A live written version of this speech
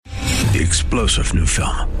The explosive new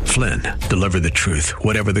film, Flynn, deliver the truth,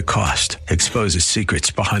 whatever the cost, exposes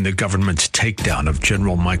secrets behind the government's takedown of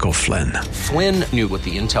General Michael Flynn. Flynn knew what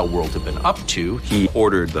the intel world had been up to. He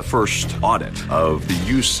ordered the first audit of the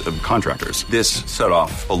use of contractors. This set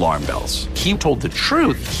off alarm bells. He told the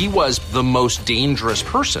truth. He was the most dangerous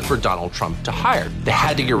person for Donald Trump to hire. They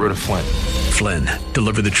had to get rid of Flynn. Flynn,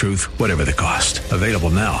 deliver the truth, whatever the cost. Available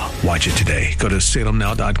now. Watch it today. Go to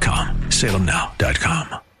salemnow.com.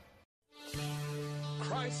 salemnow.com.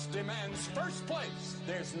 Christ demands first place.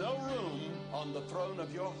 There's no room on the throne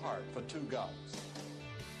of your heart for two gods.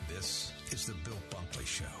 This is the Bill Bunkley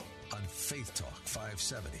Show on Faith Talk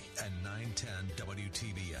 570 and 910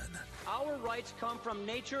 WTBN. Our rights come from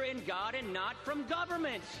nature and God and not from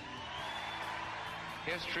government.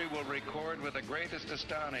 History will record with the greatest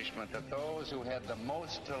astonishment that those who had the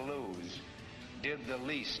most to lose did the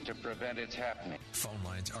least to prevent its happening. Phone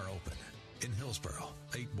lines are open. In Hillsborough,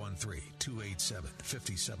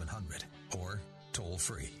 813-287-5700 or toll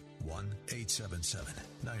free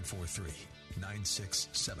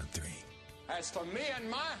 1-877-943-9673. As for me and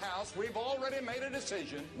my house, we've already made a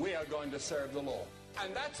decision. We are going to serve the Lord.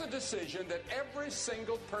 And that's a decision that every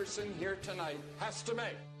single person here tonight has to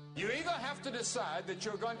make. You either have to decide that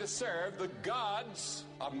you're going to serve the gods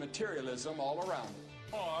of materialism all around,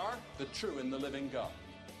 or the true and the living God.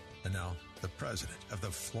 And now, the president of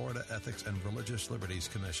the Florida Ethics and Religious Liberties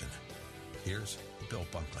Commission. Here's Bill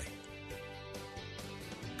Bunkley.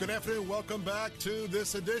 Good afternoon. Welcome back to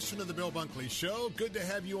this edition of the Bill Bunkley Show. Good to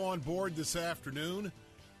have you on board this afternoon.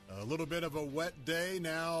 A little bit of a wet day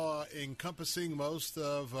now encompassing most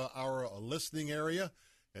of our listening area,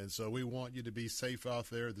 and so we want you to be safe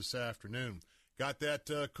out there this afternoon. Got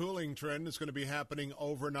that cooling trend that's going to be happening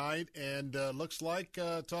overnight, and looks like,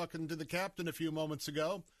 talking to the captain a few moments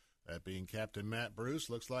ago, that being Captain Matt Bruce,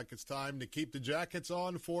 looks like it's time to keep the jackets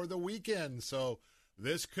on for the weekend. So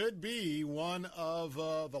this could be one of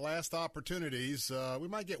the last opportunities. We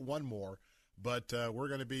might get one more, but we're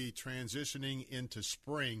going to be transitioning into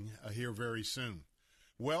spring here very soon.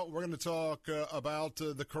 Well, we're going to talk about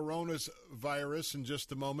the coronavirus in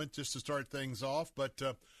just a moment, just to start things off, but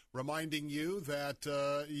reminding you that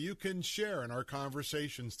you can share in our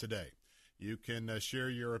conversations today. You can share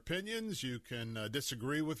your opinions. You can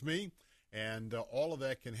disagree with me. And all of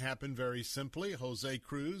that can happen very simply. Jose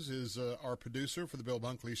Cruz is our producer for the Bill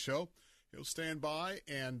Bunkley Show. He'll stand by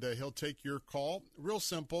and he'll take your call. Real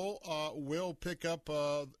simple. We'll pick up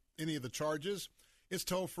any of the charges. It's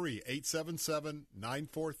toll-free,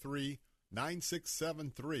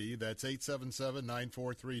 877-943-9673. That's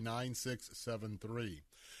 877-943-9673.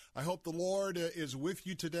 I hope the Lord is with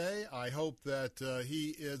you today. I hope that he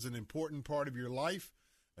is an important part of your life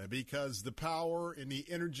because the power and the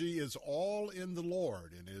energy is all in the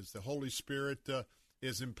Lord. And as the Holy Spirit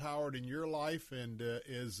is empowered in your life and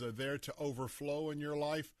is there to overflow in your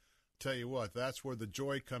life, tell you what, that's where the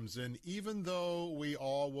joy comes in, even though we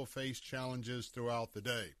all will face challenges throughout the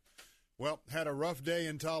day. Well, had a rough day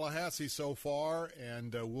in Tallahassee so far,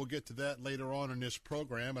 and we'll get to that later on in this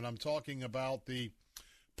program. And I'm talking about the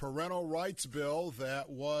parental rights bill that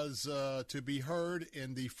was to be heard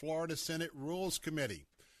in the Florida Senate Rules Committee.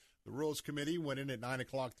 The Rules Committee went in at 9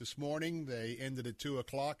 o'clock this morning. They ended at 2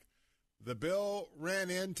 o'clock. The bill ran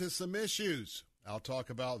into some issues. I'll talk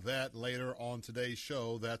about that later on today's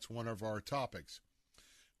show. That's one of our topics.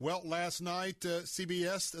 Well, last night,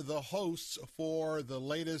 CBS, the hosts for the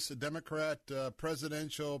latest Democrat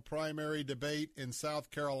presidential primary debate in South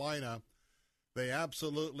Carolina, they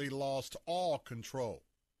absolutely lost all control.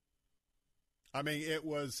 I mean, it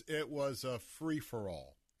was a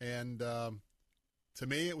free-for-all. And to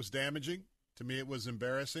me, it was damaging. To me, it was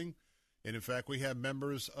embarrassing. And, in fact, we have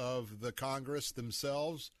members of the Congress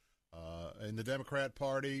themselves in the Democrat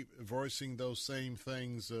Party voicing those same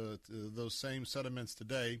things, those same sentiments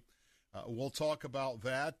today. We'll talk about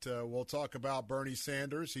that. We'll talk about Bernie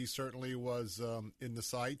Sanders. He certainly was in the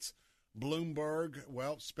sights. Bloomberg,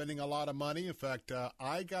 well, spending a lot of money. In fact,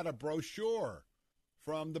 I got a brochure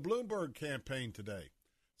from the Bloomberg campaign today.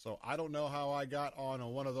 So I don't know how I got on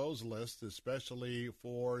one of those lists, especially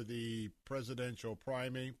for the presidential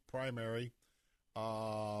primary,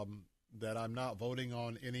 that I'm not voting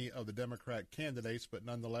on any of the Democrat candidates, but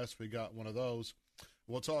nonetheless, we got one of those.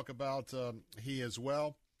 We'll talk about he as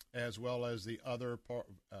well as the other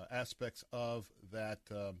aspects of that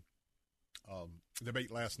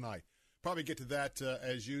debate last night. Probably get to that,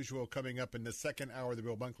 as usual, coming up in the second hour of the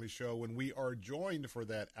Bill Bunkley Show, when we are joined for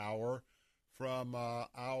that hour from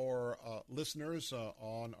our listeners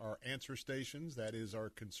on our answer stations. That is our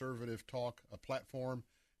conservative talk platform,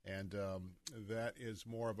 and that is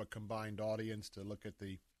more of a combined audience to look at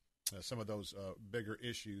the some of those bigger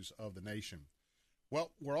issues of the nation.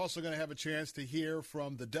 Well, we're also going to have a chance to hear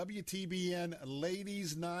from the WTBN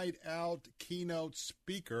Ladies Night Out keynote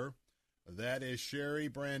speaker. That is Sherry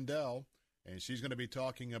Brandel, and she's going to be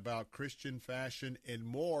talking about Christian fashion and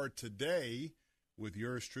more today with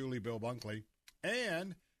yours truly, Bill Bunkley.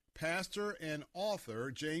 And pastor and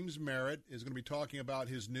author James Merritt is going to be talking about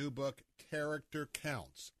his new book, Character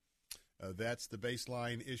Counts. That's the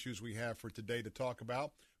baseline issues we have for today to talk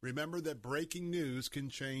about. Remember that breaking news can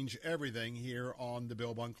change everything here on the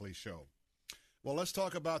Bill Bunkley Show. Well, let's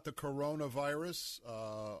talk about the coronavirus.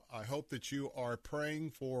 I hope that you are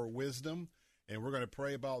praying for wisdom, and we're going to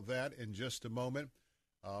pray about that in just a moment.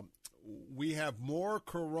 We have more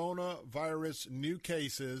coronavirus new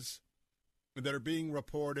cases that are being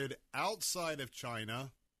reported outside of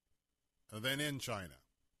China than in China.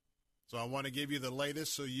 So I want to give you the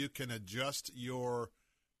latest so you can adjust your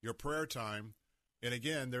prayer time. And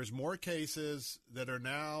again, there's more cases that are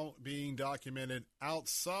now being documented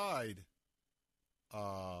outside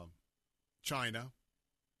China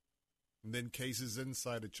than cases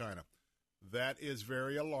inside of China. That is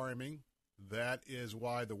very alarming. That is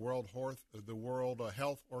why the World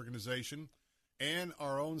Health Organization and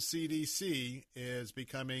our own CDC is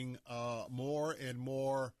becoming more and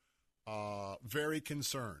more very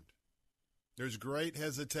concerned. There's great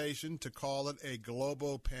hesitation to call it a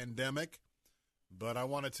global pandemic, but I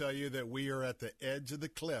want to tell you that we are at the edge of the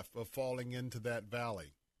cliff of falling into that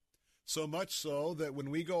valley. So much so that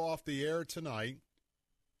when we go off the air tonight,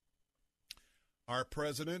 our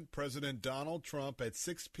President Donald Trump, at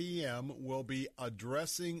 6 p.m. will be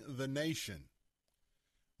addressing the nation.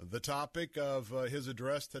 The topic of his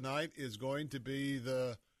address tonight is going to be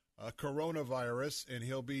the coronavirus, and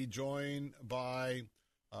he'll be joined by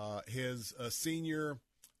his senior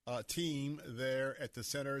team there at the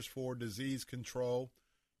Centers for Disease Control.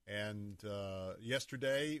 And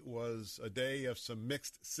yesterday was a day of some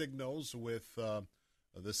mixed signals with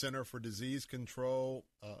the Center for Disease Control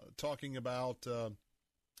talking about that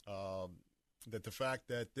the fact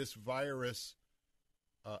that this virus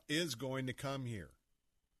is going to come here.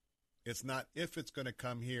 It's not if it's going to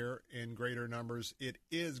come here in greater numbers, it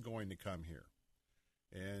is going to come here.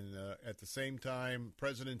 And at the same time,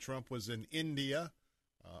 President Trump was in India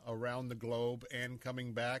around the globe and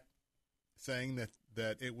coming back saying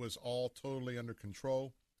that it was all totally under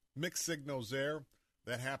control. Mixed signals there.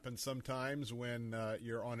 That happens sometimes when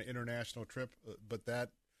you're on an international trip, but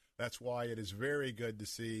that's why it is very good to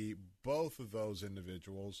see both of those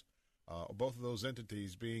individuals, both of those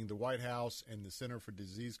entities, being the White House and the Center for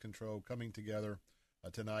Disease Control, coming together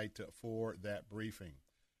tonight for that briefing.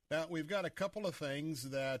 Now, we've got a couple of things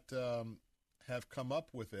that have come up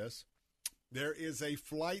with this. There is a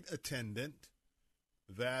flight attendant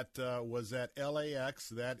that was at LAX,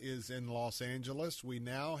 that is in Los Angeles. We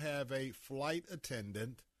now have a flight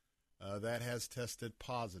attendant that has tested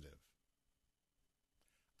positive.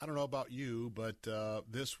 I don't know about you, but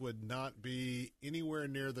this would not be anywhere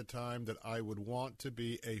near the time that I would want to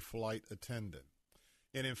be a flight attendant.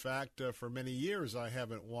 And in fact, for many years, I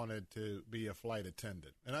haven't wanted to be a flight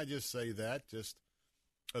attendant. And I just say that just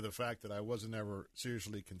for the fact that I wasn't ever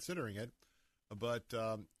seriously considering it. But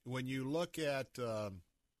when you look at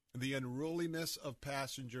the unruliness of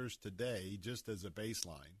passengers today, just as a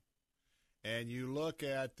baseline, and you look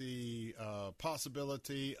at the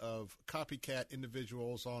possibility of copycat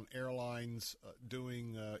individuals on airlines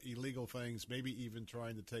doing illegal things, maybe even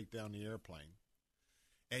trying to take down the airplane,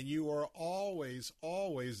 and you are always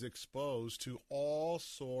exposed to all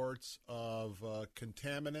sorts of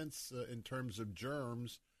contaminants in terms of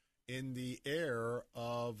germs in the air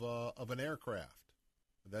of an aircraft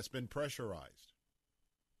that's been pressurized.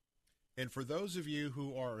 And for those of you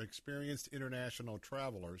who are experienced international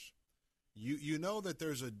travelers, you know that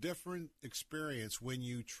there's a different experience when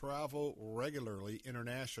you travel regularly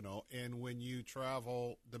international and when you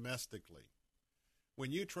travel domestically.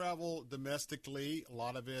 When you travel domestically, a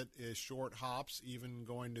lot of it is short hops. Even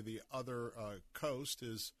going to the other coast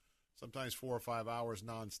is sometimes 4 or 5 hours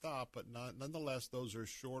nonstop, but nonetheless, those are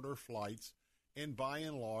shorter flights. And by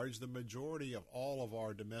and large, the majority of all of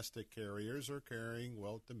our domestic carriers are carrying,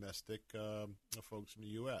 domestic folks from the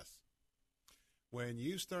U.S. When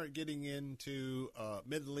you start getting into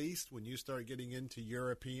Middle East, when you start getting into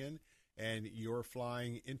European, and you're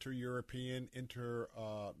flying inter-European,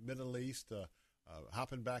 inter-Middle East,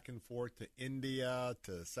 hopping back and forth to India,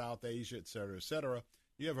 to South Asia, et cetera,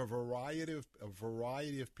 you have a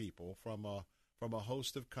variety of people from a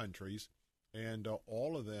host of countries, and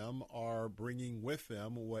all of them are bringing with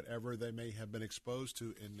them whatever they may have been exposed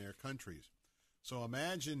to in their countries. So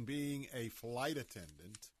imagine being a flight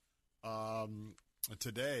attendant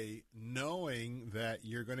today, knowing that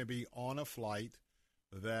you're going to be on a flight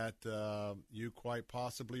that you quite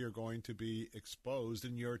possibly are going to be exposed,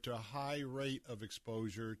 and you're at a high rate of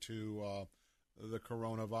exposure to the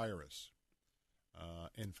coronavirus.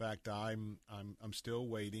 In fact, I'm still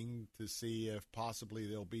waiting to see if possibly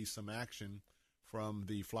there'll be some action from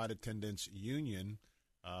the flight attendants union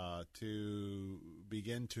to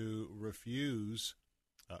begin to refuse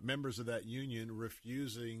members of that union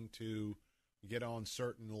refusing to get on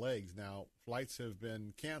certain legs. Now, flights have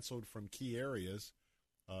been canceled from key areas,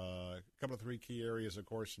 a couple of 3 key areas, of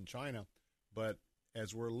course, in China. But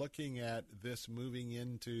as we're looking at this moving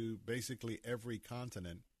into basically every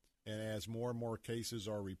continent, and as more and more cases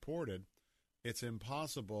are reported, it's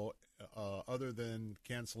impossible, other than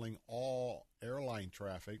canceling all airline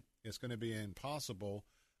traffic, it's going to be impossible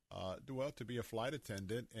to be a flight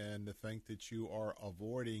attendant and to think that you are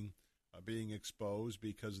avoiding being exposed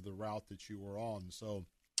because of the route that you were on. So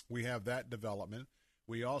we have that development.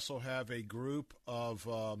 We also have a group of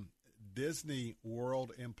Disney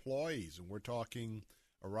World employees, and we're talking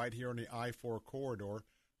right here on the I-4 corridor.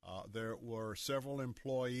 There were several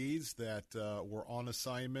employees that were on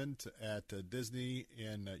assignment at Disney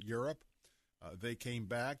in Europe. They came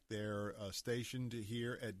back. They're stationed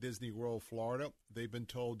here at Disney World, Florida. They've been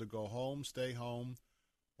told to go home, stay home,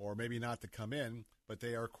 or maybe not to come in, but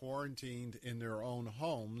they are quarantined in their own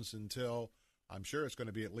homes until, I'm sure it's going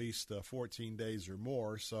to be at least 14 days or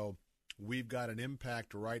more. So we've got an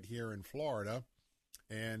impact right here in Florida.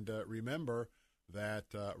 And remember that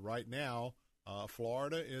right now,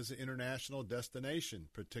 Florida is an international destination,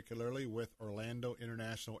 particularly with Orlando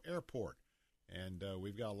International Airport. And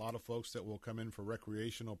we've got a lot of folks that will come in for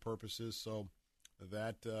recreational purposes. So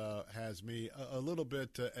that has me a little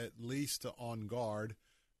bit at least on guard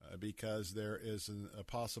because there is a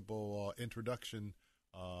possible introduction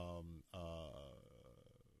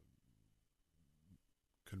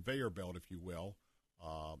conveyor belt, if you will,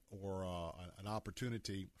 or an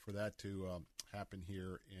opportunity for that to happen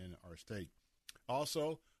here in our state.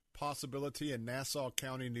 Also, possibility in Nassau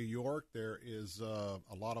County, New York. There is a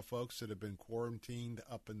lot of folks that have been quarantined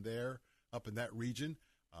up in that region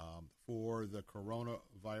for the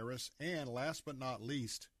coronavirus. And last but not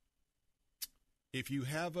least, if you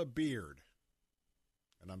have a beard,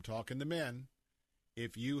 and I'm talking to men,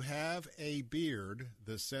 if you have a beard,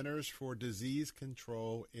 the Centers for Disease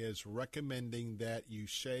Control is recommending that you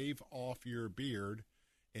shave off your beard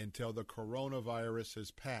until the coronavirus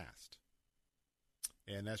has passed.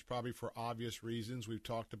 And that's probably for obvious reasons. We've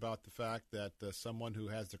talked about the fact that someone who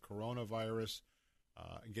has the coronavirus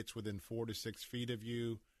gets within 4 to 6 feet of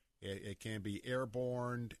you. It can be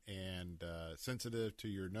airborne and sensitive to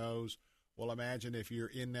your nose. Well, imagine if you're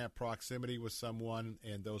in that proximity with someone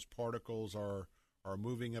and those particles are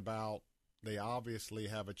moving about, they obviously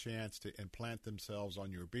have a chance to implant themselves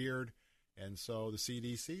on your beard. And so the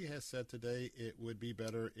CDC has said today it would be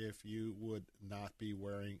better if you would not be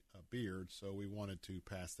wearing a beard. So we wanted to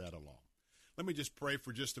pass that along. Let me just pray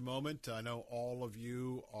for just a moment. I know all of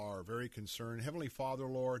you are very concerned. Heavenly Father,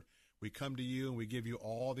 Lord, we come to you and we give you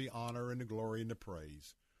all the honor and the glory and the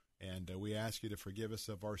praise. And we ask you to forgive us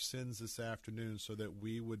of our sins this afternoon so that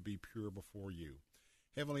we would be pure before you.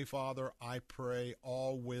 Heavenly Father, I pray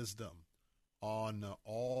all wisdom on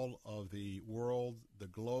all of the world, the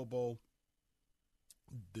global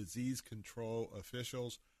disease control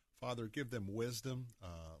officials. Father, give them wisdom.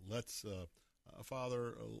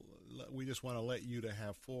 Father, we just want to let you to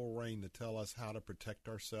have full reign to tell us how to protect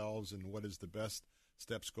ourselves and what is the best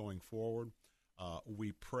steps going forward.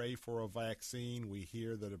 We pray for a vaccine. We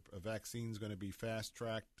hear that a vaccine is going to be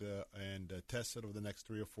fast-tracked and tested over the next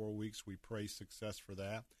 3 or 4 weeks. We pray success for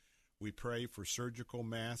that. We pray for surgical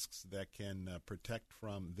masks that can protect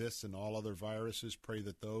from this and all other viruses. Pray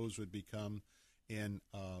that those would become in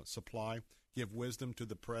supply. Give wisdom to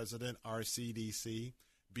the president, our CDC.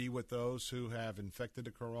 Be with those who have infected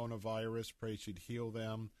the coronavirus. Pray you'd heal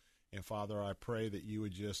them. And, Father, I pray that you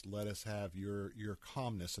would just let us have your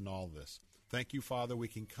calmness in all this. Thank you, Father. We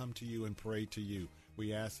can come to you and pray to you.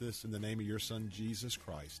 We ask this in the name of your Son, Jesus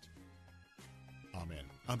Christ. Amen.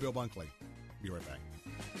 I'm Bill Bunkley. Be right back.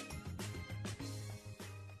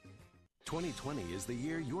 2020 is the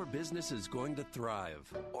year your business is going to thrive.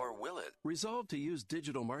 Or will it? Resolve to use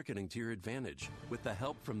digital marketing to your advantage. With the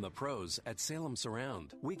help from the pros at Salem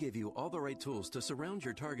Surround, we give you all the right tools to surround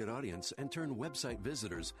your target audience and turn website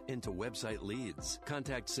visitors into website leads.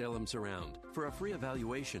 Contact Salem Surround for a free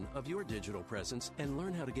evaluation of your digital presence and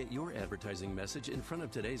learn how to get your advertising message in front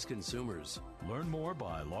of today's consumers. Learn more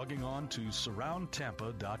by logging on to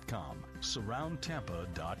surroundtampa.com.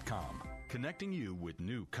 Surroundtampa.com. connecting you with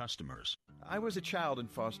new customers. I was a child in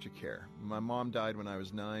foster care. My mom died when I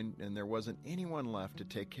was 9, and there wasn't anyone left to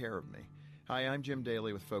take care of me. Hi, I'm Jim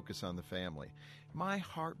Daly with Focus on the Family. My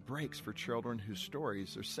heart breaks for children whose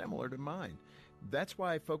stories are similar to mine. That's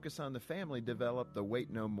why Focus on the Family developed the Wait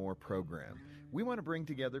No More program. We want to bring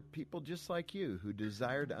together people just like you who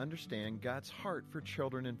desire to understand God's heart for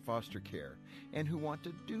children in foster care and who want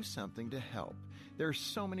to do something to help. There are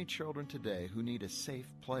so many children today who need a safe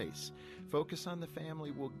place. Focus on the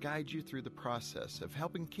Family will guide you through the process of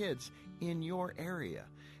helping kids in your area.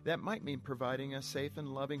 That might mean providing a safe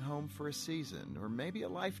and loving home for a season or maybe a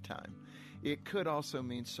lifetime. It could also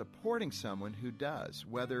mean supporting someone who does,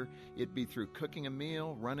 whether it be through cooking a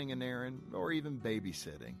meal, running an errand, or even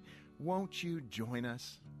babysitting. Won't you join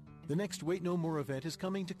us? The next Wait No More event is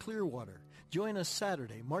coming to Clearwater. Join us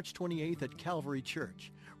Saturday, March 28th at Calvary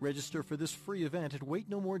Church. Register for this free event at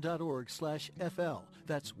waitnomore.org/FL.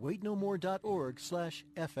 That's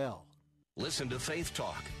waitnomore.org/FL. Listen to Faith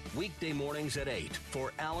Talk, weekday mornings at 8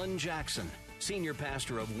 for Alan Jackson, Senior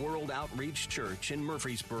Pastor of World Outreach Church in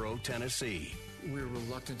Murfreesboro, Tennessee. We're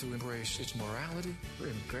reluctant to embrace its morality. We're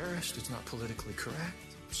embarrassed it's not politically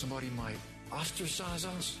correct. Somebody might ostracize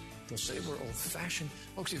us. They'll say we're old-fashioned.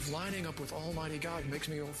 Folks, if lining up with Almighty God makes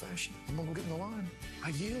me old-fashioned, I'm going to get in the line. I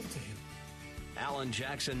yield to Him. Alan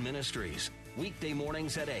Jackson Ministries, weekday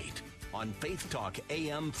mornings at 8 on Faith Talk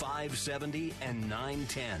AM 570 and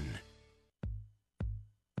 910.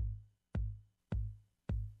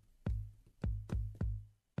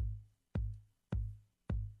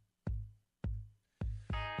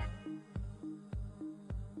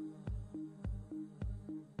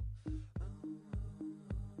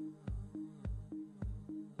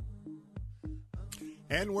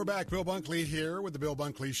 And we're back. Bill Bunkley here with the Bill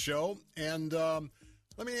Bunkley Show. And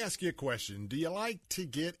let me ask you a question. Do you like to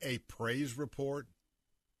get a praise report?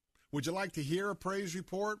 Would you like to hear a praise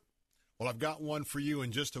report? Well, I've got one for you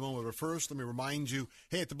in just a moment. But first, let me remind you,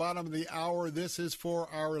 hey, at the bottom of the hour, this is for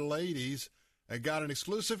our ladies. I got an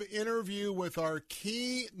exclusive interview with our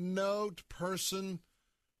keynote person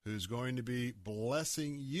who's going to be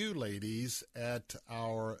blessing you ladies at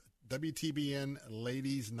our WTBN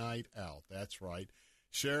Ladies Night Out. That's right.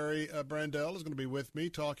 Sherry Brandel is going to be with me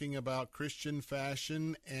talking about Christian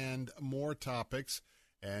fashion and more topics,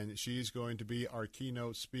 and she's going to be our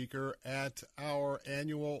keynote speaker at our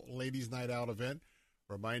annual Ladies Night Out event,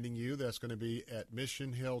 reminding you that's going to be at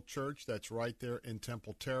Mission Hill Church. That's right there in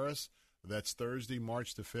Temple Terrace. That's Thursday,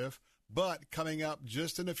 March the 5th. But coming up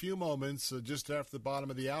just in a few moments, just after the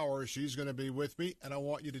bottom of the hour, she's going to be with me, and I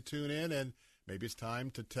want you to tune in, and maybe it's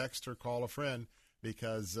time to text or call a friend.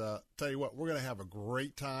 Because, tell you what, we're going to have a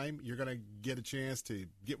great time. You're going to get a chance to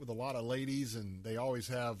get with a lot of ladies, and they always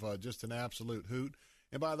have just an absolute hoot.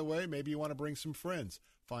 And by the way, maybe you want to bring some friends.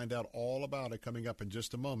 Find out all about it coming up in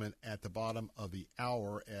just a moment at the bottom of the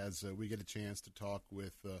hour as we get a chance to talk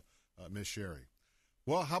with Miss Sherry.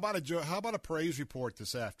 Well, how about a praise report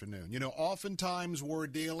this afternoon? You know, oftentimes we're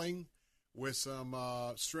dealing with some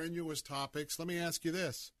strenuous topics. Let me ask you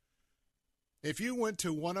this. If you went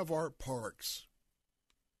to one of our parks,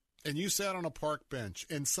 and you sat on a park bench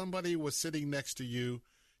and somebody was sitting next to you,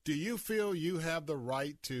 do you feel you have the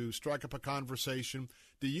right to strike up a conversation?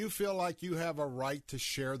 Do you feel like you have a right to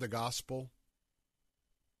share the gospel?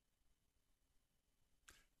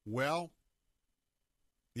 Well,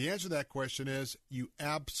 the answer to that question is you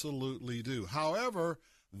absolutely do. However,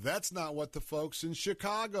 that's not what the folks in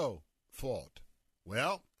Chicago thought.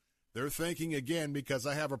 Well, they're thinking again because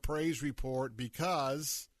I have a praise report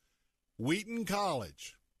because Wheaton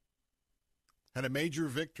College had a major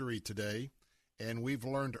victory today, and we've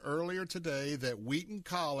learned earlier today that Wheaton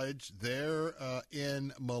College, there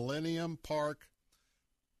in Millennium Park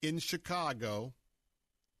in Chicago,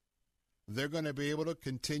 they're going to be able to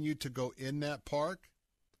continue to go in that park.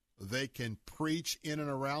 They can preach in and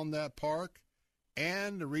around that park,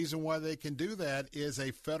 and the reason why they can do that is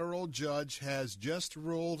a federal judge has just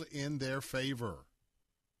ruled in their favor.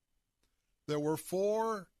 There were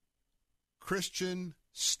 4 Christian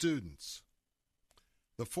students.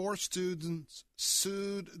 The 4 students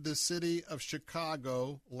sued the city of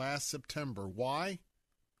Chicago last September. Why?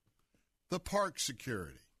 The park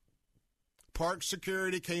security. Park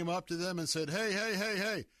security came up to them and said,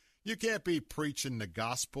 hey, you can't be preaching the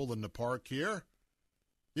gospel in the park here.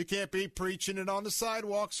 You can't be preaching it on the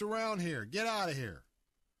sidewalks around here. Get out of here.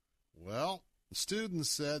 Well, the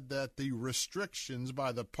students said that the restrictions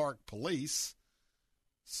by the park police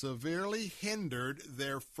severely hindered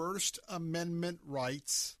their First Amendment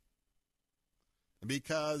rights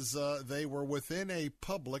because they were within a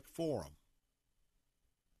public forum.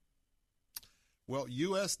 Well,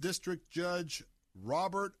 U.S. District Judge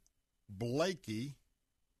Robert Blakey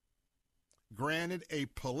granted a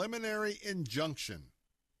preliminary injunction.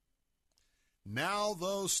 Now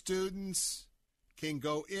those students can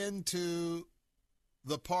go into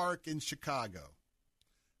the park in Chicago.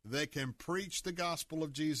 They can preach the gospel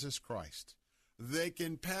of Jesus Christ. They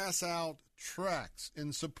can pass out tracts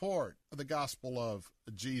in support of the gospel of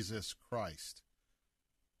Jesus Christ.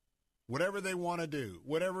 Whatever they want to do,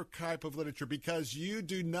 whatever type of literature, because you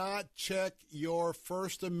do not check your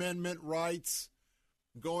First Amendment rights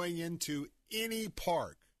going into any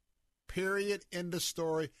park, period, end of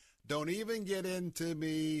story. Don't even get into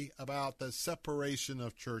me about the separation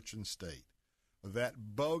of church and state. That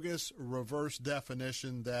bogus reverse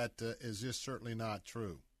definition that is just certainly not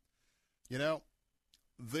true. You know,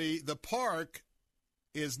 the park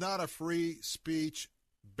is not a free speech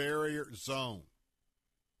barrier zone.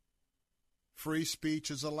 Free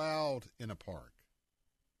speech is allowed in a park.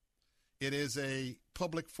 It is a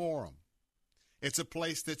public forum. It's a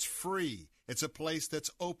place that's free. It's a place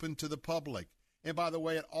that's open to the public. And by the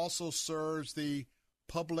way, it also serves the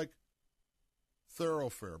public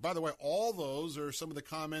thoroughfare. By the way, all those are some of the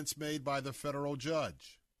comments made by the federal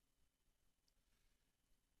judge.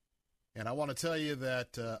 And I want to tell you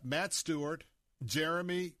that Matt Stewart,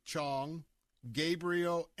 Jeremy Chong,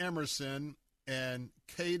 Gabriel Emerson, and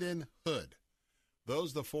Caden Hood,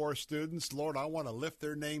 those are the 4 students. Lord, I want to lift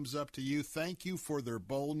their names up to you. Thank you for their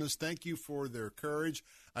boldness. Thank you for their courage.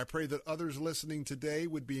 I pray that others listening today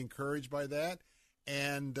would be encouraged by that.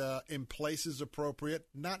 And in places appropriate,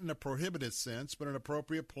 not in a prohibited sense, but an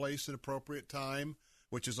appropriate place, an appropriate time,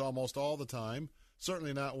 which is almost all the time.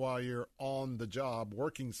 Certainly not while you're on the job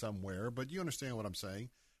working somewhere, but you understand what I'm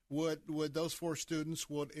saying. Would those 4 students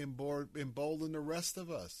would embolden the rest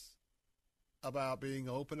of us about being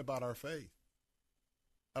open about our faith,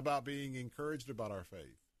 about being encouraged about our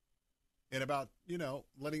faith, and about,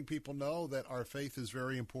 letting people know that our faith is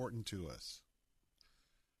very important to us.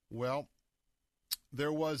 Well,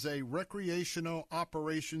 there was a recreational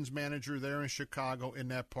operations manager there in Chicago in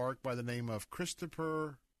that park by the name of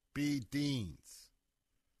Christopher B. Deans.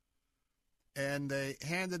 And they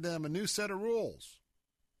handed them a new set of rules.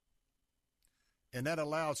 And that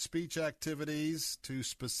allowed speech activities to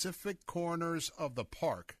specific corners of the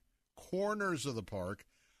park,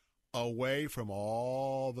 away from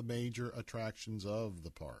all the major attractions of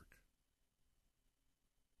the park.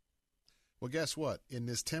 Well, guess what? In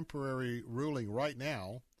this temporary ruling right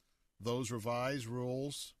now, those revised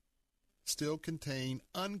rules still contain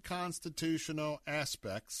unconstitutional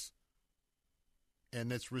aspects,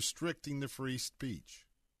 and it's restricting the free speech.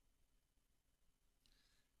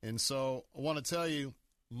 And so I want to tell you,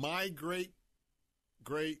 my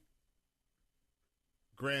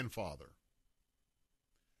great-great-grandfather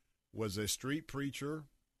was a street preacher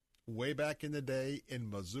way back in the day in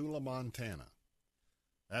Missoula, Montana.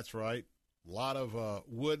 That's right. A lot of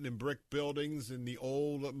wood and brick buildings in the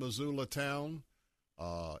old Missoula town.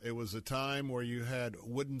 It was a time where you had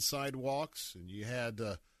wooden sidewalks, and you had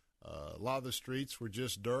a lot of the streets were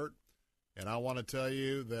just dirt. And I want to tell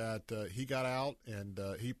you that he got out and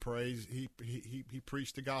he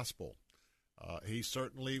preached the gospel. He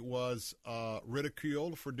certainly was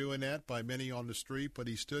ridiculed for doing that by many on the street, but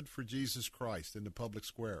he stood for Jesus Christ in the public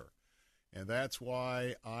square. And that's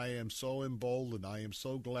why I am so emboldened. I am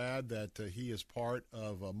so glad that he is part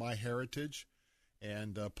of my heritage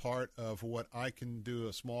and part of what I can do,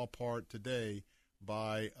 a small part today,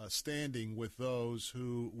 by standing with those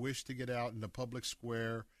who wish to get out in the public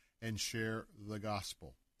square and share the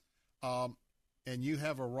gospel. And you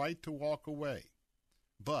have a right to walk away.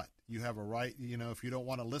 But you have a right, if you don't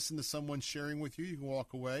want to listen to someone sharing with you, you can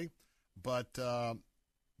walk away. But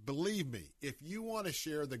believe me, if you want to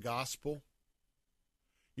share the gospel,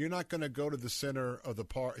 you're not going to go to the center of the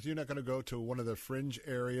park. You're not going to go to one of the fringe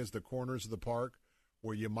areas, the corners of the park,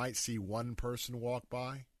 where you might see one person walk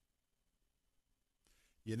by.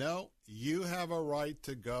 You have a right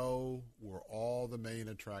to go where all the main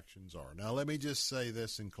attractions are. Now, let me just say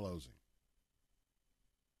this in closing.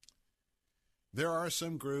 There are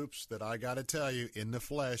some groups that I got to tell you, in the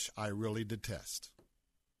flesh, I really detest.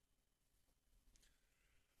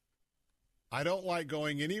 I don't like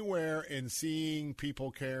going anywhere and seeing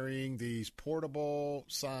people carrying these portable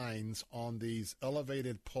signs on these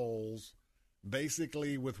elevated poles,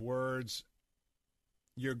 basically with words,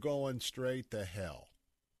 "You're going straight to hell."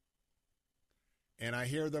 And I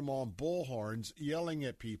hear them on bullhorns yelling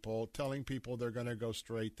at people, telling people they're going to go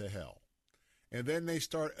straight to hell. And then they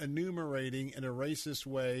start enumerating in a racist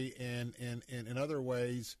way and in other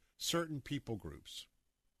ways certain people groups.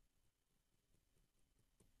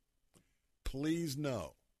 please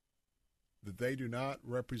know that they do not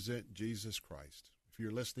represent Jesus Christ. If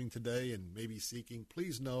you're listening today and maybe seeking,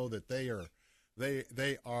 please know that they are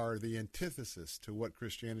the antithesis to what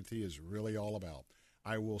Christianity is really all about.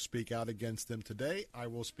 I will speak out against them today. I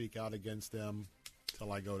will speak out against them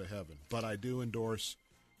till I go to heaven. But I do endorse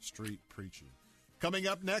street preaching. Coming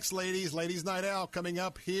up next, ladies Night Out, coming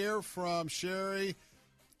up here from Sherry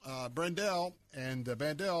Brendel and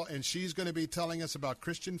Bandel, and she's going to be telling us about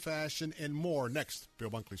Christian fashion and more next Bill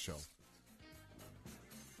Bunkley Show.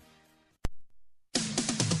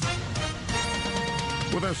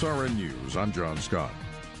 With SRN News, I'm John Scott.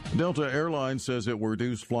 Delta Airlines says it will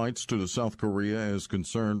reduce flights to South Korea as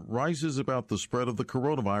concern rises about the spread of the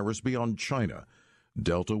coronavirus beyond China.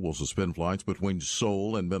 Delta will suspend flights between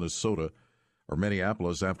Seoul and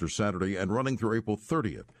Minneapolis after Saturday and running through April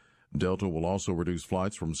 30th. Delta will also reduce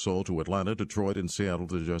flights from Seoul to Atlanta, Detroit, and Seattle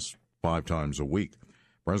to just 5 times a week.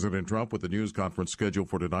 President Trump with the news conference scheduled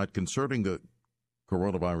for tonight concerning the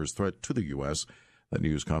coronavirus threat to the U.S. That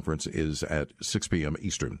news conference is at 6 p.m.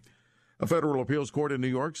 Eastern. A federal appeals court in New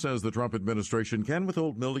York says the Trump administration can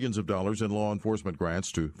withhold millions of dollars in law enforcement grants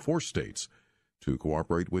to 4 states to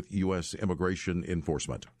cooperate with U.S. immigration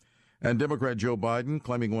enforcement. And Democrat Joe Biden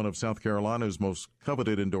claiming one of South Carolina's most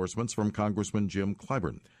coveted endorsements from Congressman Jim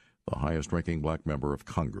Clyburn, the highest-ranking black member of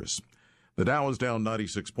Congress. The Dow is down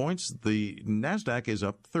 96 points. The NASDAQ is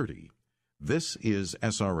up 30. This is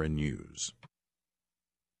SRN News.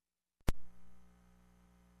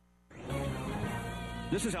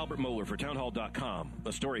 This is Albert Mohler for Townhall.com.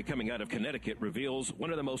 A story coming out of Connecticut reveals one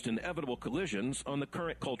of the most inevitable collisions on the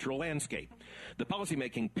current cultural landscape. The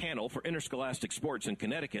policymaking panel for interscholastic sports in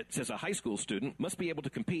Connecticut says a high school student must be able to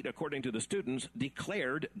compete according to the student's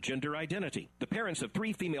declared gender identity. The parents of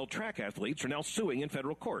 3 female track athletes are now suing in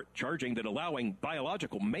federal court, charging that allowing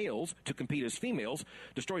biological males to compete as females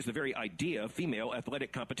destroys the very idea of female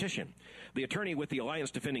athletic competition. The attorney with the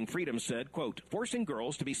Alliance Defending Freedom said, quote, forcing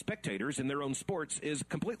girls to be spectators in their own sports is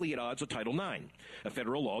completely at odds with Title IX, a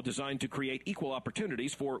federal law designed to create equal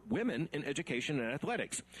opportunities for women in education and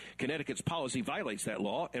athletics. Connecticut's policy violates that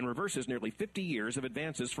law and reverses nearly 50 years of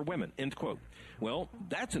advances for women, end quote. Well,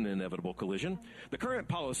 that's an inevitable collision. The current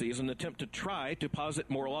policy is an attempt to try to posit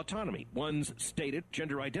moral autonomy, one's stated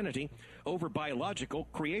gender identity, over biological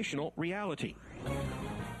creational reality.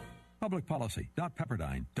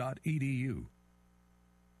 Publicpolicy.pepperdine.edu.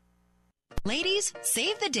 Ladies,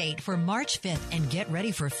 save the date for March 5th and get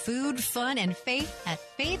ready for food, fun, and faith at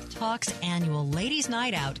Faith Talk's annual Ladies'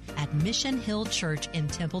 Night Out at Mission Hill Church in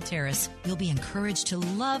Temple Terrace. You'll be encouraged to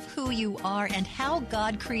love who you are and how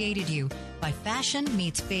God created you by Fashion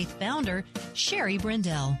Meets Faith founder Sherry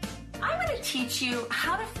Brendel. I'm going to teach you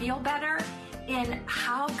how to feel better in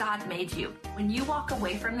how God made you. When you walk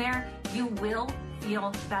away from there, you will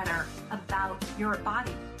feel better about your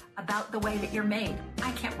body, about the way that you're made.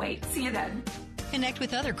 I can't wait. See you then. Connect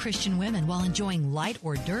with other Christian women while enjoying light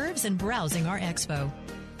hors d'oeuvres and browsing our expo.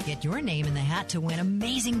 Get your name in the hat to win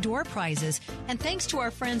amazing door prizes. And thanks to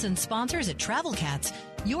our friends and sponsors at Travel Cats,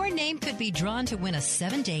 your name could be drawn to win a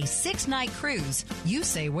 7-day, 6-night cruise. You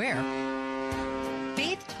say where.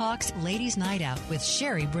 Faith Talks Ladies' Night Out with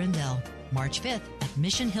Sherry Brendel. March 5th at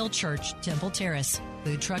Mission Hill Church, Temple Terrace.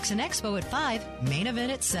 Food trucks and expo at 5, main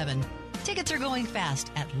event at 7. Tickets are going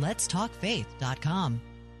fast at letstalkfaith.com.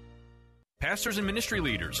 Pastors and ministry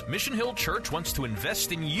leaders, Mission Hill Church wants to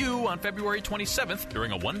invest in you on February 27th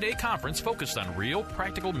during a one-day conference focused on real,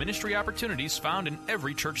 practical ministry opportunities found in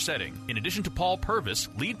every church setting. In addition to Paul Purvis,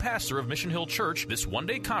 lead pastor of Mission Hill Church, this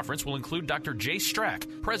one-day conference will include Dr. Jay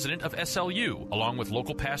Strack, president of SLU, along with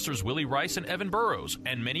local pastors Willie Rice and Evan Burrows,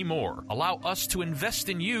 and many more. Allow us to invest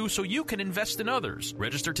in you so you can invest in others.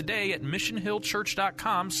 Register today at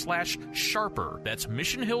missionhillchurch.com/sharper. That's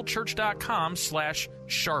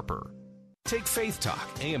missionhillchurch.com/sharper. Take Faith Talk,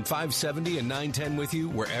 AM 570 and 910 with you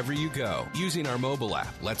wherever you go using our mobile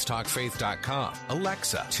app, letstalkfaith.com,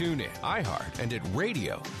 Alexa, TuneIn, iHeart, and at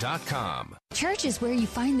radio.com. Church is where you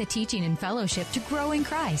find the teaching and fellowship to grow in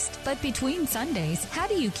Christ. But between Sundays, how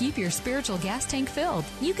do you keep your spiritual gas tank filled?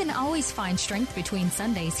 You can always find strength between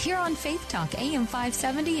Sundays here on Faith Talk, AM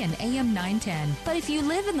 570 and AM 910. But if you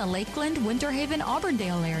live in the Lakeland, Winter Haven,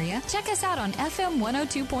 Auburndale area, check us out on FM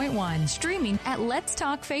 102.1, streaming at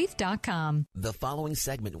letstalkfaith.com. The following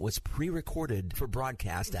segment was pre-recorded for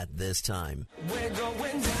broadcast at this time. We're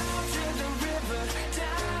going down to the river,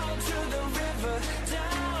 down to the river,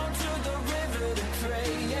 down to the river to pray.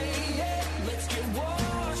 Yeah, yeah. Let's get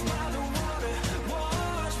washed by the water, and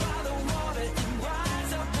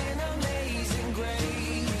rise up in amazing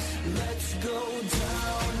grace. Let's go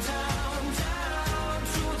down, down, down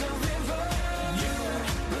to the river. You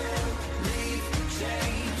will lead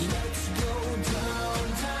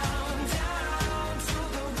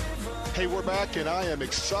Hey, we're back, and I am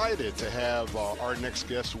excited to have our next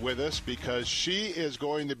guest with us because she is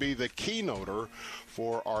going to be the keynoter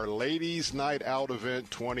for our Ladies Night Out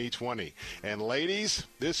event 2020. And ladies,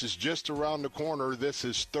 this is just around the corner. This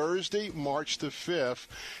is Thursday, March the 5th,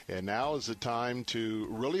 and now is the time to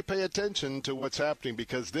really pay attention to what's happening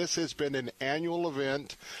because this has been an annual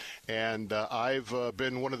event. And I've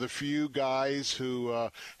been one of the few guys who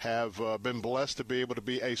have been blessed to be able to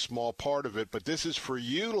be a small part of it. But this is for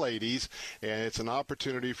you, ladies, and it's an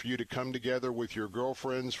opportunity for you to come together with your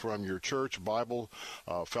girlfriends from your church, Bible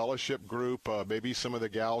fellowship group, maybe some of the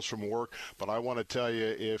gals from work. But I want to tell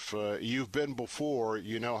you, if you've been before,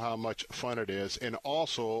 you know how much fun it is, and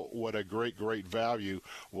also what a great, great value.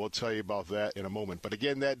 We'll tell you about that in a moment. But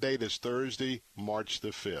again, that date is Thursday, March the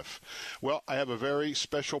 5th. Well, I have a very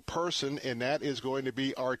special person, and that is going to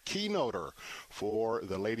be our keynoter for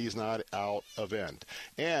the Ladies Night Out event.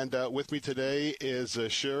 And with me today is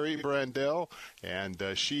Sherry Brandel, and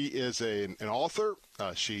she is an author.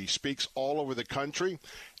 She speaks all over the country,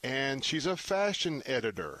 and she's a fashion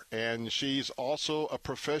editor, and she's also a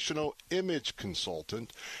professional image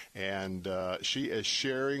consultant, and she is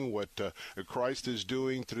sharing what Christ is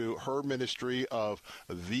doing through her ministry of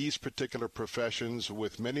these particular professions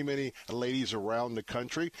with many, many ladies around the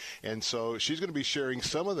country. And so she's going to be sharing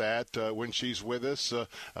some of that when she's with us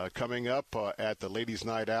coming up at the Ladies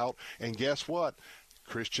Night Out. And guess what?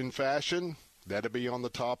 Christian fashion, that'll be on the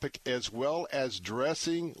topic, as well as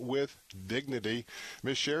dressing with dignity.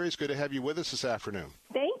 Miss Sherry, it's good to have you with us this afternoon.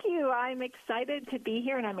 Thank you. I'm excited to be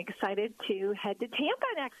here, and I'm excited to head to Tampa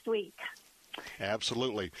next week.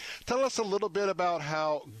 Absolutely. Tell us a little bit about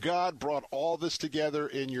how God brought all this together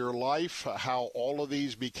in your life, how all of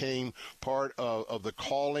these became part of the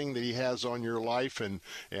calling that he has on your life,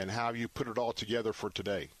 and how you put it all together for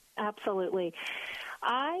today. Absolutely.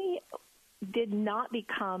 I did not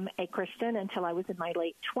become a Christian until I was in my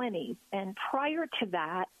late 20s. And prior to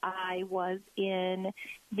that, I was in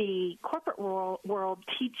the corporate world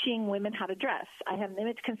teaching women how to dress. I have an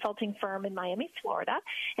image consulting firm in Miami, Florida.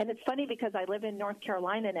 And it's funny because I live in North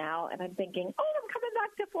Carolina now, and I'm thinking, I'm coming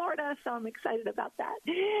back to Florida, so I'm excited about that.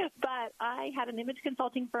 But I had an image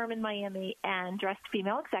consulting firm in Miami and dressed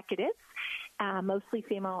female executives, mostly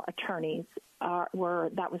female attorneys.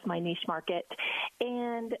 That was my niche market.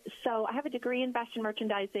 And so I have a degree in fashion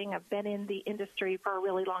merchandising. I've been in the industry for a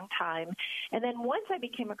really long time. And then once I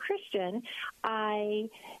became a Christian, I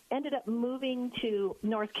ended up moving to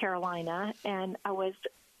North Carolina, and I was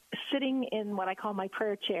sitting in what I call my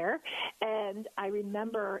prayer chair, and I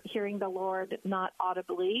remember hearing the Lord, not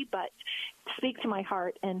audibly, but speak to my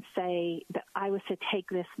heart and say that I was to take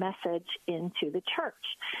this message into the church.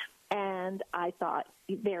 And I thought,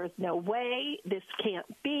 there's no way, this can't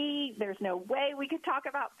be, there's no way we could talk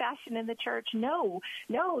about fashion in the church. No,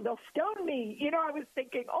 they'll stone me. I was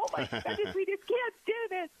thinking, oh my goodness, we just can't do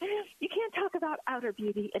this. You can't talk about outer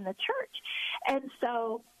beauty in the church. And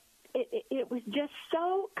so it was just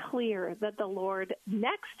so clear that the Lord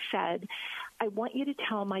next said, I want you to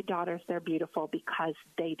tell my daughters they're beautiful because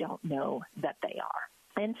they don't know that they are.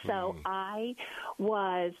 And so I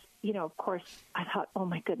was, of course, I thought, oh,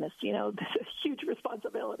 my goodness, this is a huge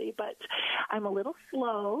responsibility, but I'm a little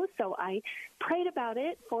slow. So I prayed about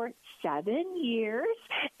it for 7 years,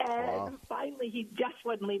 and finally he just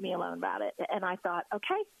wouldn't leave me alone about it. And I thought,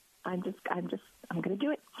 okay, I'm going to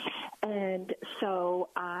do it. And so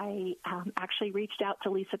I actually reached out to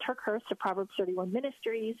Lisa Turkhurst of Proverbs 31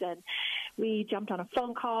 Ministries, and we jumped on a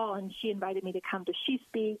phone call, and she invited me to come to She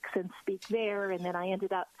Speaks and speak there. And then I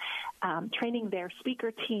ended up training their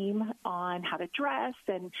speaker team on how to dress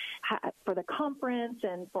and for the conference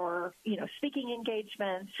and for, speaking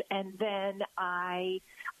engagements. And then I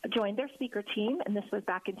joined their speaker team, and this was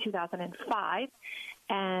back in 2005.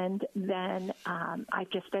 And then I've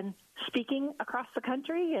just been speaking across the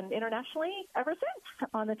country and internationally ever since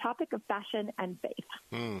on the topic of fashion and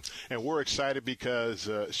faith. And we're excited because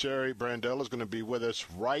Sherry Brandel is going to be with us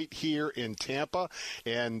right here in Tampa.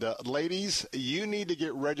 And ladies, you need to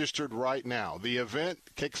get registered right now. The event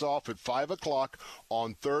kicks off at 5 o'clock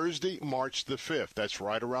on Thursday, March the 5th. That's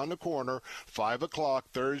right around the corner, 5 o'clock,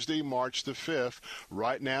 Thursday, March the 5th.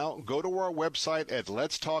 Right now, go to our website at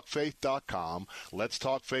letstalkfaith.com,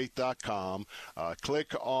 letstalkfaith.com.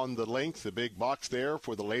 Click on the link, the big box there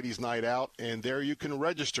for the ladies' night out, and there you can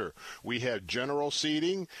register. We have general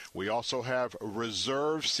seating. We also have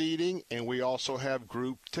reserve seating, and we also have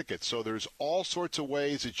group tickets. So there's all sorts of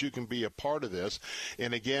ways that you can be a part of this.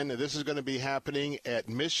 And again, this is going to be happening at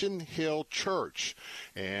Mission Hill Church,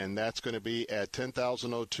 and that's going to be at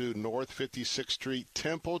 10002 North 56th Street,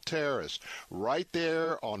 Temple Terrace, right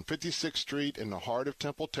there on 56th Street in the heart of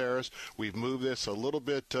Temple Terrace. We've moved this a little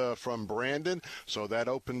bit from Brandon, so that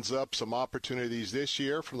opens up some opportunities this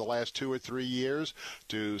year from the last 2 or 3 years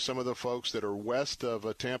to some of the folks that are west of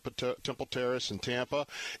Temple Terrace in Tampa.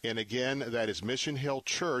 And again, that is Mission Hill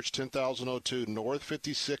Church, 10002 North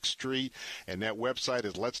 56th Street, and that website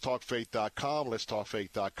is letstalkfaith.com,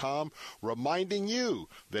 letstalkfaith.com, reminding you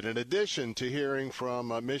that in addition to hearing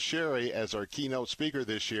from Miss Sherry as our keynote speaker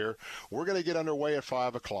this year, we're going to get underway at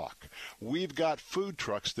 5 o'clock. We've got food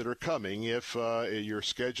trucks that are coming. If your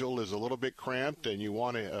schedule is a little bit cramped and you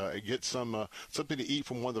want to get something to eat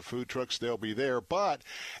from one of the food trucks, they'll be there. But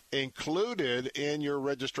included in your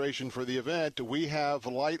registration for the event, we have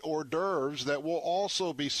light hors d'oeuvres that will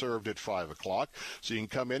also be served at 5 o'clock. So you can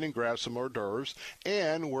come in and grab some hors d'oeuvres.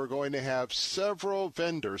 And we're going to have several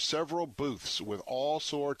vendors, several booths with all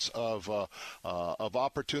sorts of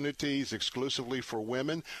opportunities exclusively for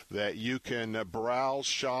women that you can browse,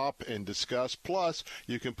 shop, and discuss. Plus,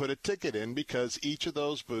 you can put a ticket in because each of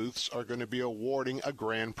those booths are going to be awarding a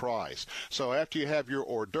grand prize. So after you have your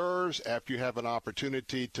hors d'oeuvres, after you have an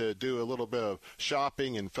opportunity to do a little bit of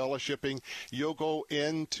shopping and fellowshipping, you'll go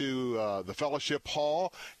into the fellowship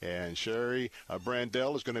hall, and Sherry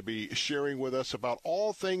Brandel is going to be sharing with us about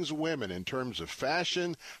all things women in terms of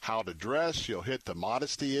fashion, how to dress. You'll hit the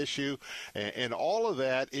modesty issue, and all of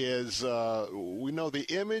that is, we know the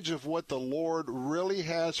image of what the Lord really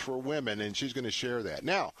has for women, and she's going to share that.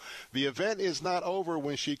 Now, the event is not over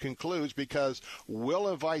when she concludes, because we'll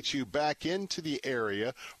invite you back into the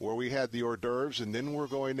area where we had the hors d'oeuvres, and then we're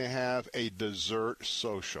going to have a dessert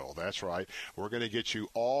social. That's right. We're going to get you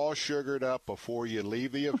all sugared up before you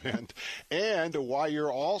leave the event, and while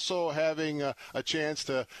you're also having a chance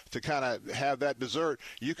to kind of have that dessert,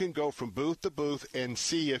 you can go from booth to booth and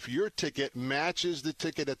see if your ticket matches the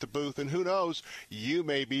ticket at the booth, and who knows, you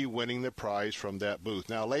may be winning the prize from that booth.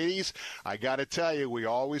 Now, ladies, I got to tell you, we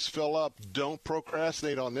always fill up. Don't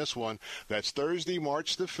procrastinate on this one. That's Thursday,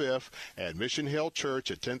 March the 5th at Mission Hill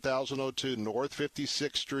Church at 10002 North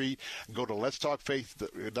 56th Street. Go to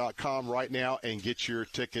letstalkfaith.com right now and get your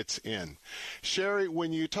tickets in. Sherry,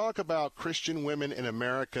 when you talk about Christian women in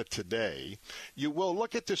America today, you will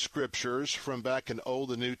look at the scriptures from back in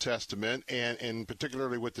Old and New Testament, and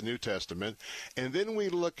particularly with the New Testament, and then we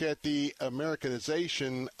look at the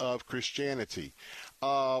Americanization of Christianity.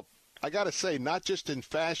 I got to say, not just in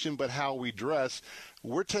fashion, but how we dress,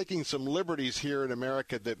 we're taking some liberties here in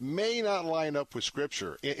America that may not line up with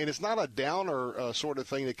Scripture. And it's not a downer sort of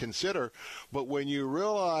thing to consider, but when you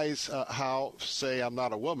realize how, say, I'm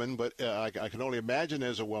not a woman, but I can only imagine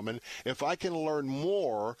as a woman, if I can learn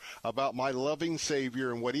more about my loving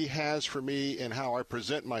Savior and what He has for me and how I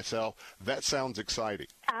present myself, that sounds exciting.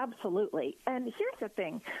 Absolutely. And here's the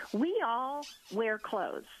thing. We all wear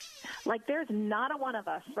clothes. Like, there's not a one of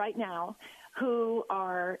us right now who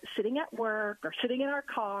are sitting at work or sitting in our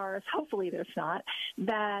cars, hopefully there's not,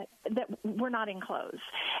 that we're not in clothes.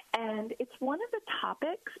 And it's one of the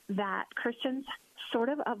topics that Christians sort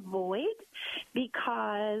of avoid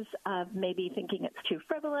because of maybe thinking it's too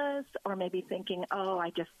frivolous, or maybe thinking, oh,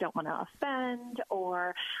 I just don't want to offend,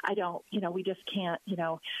 or I don't, we just can't,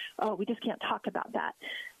 we just can't talk about that.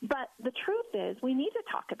 But the truth is, we need to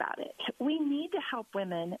talk about it. We need to help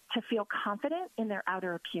women to feel confident in their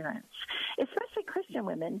outer appearance, especially Christian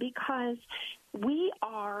women, because we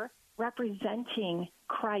are representing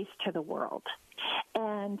Christ to the world.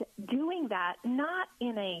 And doing that not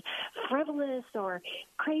in a frivolous or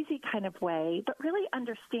crazy kind of way, but really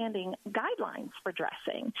understanding guidelines for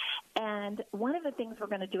dressing. And one of the things we're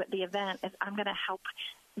going to do at the event is I'm going to help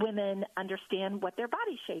women understand what their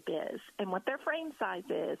body shape is and what their frame size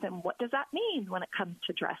is and what does that mean when it comes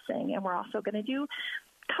to dressing. And we're also going to do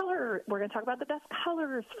color. We're going to talk about the best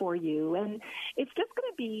colors for you. And it's just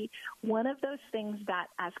going to be one of those things that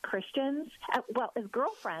as Christians, as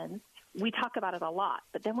girlfriends, we talk about it a lot,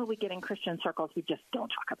 but then when we get in Christian circles, we just don't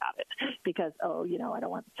talk about it because, I don't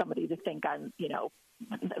want somebody to think I'm,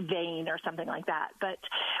 vain or something like that. But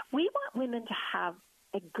we want women to have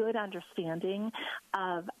a good understanding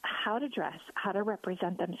of how to dress, how to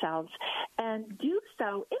represent themselves, and do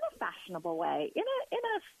so in a fashionable way, in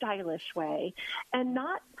a stylish way, and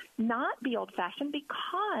not be old-fashioned,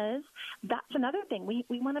 because that's another thing. We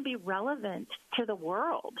want to be relevant to the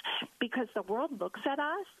world, because the world looks at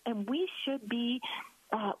us, and we should be.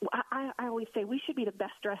 I always say we should be the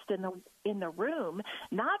best dressed in the room,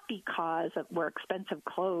 not because we're expensive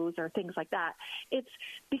clothes or things like that. It's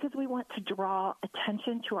because we want to draw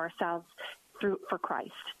attention to ourselves for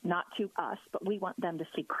Christ, not to us, but we want them to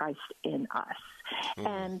see Christ in us.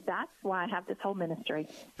 And that's why I have this whole ministry.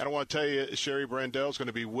 And I want to tell you, Sherry Brandel is going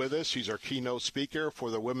to be with us. She's our keynote speaker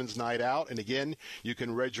for the Women's Night Out. And again, you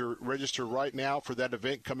can register right now for that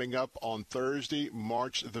event coming up on Thursday,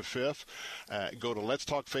 March the 5th. Go to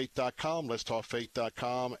letstalkfaith.com,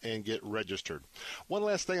 letstalkfaith.com, and get registered. One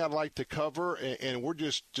last thing I'd like to cover, and we're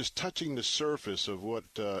just touching the surface of what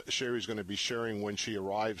Sherry's going to be sharing when she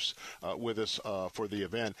arrives with us for the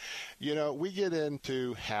event. You know, we get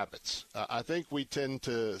into habits. I think we tend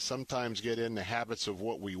to sometimes get into habits of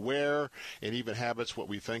what we wear and even habits what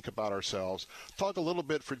we think about ourselves. Talk a little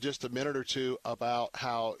bit for just a minute or two about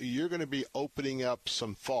how you're going to be opening up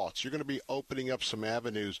some thoughts. You're going to be opening up some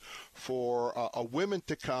avenues for women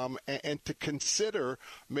to come and to consider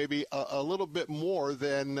maybe a little bit more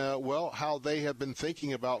than, how they have been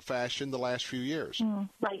thinking about fashion the last few years.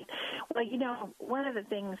 Right. Well, you know, one of the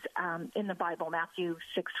things in the Bible, Matthew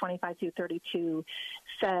 6:25-32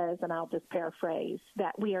 says, and I'll just paraphrase,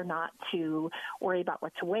 that we are not to worry about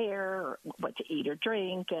what to wear or what to eat or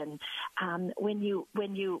drink. And when you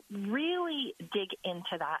really dig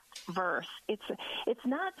into that verse, it's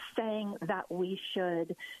not saying that we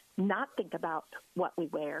should not think about what we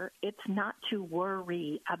wear. It's not to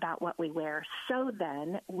worry about what we wear, so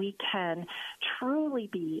then we can truly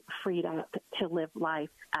be freed up to live life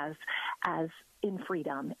as in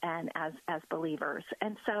freedom and as believers.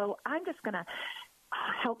 And so I'm just going to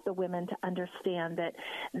help the women to understand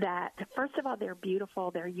that first of all, they're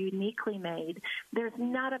beautiful, they're uniquely made. There's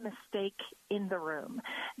not a mistake in the room.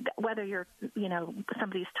 Whether you're,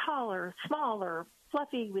 somebody's tall or small or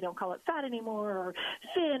fluffy, we don't call it fat anymore, or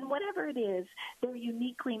thin, whatever it is, they're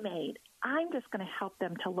uniquely made. I'm just going to help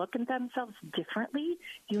them to look at themselves differently,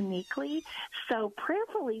 uniquely. So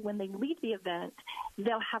prayerfully, when they leave the event,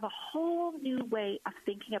 they'll have a whole new way of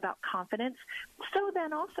thinking about confidence. So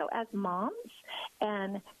then also as moms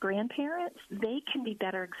and grandparents, they can be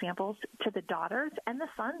better examples to the daughters and the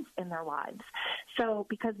sons in their lives. So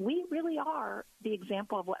because we really are the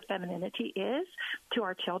example of what femininity is to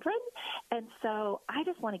our children. And so I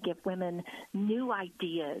just want to give women new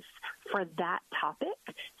ideas for that topic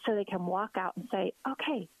so they can walk out and say,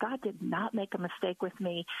 okay, God did not make a mistake with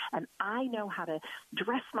me, and I know how to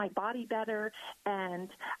dress my body better, and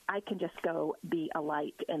I can just go be a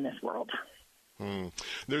light in this world.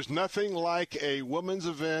 There's nothing like a women's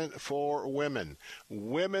event for women.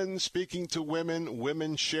 Women speaking to women,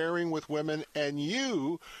 women sharing with women, and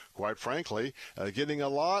you, quite frankly, getting a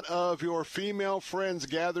lot of your female friends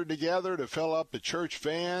gathered together to fill up the church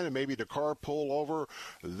van and maybe to carpool over.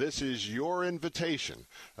 This is your invitation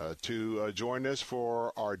to join us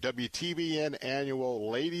for our WTBN annual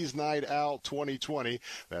Ladies Night Out 2020.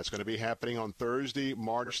 That's going to be happening on Thursday,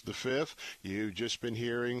 March the 5th. You've just been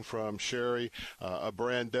hearing from Sherry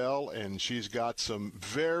Brandel, and she's got some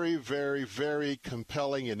very, very, very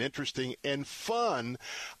compelling and interesting and fun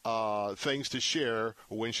things to share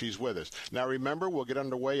when she's with us. Now, remember, we'll get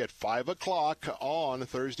underway at 5 o'clock on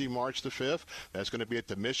Thursday, March the 5th. That's going to be at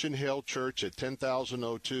the Mission Hill Church at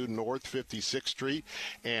 10002 North 56th Street,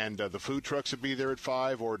 and the food trucks will be there at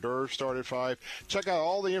 5, hors d'oeuvres start at 5. Check out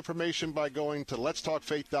all the information by going to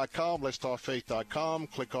letstalkfaith.com, letstalkfaith.com.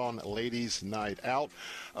 Click on Ladies Night Out.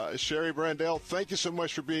 Sherry Brandel, thank you so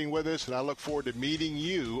much for being with us, and I look forward to meeting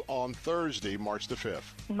you on Thursday, March the 5th.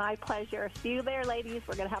 My pleasure. See you there, ladies.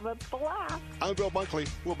 We're going to have a blast. I'm Bill Bunkley.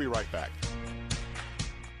 We'll be right back.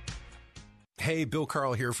 Hey, Bill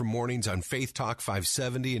Carl here from Mornings on Faith Talk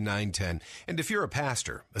 570 and 910. And if you're a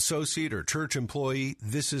pastor, associate, or church employee,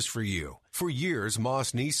 this is for you. For years,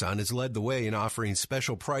 Moss Nissan has led the way in offering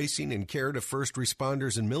special pricing and care to first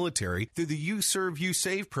responders and military through the You Serve, You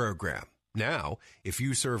Save program. Now, if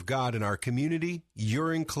you serve God in our community,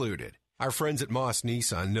 you're included. Our friends at Moss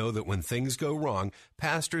Nissan know that when things go wrong,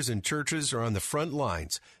 pastors and churches are on the front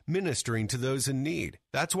lines, ministering to those in need.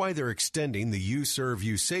 That's why they're extending the You Serve,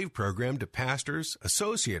 You Save program to pastors,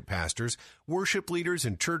 associate pastors, worship leaders,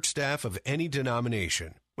 and church staff of any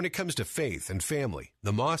denomination. When it comes to faith and family,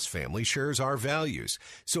 the Moss family shares our values.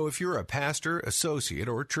 So if you're a pastor, associate,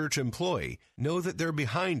 or church employee, know that they're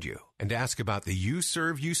behind you. And ask about the You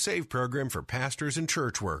Serve, You Save program for pastors and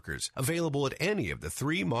church workers, available at any of the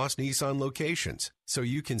 3 Moss Nissan locations. So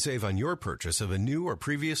you can save on your purchase of a new or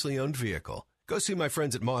previously owned vehicle. Go see my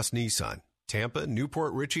friends at Moss Nissan, Tampa,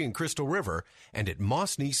 Newport Richey, and Crystal River, and at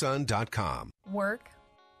mossnissan.com. Work,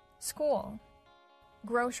 school,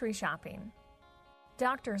 grocery shopping,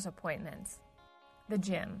 doctor's appointments, the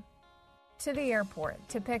gym, to the airport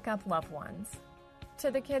to pick up loved ones, to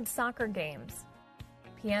the kids' soccer games,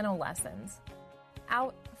 piano lessons,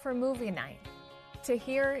 out for movie night, to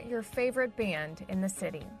hear your favorite band in the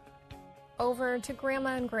city, over to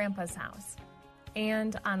Grandma and Grandpa's house,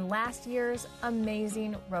 and on last year's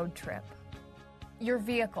amazing road trip. Your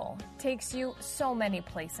vehicle takes you so many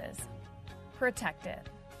places. Protect it.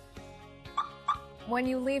 When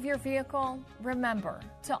you leave your vehicle, remember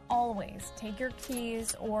to always take your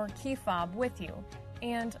keys or key fob with you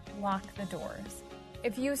and lock the doors.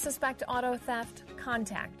 If you suspect auto theft,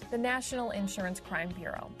 contact the National Insurance Crime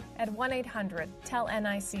Bureau at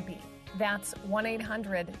 1-800-TEL-NICB. That's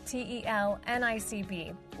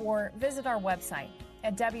 1-800-TEL-NICB, or visit our website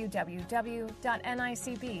at www.nicb.org.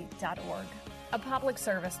 A public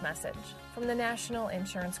service message from the National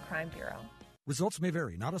Insurance Crime Bureau. Results may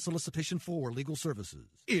vary, not a solicitation for legal services.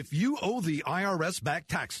 If you owe the IRS back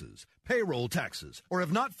taxes, payroll taxes, or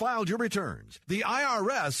have not filed your returns, the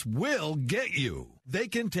IRS will get you. They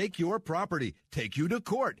can take your property, take you to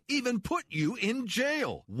court, even put you in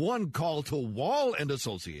jail. One call to Wall and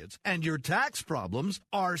Associates, and your tax problems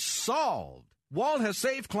are solved. Wall has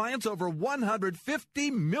saved clients over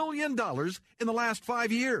 $150 million in the last 5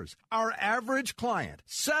 years. Our average client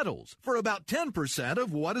settles for about 10%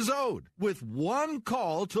 of what is owed. With one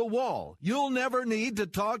call to Wall, you'll never need to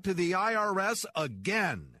talk to the IRS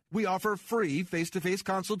again. We offer free face-to-face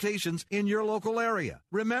consultations in your local area.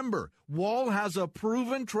 Remember, Wall has a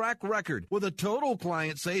proven track record with a total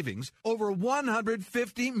client savings over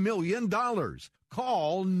 $150 million.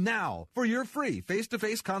 Call now for your free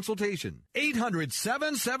face-to-face consultation.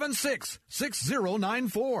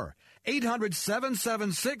 800-776-6094.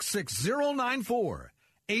 800-776-6094.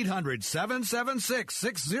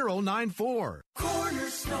 800-776-6094.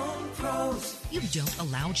 Cornerstone Pros. You don't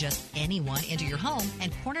allow just anyone into your home,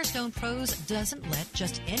 and Cornerstone Pros doesn't let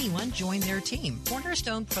just anyone join their team.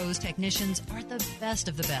 Cornerstone Pros technicians are the best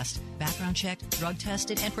of the best. Background checked, drug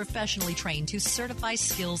tested, and professionally trained to certify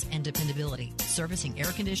skills and dependability. Servicing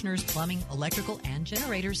air conditioners, plumbing, electrical, and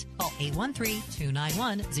generators. Call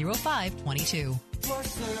 813-291-0522. For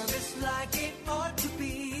service like it ought to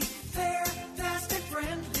be. Fair, fast, and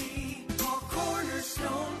friendly. Call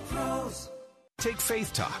Cornerstone Pros. Take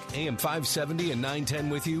Faith Talk, AM 570 and 910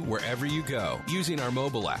 with you wherever you go. Using our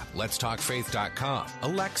mobile app, letstalkfaith.com,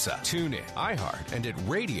 Alexa, TuneIn, iHeart, and at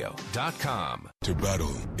radio.com. To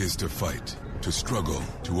battle is to fight, to struggle,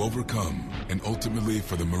 to overcome, and ultimately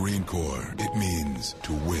for the Marine Corps, it means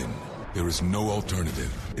to win. There is no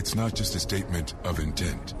alternative. It's not just a statement of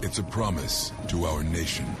intent. It's a promise to our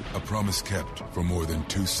nation. A promise kept for more than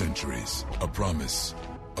 2 centuries. A promise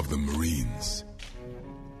of the Marines.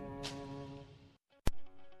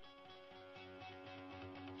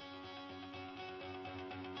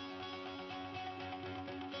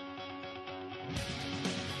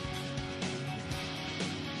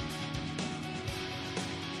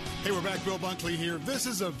 Hey, we're back. Bill Bunkley here. This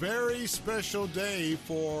is a very special day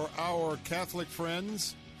for our Catholic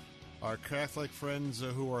friends,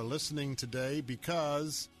 who are listening today,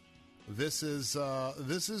 because this is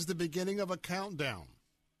the beginning of a countdown,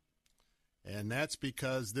 and that's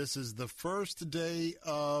because this is the first day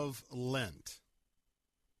of Lent.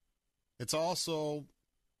 It's also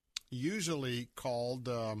usually called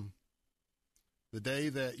the day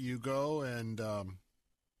that you go and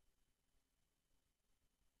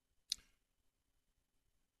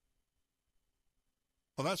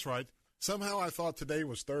oh, that's right. Somehow I thought today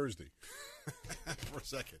was Thursday for a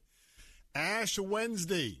second. Ash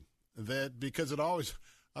Wednesday. Because I'm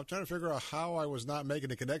trying to figure out how I was not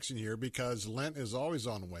making a connection here, because Lent is always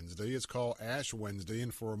on Wednesday. It's called Ash Wednesday,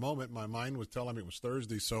 and for a moment my mind was telling me it was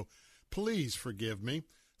Thursday, so please forgive me.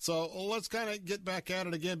 So let's kind of get back at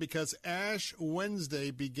it again, because Ash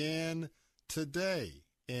Wednesday began today,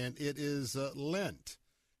 and it is Lent.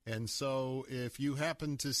 And so if you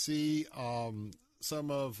happen to see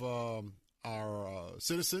some of our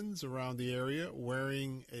citizens around the area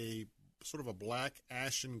wearing a sort of a black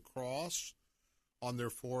ashen cross on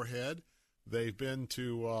their forehead, they've been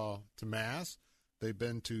to Mass. They've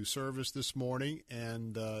been to service this morning,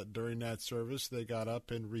 and during that service, they got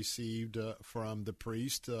up and received from the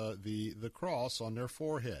priest the cross on their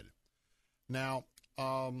forehead. Now,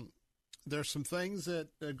 there's some things that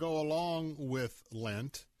go along with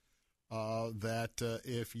Lent that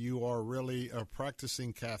if you are really a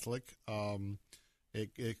practicing Catholic,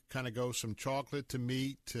 it kind of goes from chocolate to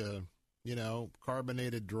meat to,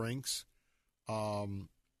 carbonated drinks.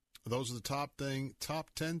 Those are the top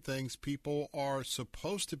 10 things people are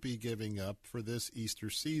supposed to be giving up for this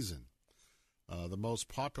Easter season. The most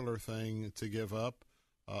popular thing to give up,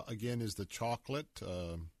 again, is the chocolate.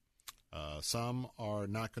 Some are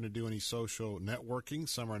not going to do any social networking.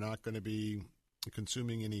 Some are not going to be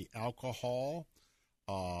consuming any alcohol.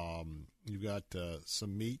 You've got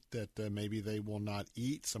some meat that maybe they will not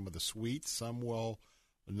eat, some of the sweets. Some will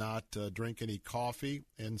not drink any coffee.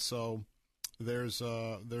 And so there's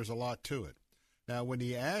a lot to it. Now, when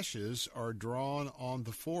the ashes are drawn on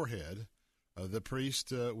the forehead, the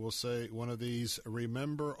priest will say one of these,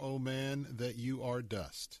 "Remember, O man, that you are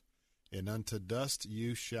dust, and unto dust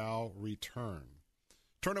you shall return.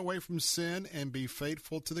 Turn away from sin and be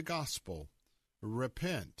faithful to the gospel.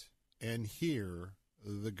 Repent and hear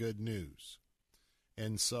the good news."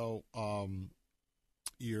 And so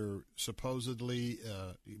you're supposedly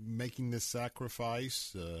making this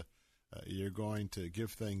sacrifice. You're going to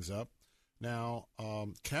give things up. Now,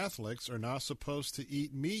 Catholics are not supposed to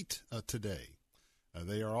eat meat today.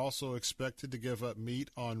 They are also expected to give up meat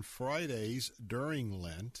on Fridays during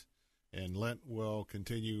Lent, and Lent will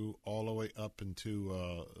continue all the way up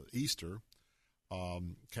into Easter.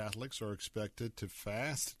 Catholics are expected to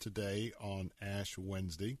fast today on Ash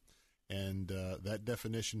Wednesday, and that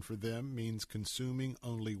definition for them means consuming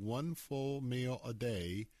only one full meal a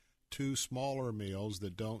day. 2 smaller meals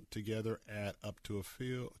that don't together add up to a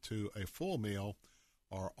full meal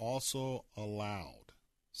are also allowed.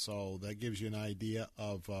 So that gives you an idea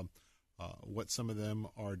of what some of them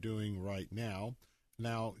are doing right now.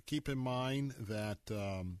 Now, keep in mind that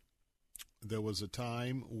there was a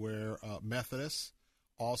time where Methodists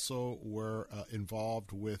also were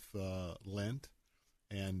involved with Lent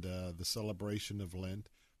and the celebration of Lent.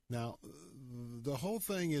 Now, the whole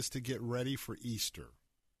thing is to get ready for Easter.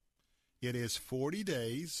 It is 40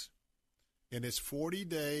 days, and it's 40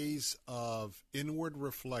 days of inward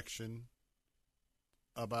reflection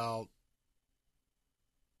about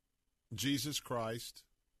Jesus Christ,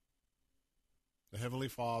 the Heavenly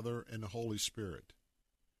Father, and the Holy Spirit.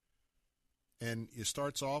 And it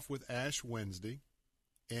starts off with Ash Wednesday,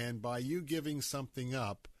 and by you giving something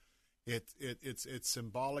up, it's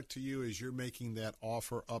symbolic to you as you're making that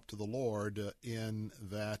offer up to the Lord in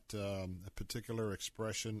that particular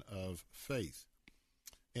expression of faith.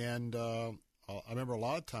 And I remember a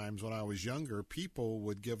lot of times when I was younger, people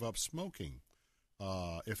would give up smoking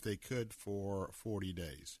if they could for 40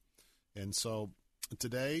 days. And so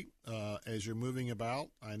today, as you're moving about,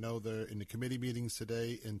 I know there in the committee meetings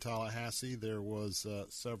today in Tallahassee, there was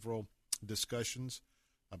several discussions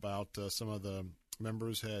about some of the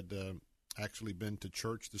members had actually been to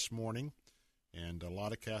church this morning, and a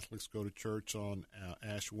lot of Catholics go to church on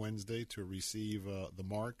Ash Wednesday to receive the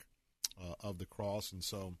mark of the cross. And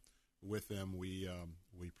so, with them, we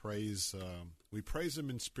praise them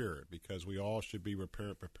in spirit, because we all should be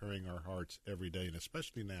preparing our hearts every day, and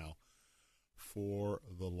especially now, for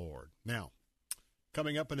the Lord. Now,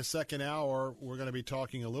 coming up in the second hour, we're going to be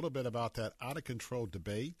talking a little bit about that out-of-control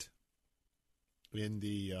debate in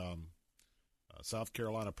the South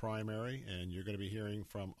Carolina primary, and you're going to be hearing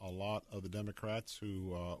from a lot of the Democrats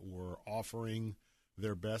who were offering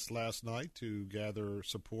their best last night to gather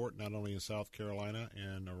support not only in South Carolina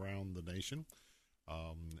and around the nation.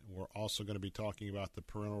 We're also going to be talking about the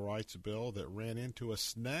parental rights bill that ran into a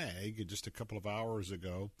snag just a couple of hours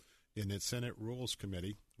ago in the Senate Rules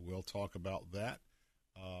Committee. We'll talk about that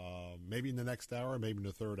maybe in the next hour, maybe in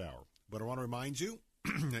the third hour. But I want to remind you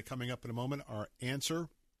that coming up in a moment, our answer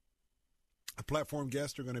platform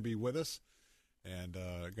guests are going to be with us, and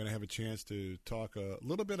going to have a chance to talk a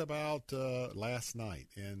little bit about last night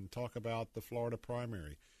and talk about the Florida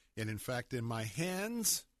primary. And in fact, in my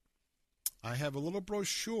hands, I have a little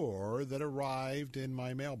brochure that arrived in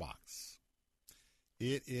my mailbox.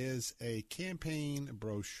 It is a campaign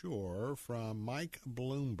brochure from Mike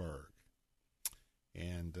Bloomberg.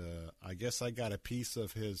 And I guess I got a piece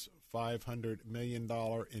of his $500 million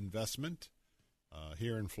investment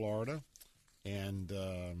here in Florida. And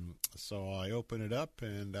so I open it up,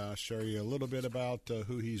 and I'll show you a little bit about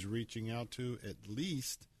who he's reaching out to, at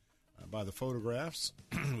least by the photographs.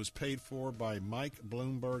 It was paid for by Mike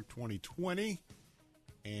Bloomberg 2020.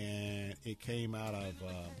 and it came out of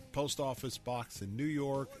post office box in New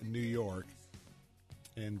York,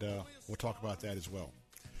 and we'll talk about that as well.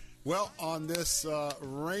 Well, on this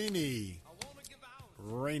rainy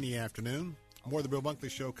afternoon, more of the Bill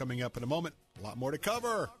Bunkley Show coming up in a moment. A lot more to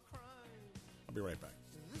cover. I'll be right back.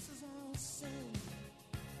 This is all sin,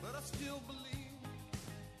 but I still believe.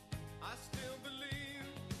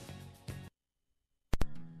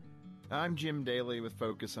 I'm Jim Daly with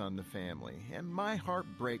Focus on the Family, and my heart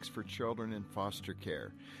breaks for children in foster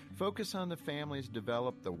care. Focus on the Family has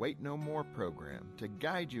developed the Wait No More program to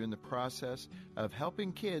guide you in the process of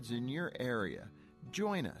helping kids in your area.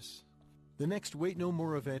 Join us. The next Wait No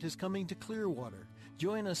More event is coming to Clearwater.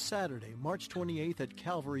 Join us Saturday, March 28th at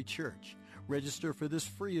Calvary Church. Register for this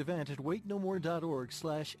free event at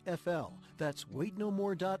waitnomore.org/FL. That's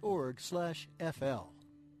waitnomore.org/FL.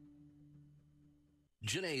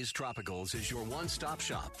 Janae's Tropicals is your one-stop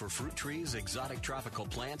shop for fruit trees, exotic tropical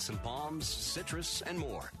plants and palms, citrus, and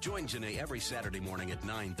more. Join Janae every Saturday morning at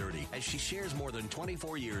 9:30 as she shares more than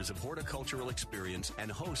 24 years of horticultural experience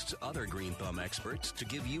and hosts other Green Thumb experts to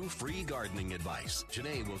give you free gardening advice.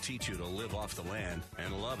 Janae will teach you to live off the land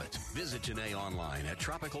and love it. Visit Janae online at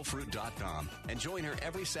tropicalfruit.com and join her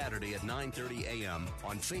every Saturday at 9:30 a.m.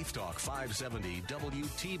 on Faith Talk 570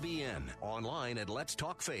 WTBN, online at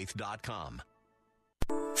letstalkfaith.com.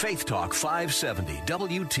 Faith Talk 570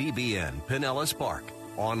 WTBN, Pinellas Park.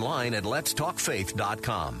 Online at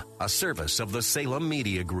letstalkfaith.com, a service of the Salem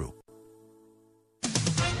Media Group.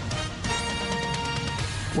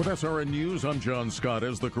 With SRN News, I'm John Scott.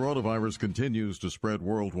 As the coronavirus continues to spread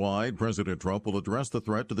worldwide, President Trump will address the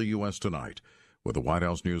threat to the U.S. tonight. With the White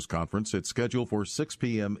House news conference, it's scheduled for 6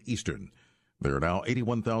 p.m. Eastern. There are now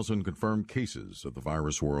 81,000 confirmed cases of the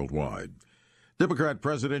virus worldwide. Democrat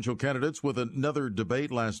presidential candidates with another debate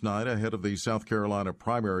last night ahead of the South Carolina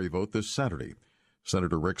primary vote this Saturday.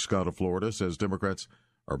 Senator Rick Scott of Florida says Democrats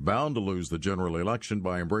are bound to lose the general election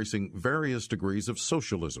by embracing various degrees of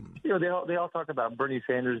socialism. You know, they all talk about Bernie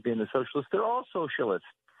Sanders being the socialist. They're all socialists.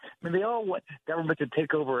 I mean, they all want government to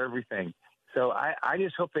take over everything. So I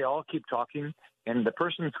just hope they all keep talking, and the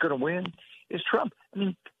person that's going to win is Trump. I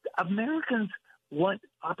mean, Americans want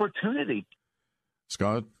opportunity.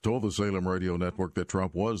 Scott told the Salem Radio Network that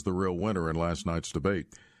Trump was the real winner in last night's debate.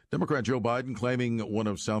 Democrat Joe Biden claiming one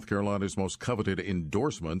of South Carolina's most coveted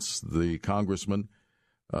endorsements, the Congressman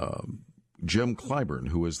Jim Clyburn,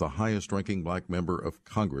 who is the highest-ranking black member of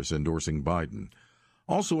Congress, endorsing Biden.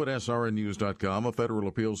 Also at srnnews.com, a federal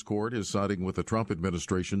appeals court is siding with the Trump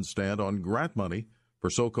administration's stand on grant money for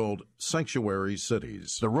so-called sanctuary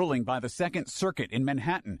cities. The ruling by the Second Circuit in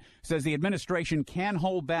Manhattan says the administration can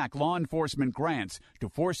hold back law enforcement grants to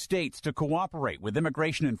force states to cooperate with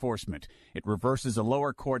immigration enforcement. It reverses a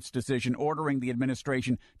lower court's decision ordering the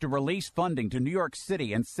administration to release funding to New York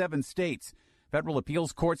City and 7 states. Federal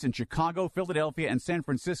appeals courts in Chicago, Philadelphia, and San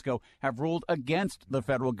Francisco have ruled against the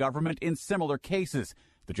federal government in similar cases.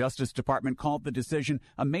 The Justice Department called the decision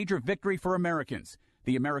a major victory for Americans.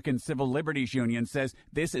 The American Civil Liberties Union says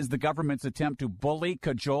this is the government's attempt to bully,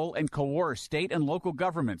 cajole, and coerce state and local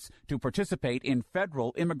governments to participate in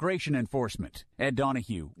federal immigration enforcement. Ed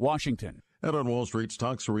Donahue, Washington. And on Wall Street,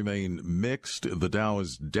 stocks remain mixed. The Dow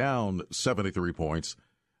is down 73 points.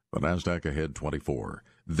 The Nasdaq ahead 24.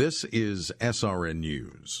 This is SRN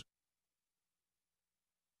News.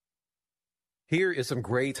 Here is some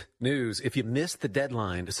great news. If you missed the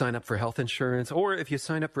deadline to sign up for health insurance, or if you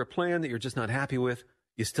sign up for a plan that you're just not happy with,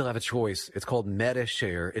 you still have a choice. It's called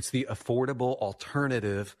MediShare. It's the affordable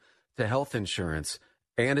alternative to health insurance,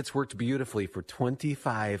 and it's worked beautifully for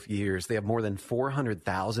 25 years. They have more than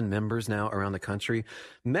 400,000 members now around the country.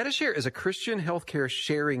 MediShare is a Christian healthcare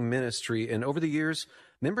sharing ministry, and over the years,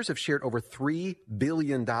 members have shared over $3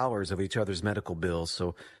 billion of each other's medical bills,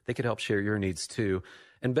 so they could help share your needs too.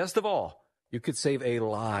 And best of all, you could save a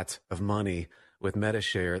lot of money with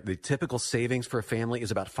MediShare. The typical savings for a family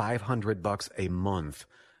is about $500 a month.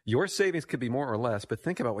 Your savings could be more or less, but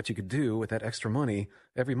think about what you could do with that extra money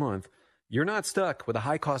every month. You're not stuck with a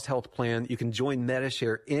high-cost health plan. You can join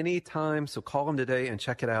MediShare anytime, so call them today and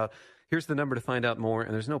check it out. Here's the number to find out more,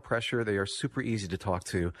 and there's no pressure. They are super easy to talk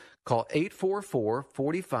to. Call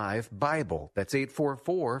 844-45-BIBLE. That's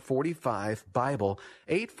 844-45-BIBLE.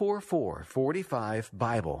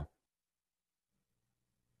 844-45-BIBLE.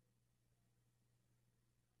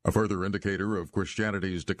 A further indicator of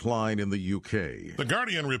Christianity's decline in the UK. The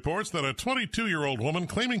Guardian reports that a 22-year-old woman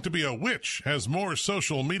claiming to be a witch has more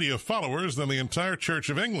social media followers than the entire Church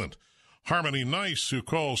of England. Harmony Nice, who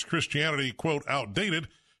calls Christianity, quote, outdated,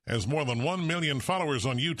 has more than 1 million followers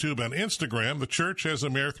on YouTube and Instagram. The church has a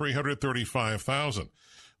mere 335,000.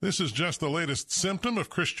 This is just the latest symptom of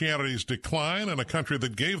Christianity's decline in a country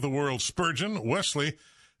that gave the world Spurgeon, Wesley,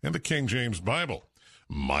 and the King James Bible.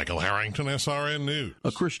 Michael Harrington, SRN News.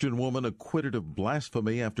 A Christian woman acquitted of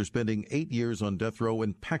blasphemy after spending 8 years on death row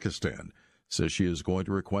in Pakistan says she is going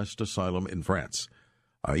to request asylum in France.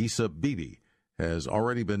 Aissa Bibi has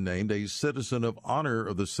already been named a Citizen of Honor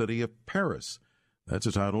of the city of Paris. That's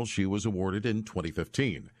a title she was awarded in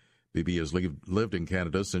 2015. Bibi has lived in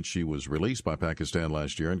Canada since she was released by Pakistan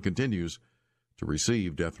last year and continues to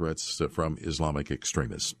receive death threats from Islamic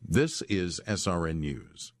extremists. This is SRN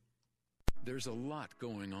News. There's a lot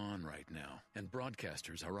going on right now, and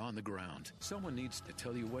broadcasters are on the ground. Someone needs to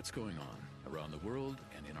tell you what's going on around the world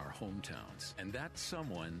and in our hometowns. And that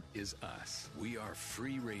someone is us. We are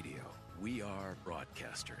free radio. We are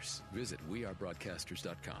broadcasters. Visit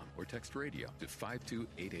wearebroadcasters.com or text radio to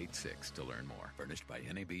 52886 to learn more. Furnished by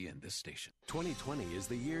NAB and this station. 2020 is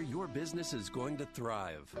the year your business is going to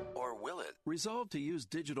thrive. Or will it? Resolve to use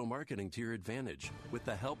digital marketing to your advantage. With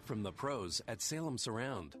the help from the pros at Salem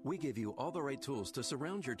Surround, we give you all the right tools to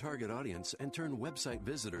surround your target audience and turn website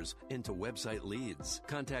visitors into website leads.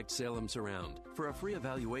 Contact Salem Surround for a free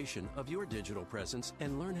evaluation of your digital presence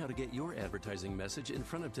and learn how to get your advertising message in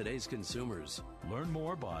front of today's consumers. Learn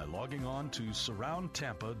more by logging on to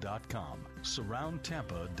surroundtampa.com.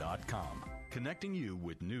 Surroundtampa.com. Connecting you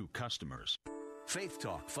with new customers. Faith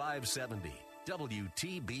Talk 570,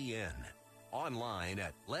 WTBN. Online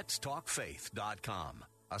at letstalkfaith.com,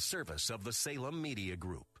 a service of the Salem Media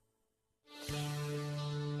Group.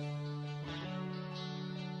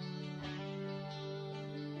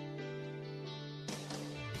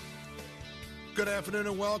 Good afternoon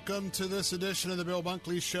and welcome to this edition of the Bill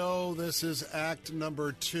Bunkley Show. This is act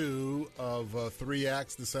number 2 of 3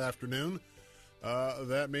 acts this afternoon.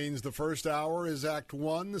 That means the first hour is act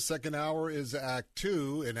 1, the second hour is act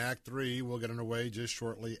 2, and act 3 will get underway just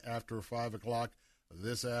shortly after 5 o'clock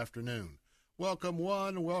this afternoon. Welcome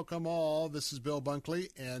one, welcome all. This is Bill Bunkley,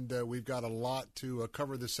 and we've got a lot to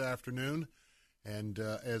cover this afternoon. And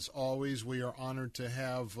as always, we are honored to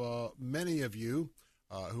have many of you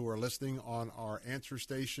who are listening on our answer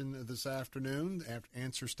station this afternoon,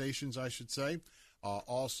 answer stations, I should say.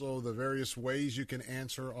 Also, the various ways you can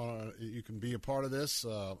answer, you can be a part of this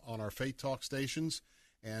on our Faith Talk stations,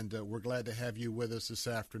 and we're glad to have you with us this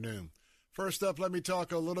afternoon. First up, let me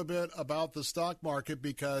talk a little bit about the stock market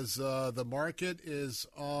because the market is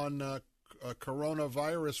on a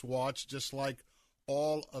coronavirus watch, just like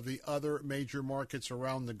all of the other major markets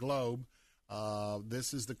around the globe.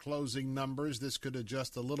 This is the closing numbers. This could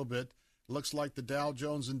adjust a little bit. Looks like the Dow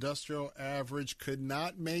Jones Industrial Average could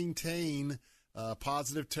not maintain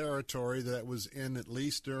positive territory that was in at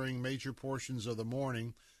least during major portions of the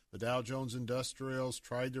morning. The Dow Jones Industrials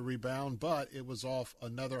tried to rebound, but it was off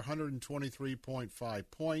another 123.5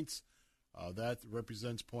 points. That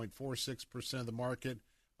represents 0.46% of the market,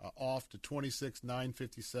 off to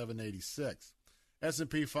 26,957.86.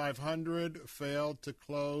 S&P 500 failed to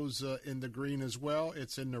close in the green as well.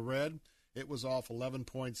 It's in the red. It was off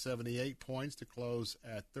 11.78 points to close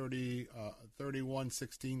at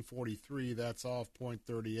 31,1643. That's off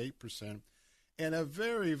 0.38%. And a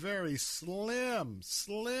very, very slim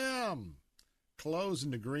close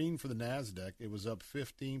in the green for the NASDAQ. It was up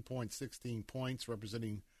 15.16 points,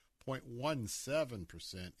 representing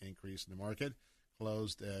 0.17% increase in the market.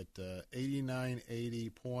 Closed at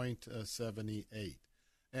 8980.78.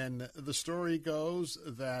 And the story goes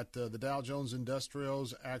that the Dow Jones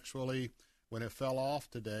Industrials actually, when it fell off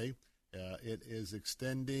today, it is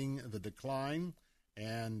extending the decline.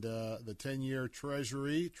 And the 10-year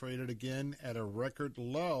Treasury traded again at a record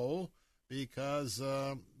low because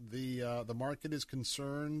the market is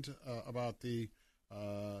concerned about the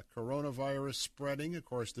coronavirus spreading. Of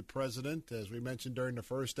course, the president, as we mentioned during the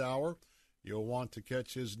first hour, you'll want to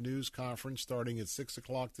catch his news conference starting at 6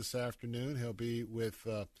 o'clock this afternoon. He'll be with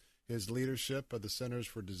his leadership of the Centers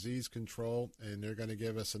for Disease Control, and they're going to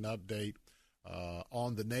give us an update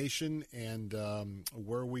on the nation and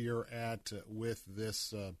where we are at with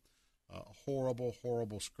this horrible,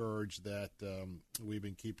 horrible scourge that we've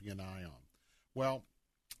been keeping an eye on. Well,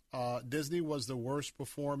 Disney was the worst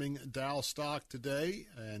performing Dow stock today,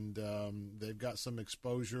 and they've got some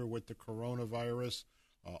exposure with the coronavirus.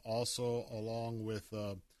 Also, along with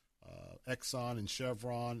Exxon and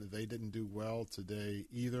Chevron, they didn't do well today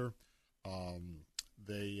either.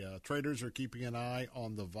 Traders are keeping an eye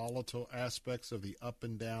on the volatile aspects of the up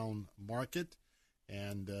and down market,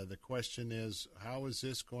 and the question is, how is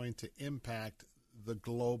this going to impact the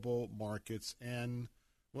global markets and,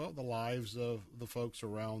 well, the lives of the folks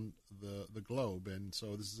around the globe? And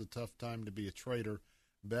so this is a tough time to be a trader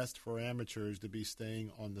best for amateurs to be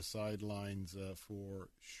staying on the sidelines for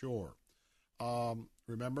sure.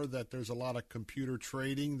 Remember that there's a lot of computer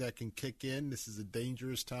trading that can kick in. This is a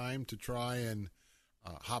dangerous time to try and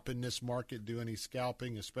hop in this market, do any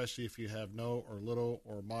scalping, especially if you have no or little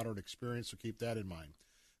or moderate experience, so keep that in mind.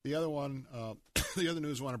 The other one, the other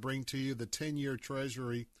news I want to bring to you, the 10-year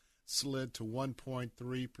Treasury slid to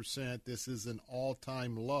 1.3%. This is an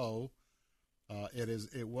all-time low.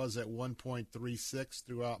 It was at 1.36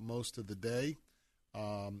 throughout most of the day.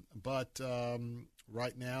 But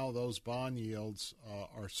right now, those bond yields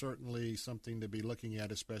are certainly something to be looking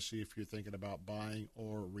at, especially if you're thinking about buying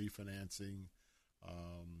or refinancing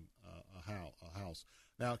a house.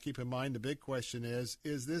 Now, keep in mind, the big question is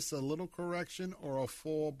this a little correction or a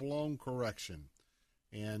full-blown correction?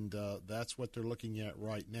 And that's what they're looking at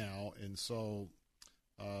right now. And so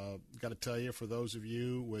got to tell you, for those of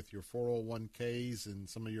you with your 401ks and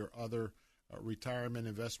some of your other retirement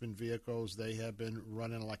investment vehicles, they have been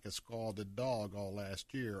running like a scalded dog all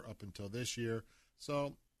last year up until this year.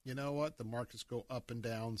 So, you know what? The markets go up and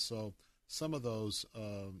down, so some of those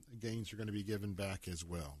gains are going to be given back as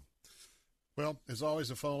well. Well, as always,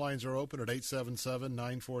 the phone lines are open at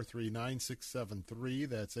 877-943-9673.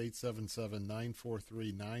 That's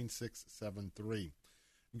 877-943-9673.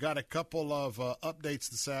 Got a couple of updates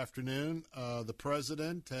this afternoon. The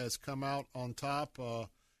president has come out on top,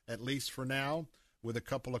 at least for now, with a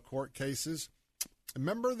couple of court cases.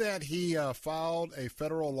 Remember that he filed a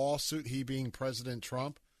federal lawsuit, he being President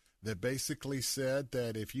Trump, that basically said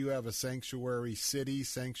that if you have a sanctuary city,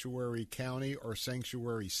 sanctuary county, or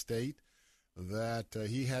sanctuary state, that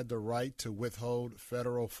he had the right to withhold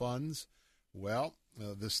federal funds. Well,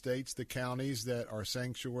 the states, the counties that are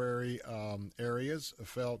sanctuary areas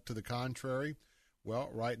felt to the contrary. Well,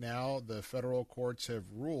 right now the federal courts have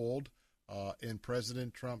ruled in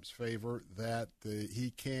President Trump's favor that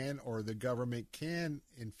he can, or the government can,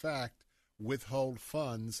 in fact, withhold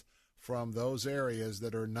funds from those areas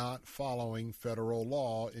that are not following federal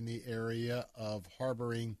law in the area of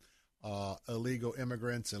harboring illegal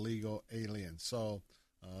immigrants, illegal aliens. So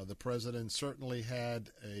the president certainly had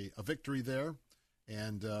a victory there,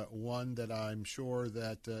 and one that I'm sure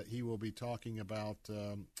that he will be talking about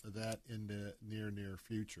that in the near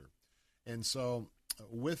future. And so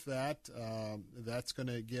with that, that's going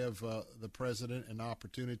to give the president an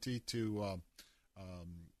opportunity to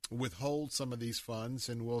withhold some of these funds,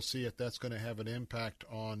 and we'll see if that's going to have an impact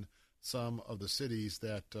on some of the cities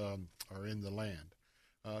that are in the land.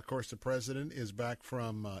 Of course, the president is back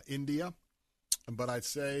from India, but I'd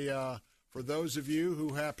say for those of you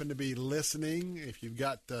who happen to be listening, if you've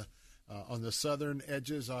got on the southern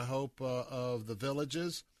edges, I hope, of the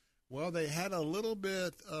villages, well, they had a little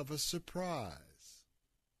bit of a surprise.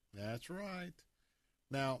 That's right.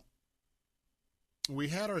 Now, we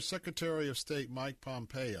had our Secretary of State, Mike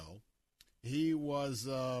Pompeo. He was,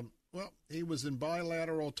 he was in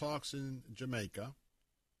bilateral talks in Jamaica.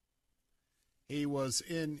 He was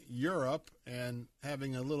in Europe and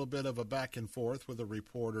having a little bit of a back and forth with a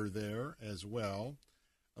reporter there as well.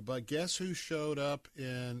 But guess who showed up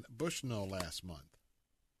in Bushnell last month?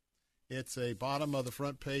 It's a bottom of the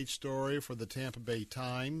front page story for the Tampa Bay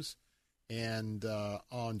Times. And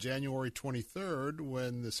on January 23rd,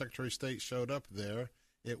 when the Secretary of State showed up there,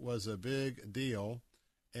 it was a big deal.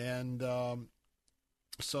 And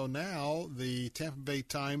so now the Tampa Bay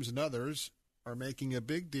Times and others are making a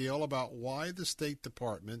big deal about why the State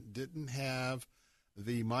Department didn't have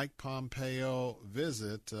the Mike Pompeo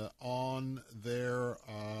visit on their,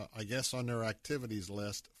 on their activities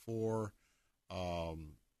list for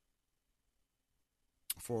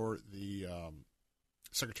the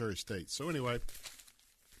Secretary of State. So anyway,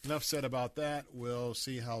 enough said about that. We'll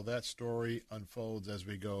see how that story unfolds as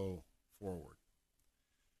we go forward.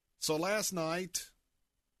 So last night,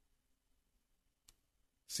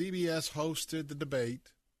 CBS hosted the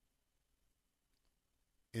debate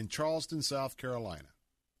in Charleston, South Carolina.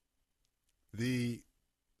 The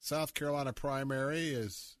South Carolina primary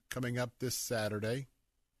is coming up this Saturday.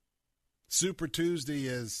 Super Tuesday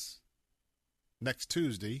is next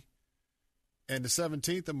Tuesday. And the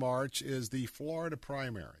 17th of March is the Florida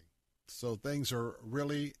primary. So things are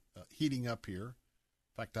really heating up here.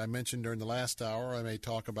 In fact, I mentioned during the last hour, I may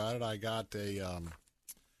talk about it, I got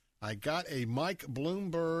a Mike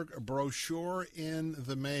Bloomberg brochure in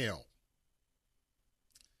the mail.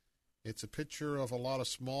 It's a picture of a lot of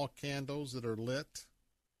small candles that are lit.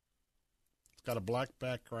 It's got a black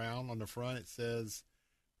background. On the front it says,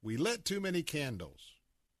 "We lit too many candles,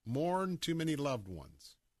 mourned too many loved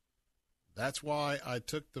ones. That's why I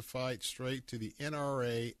took the fight straight to the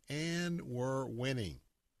NRA and we're winning."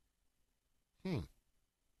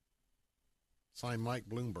 Signed, Mike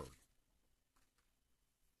Bloomberg.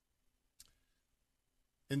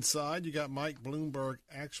 Inside, you got Mike Bloomberg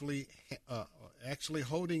actually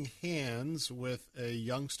holding hands with a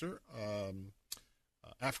youngster,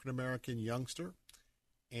 African-American youngster.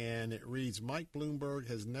 And it reads, Mike Bloomberg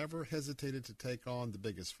has never hesitated to take on the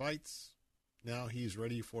biggest fights. Now he's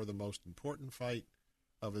ready for the most important fight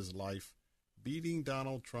of his life, beating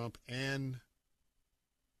Donald Trump and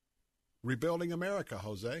rebuilding America,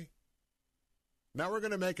 Jose. Now we're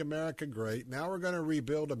going to make America great. Now we're going to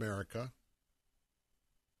rebuild America.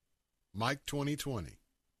 Mike 2020.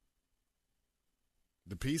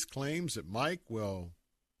 The piece claims that Mike will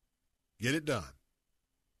get it done.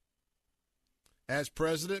 As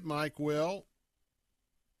president, Mike will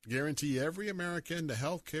guarantee every American the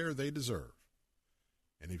health care they deserve.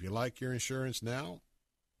 And if you like your insurance now,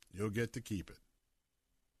 you'll get to keep it.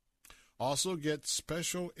 Also get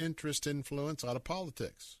special interest influence out of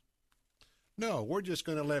politics. No, we're just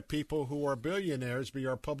going to let people who are billionaires be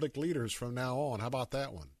our public leaders from now on. How about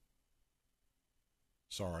that one?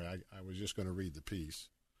 Sorry, I was just going to read the piece,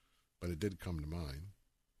 but it did come to mind.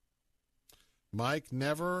 Mike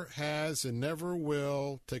never has and never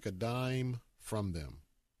will take a dime from them.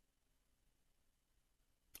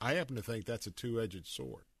 I happen to think that's a two-edged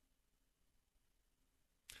sword.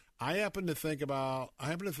 I happen to think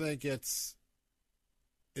it's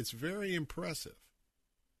very impressive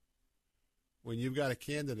when you've got a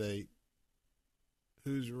candidate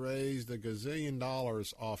who's raised $1 gazillion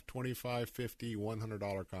off $25, $50,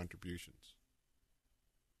 $100 contributions.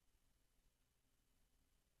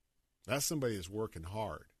 That's somebody that's working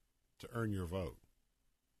hard to earn your vote.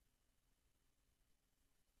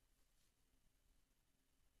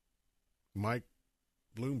 Mike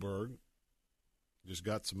Bloomberg just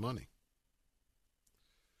got some money.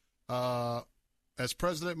 As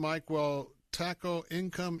president, Mike will tackle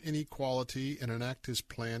income inequality and enact his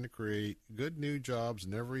plan to create good new jobs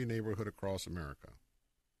in every neighborhood across America.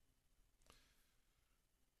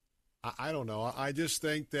 I don't know. I just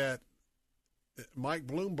think that Mike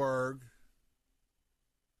Bloomberg,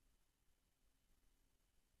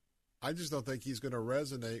 I just don't think he's going to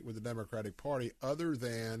resonate with the Democratic Party other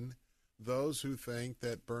than those who think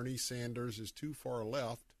that Bernie Sanders is too far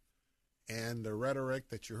left, and the rhetoric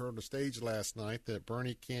that you heard on the stage last night that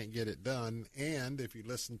Bernie can't get it done. And if you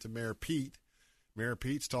listen to Mayor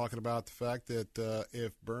Pete's talking about the fact that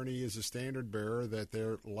if Bernie is a standard bearer, that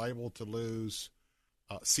they're liable to lose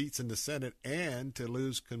seats in the Senate and to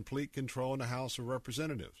lose complete control in the House of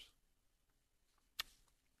Representatives.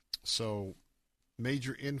 So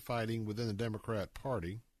major infighting within the Democrat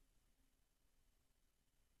Party.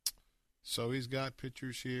 So he's got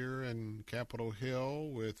pictures here in Capitol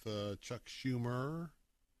Hill with Chuck Schumer,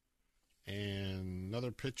 and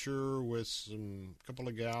another picture with some couple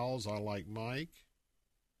of gals I like Mike.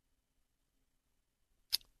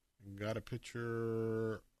 Got a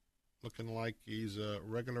picture looking like he's a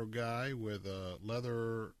regular guy with a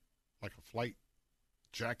leather, like a flight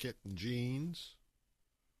jacket and jeans,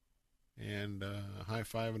 and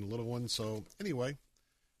high-fiving a little one. So anyway,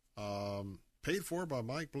 paid for by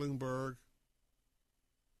Mike Bloomberg,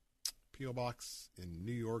 P.O. Box in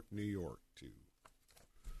New York, too.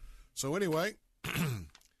 So anyway,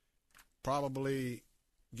 probably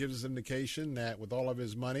gives us an indication that with all of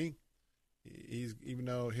his money, even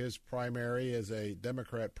though his primary is a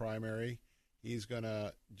Democrat primary, he's going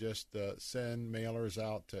to just send mailers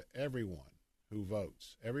out to everyone who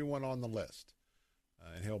votes, everyone on the list.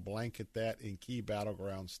 And he'll blanket that in key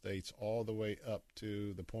battleground states all the way up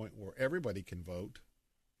to the point where everybody can vote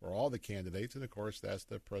for all the candidates. And, of course, that's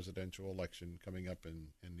the presidential election coming up in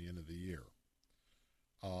the end of the year.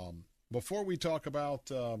 Before we talk about,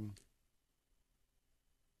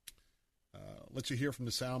 let you hear from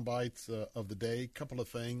the sound bites of the day, a couple of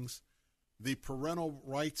things. The parental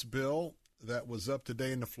rights bill that was up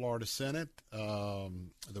today in the Florida Senate,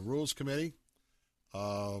 the Rules Committee,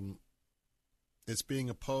 it's being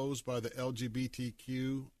opposed by the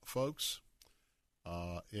LGBTQ folks.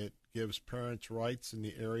 It gives parents rights in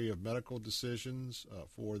the area of medical decisions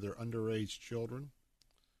for their underage children,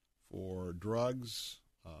 for drugs,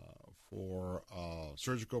 for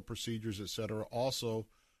surgical procedures, etc. Also,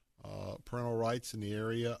 parental rights in the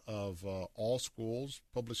area of all schools.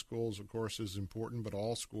 Public schools, of course, is important, but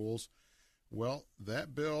all schools. Well,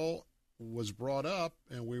 that bill was brought up,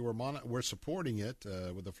 and we're supporting it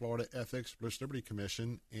with the Florida Ethics Religious Liberty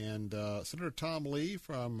Commission. And Senator Tom Lee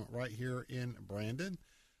from right here in Brandon,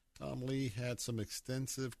 Tom Lee had some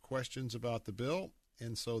extensive questions about the bill,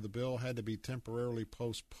 and so the bill had to be temporarily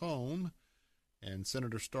postponed. And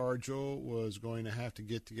Senator Stargell was going to have to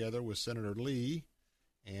get together with Senator Lee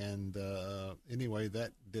And anyway,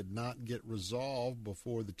 that did not get resolved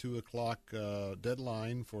before the 2 o'clock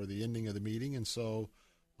deadline for the ending of the meeting. And so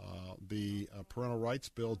the parental rights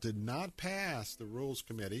bill did not pass the Rules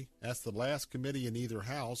Committee. That's the last committee in either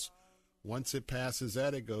house. Once it passes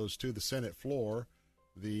that, it goes to the Senate floor.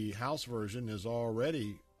 The House version is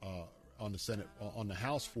already on the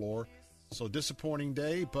House floor. So disappointing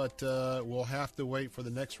day, but we'll have to wait for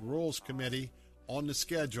the next Rules Committee on the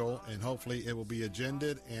schedule, and hopefully it will be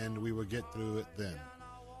agended, and we will get through it then.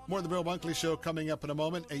 More of the Bill Bunkley Show coming up in a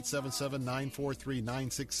moment.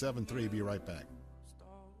 877-943-9673. Be right back.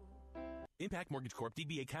 Impact Mortgage Corp.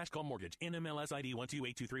 DBA Cash Call Mortgage. NMLS ID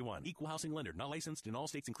 128231. Equal housing lender. Not licensed in all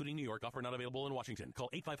states, including New York. Offer not available in Washington. Call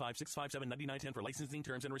 855-657-9910 for licensing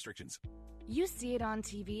terms and restrictions. You see it on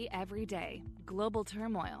TV every day. Global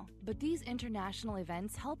turmoil. But these international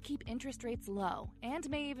events help keep interest rates low and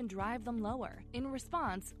may even drive them lower. In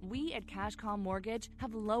response, we at Cash Call Mortgage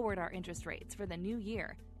have lowered our interest rates for the new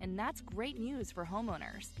year. And that's great news for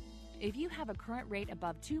homeowners. If you have a current rate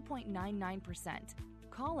above 2.99%,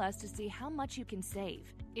 call us to see how much you can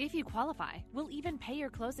save. If you qualify, we'll even pay your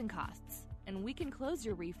closing costs. And we can close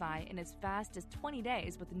your refi in as fast as 20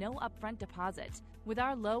 days with no upfront deposit. With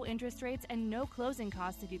our low interest rates and no closing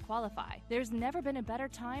costs if you qualify, there's never been a better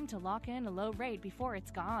time to lock in a low rate before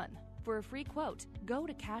it's gone. For a free quote, go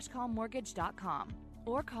to cashcallmortgage.com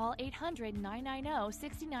or call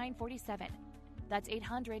 800-990-6947. That's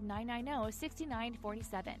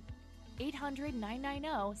 800-990-6947.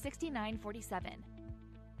 800-990-6947.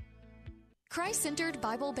 Christ-centered,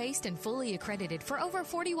 Bible-based, and fully accredited for over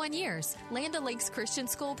 41 years, Land O'Lakes Christian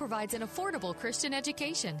School provides an affordable Christian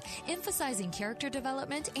education, emphasizing character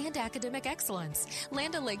development and academic excellence.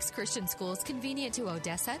 Land O'Lakes Christian School is convenient to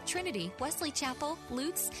Odessa, Trinity, Wesley Chapel,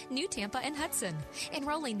 Lutz, New Tampa, and Hudson.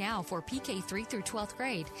 Enrolling now for PK3 through 12th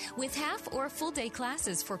grade, with half or full-day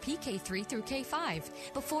classes for PK3 through K5.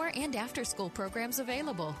 Before and after school programs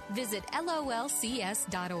available. Visit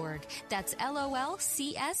lolcs.org. That's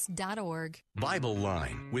lolcs.org. Bible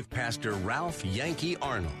Line with Pastor Ralph Yankee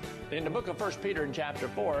Arnold. In the book of 1 Peter in chapter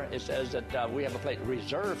 4, it says that we have a place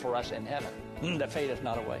reserved for us in heaven. That fadeth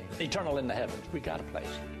not away. Eternal in the heavens. We got a place.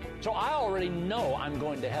 So I already know I'm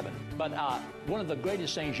going to heaven. But one of the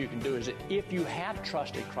greatest things you can do is that if you have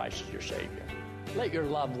trusted Christ as your Savior, let your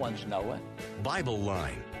loved ones know it. Bible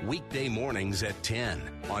Line, weekday mornings at 10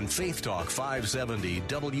 on Faith Talk 570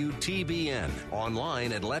 WTBN.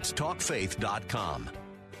 Online at letstalkfaith.com.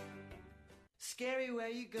 Scary where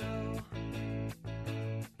you go.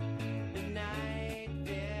 At night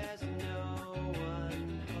there's no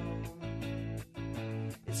one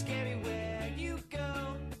home. It's scary where you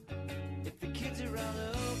go. If the kids are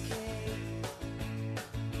all okay,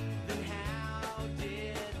 then how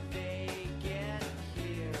did they get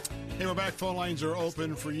here? Hey, we're back. Phone lines are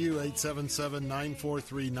open for you.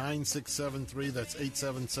 877-943-9673. That's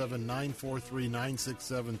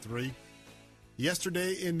 877-943-9673.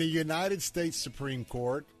 Yesterday in the United States Supreme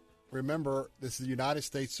Court, remember, this is the United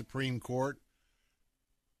States Supreme Court,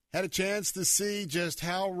 had a chance to see just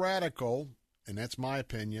how radical, and that's my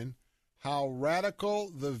opinion, how radical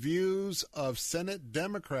the views of Senate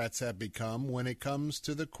Democrats have become when it comes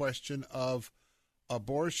to the question of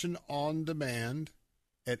abortion on demand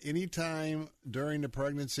at any time during the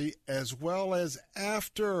pregnancy as well as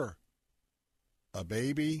after a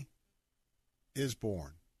baby is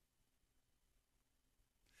born.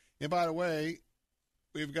 And by the way,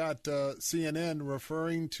 we've got CNN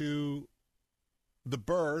referring to the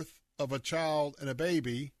birth of a child and a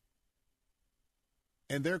baby,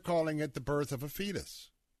 and they're calling it the birth of a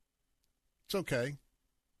fetus. It's okay.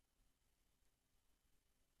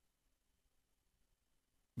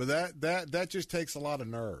 But that just takes a lot of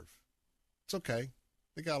nerve. It's okay.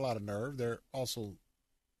 They got a lot of nerve. They're also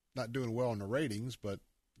not doing well in the ratings, but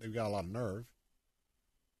they've got a lot of nerve.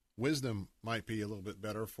 Wisdom might be a little bit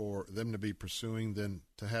better for them to be pursuing than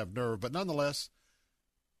to have nerve. But nonetheless,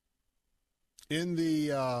 in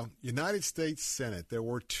the United States Senate, there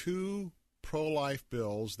were two pro-life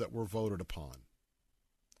bills that were voted upon.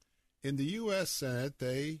 In the U.S. Senate,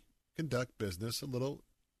 they conduct business a little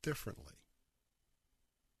differently.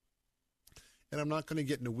 And I'm not going to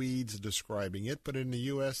get in the weeds describing it, but in the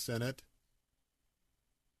U.S. Senate,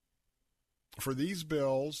 for these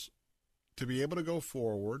bills to be able to go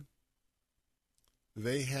forward,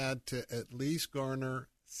 they had to at least garner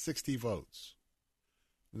 60 votes.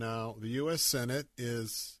 Now, the U.S. Senate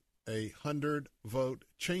is a 100-vote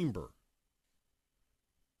chamber.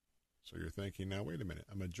 So you're thinking, now, wait a minute,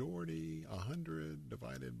 a majority, 100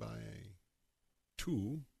 divided by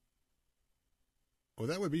 2, well,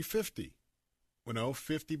 that would be 50. Well, no,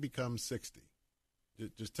 50 becomes 60.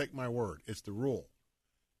 Just take my word. It's the rule.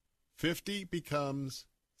 50 becomes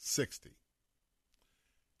 60.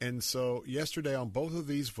 And so yesterday on both of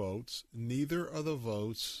these votes, neither of the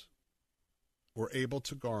votes were able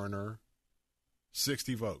to garner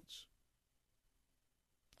 60 votes.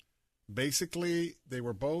 Basically, they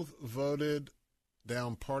were both voted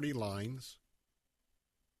down party lines.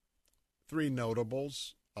 Three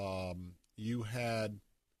notables. You had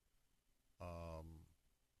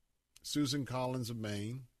Susan Collins of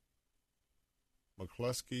Maine,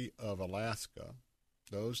 McCluskey of Alaska,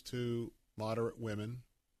 those two moderate women,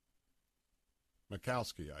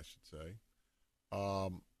 Murkowski, I should say.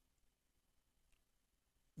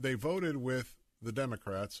 They voted with the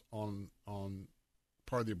Democrats on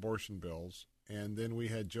part of the abortion bills, and then we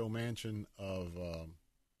had Joe Manchin of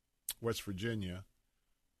West Virginia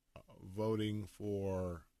voting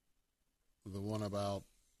for the one about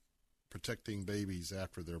protecting babies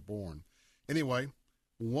after they're born. Anyway,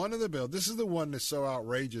 one of the bills, this is the one that's so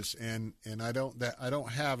outrageous, and I don't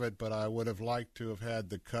have it, but I would have liked to have had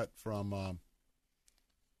the cut from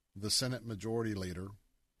the Senate Minority Leader,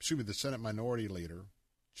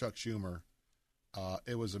 Chuck Schumer.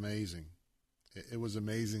 It was amazing. It was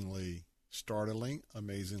amazingly startling,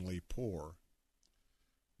 amazingly poor.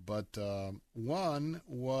 But one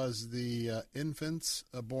was the infants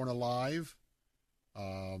born alive,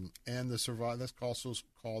 and the that's also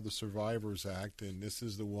called the Survivors Act, and this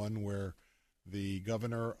is the one where the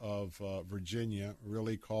governor of Virginia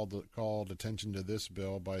really called attention to this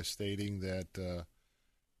bill by stating that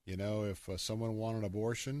if someone wanted an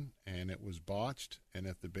abortion and it was botched, and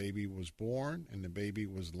if the baby was born and the baby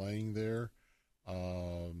was laying there,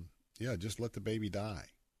 just let the baby die.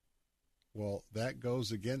 Well, that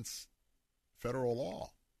goes against federal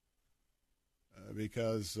law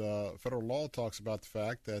because federal law talks about the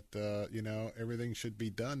fact that, everything should be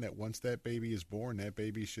done, that once that baby is born, that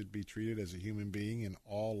baby should be treated as a human being and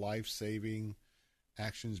all life-saving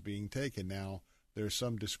actions being taken. Now, there's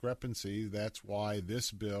some discrepancy. That's why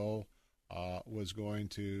this bill was going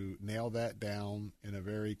to nail that down in a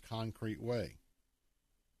very concrete way.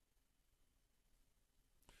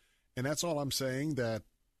 And that's all I'm saying, that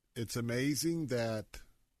it's amazing that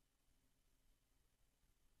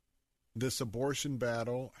this abortion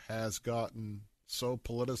battle has gotten so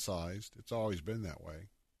politicized. It's always been that way.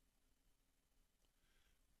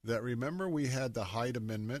 That, remember, we had the Hyde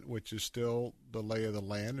Amendment, which is still the lay of the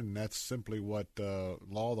land, and that's simply what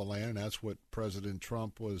law of the land, and that's what President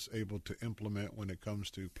Trump was able to implement when it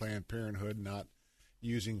comes to Planned Parenthood, not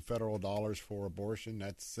using federal dollars for abortion.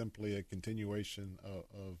 That's simply a continuation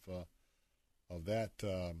of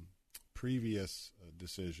that previous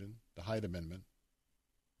decision, the Hyde Amendment.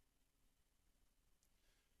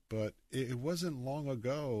 But it wasn't long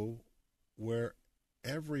ago where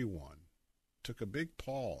everyone took a big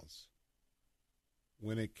pause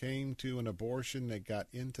when it came to an abortion that got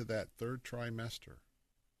into that third trimester,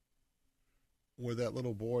 where that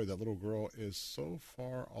little boy, that little girl is so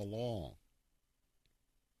far along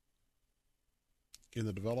in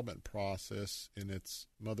the development process in its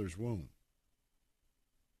mother's womb.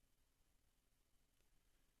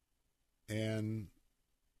 And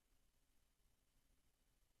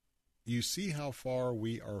you see how far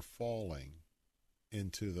we are falling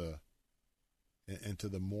into the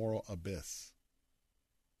moral abyss.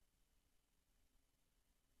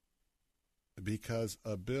 Because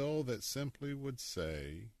a bill that simply would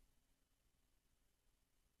say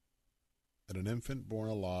that an infant born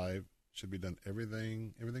alive should be done,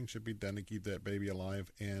 everything should be done to keep that baby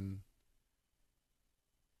alive, and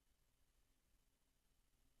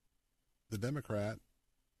the Democrat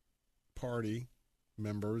Party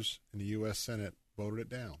members in the U.S. Senate voted it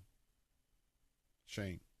down.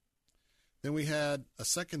 Shame. Then we had a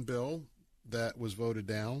second bill that was voted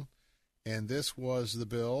down, and this was the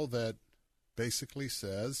bill that basically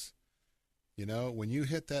says, when you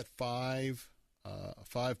hit that 5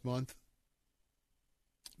 month,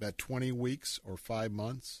 that 20 weeks or 5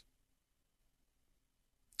 months,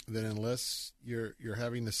 then unless you're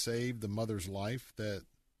having to save the mother's life, that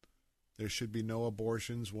there should be no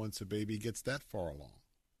abortions once a baby gets that far along.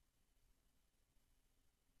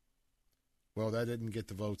 Well, that didn't get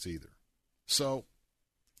the votes either. So,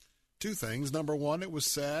 two things. Number one, it was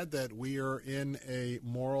sad that we are in a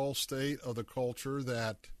moral state of the culture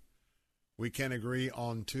that we can agree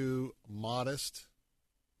on two modest,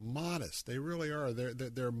 they really are.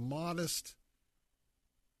 They're modest,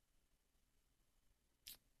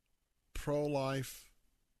 pro-life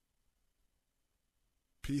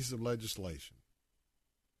pieces of legislation.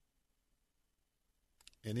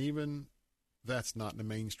 And even that's not in the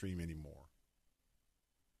mainstream anymore.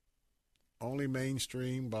 only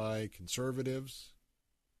mainstreamed by conservatives,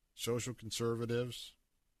 social conservatives,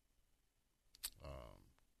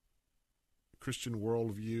 Christian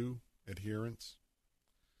worldview adherents.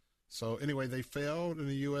 So anyway, they failed in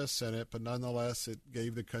the U.S. Senate, but nonetheless, it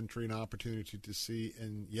gave the country an opportunity to see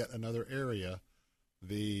in yet another area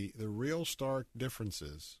the real stark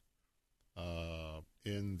differences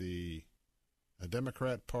in the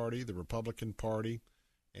Democrat Party, the Republican Party,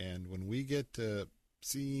 and when we get to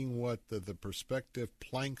seeing what the prospective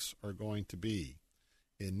planks are going to be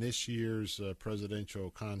in this year's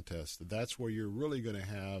presidential contest, that's where you're really going to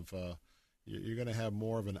have you're going to have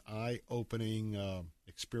more of an eye-opening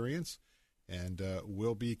experience, and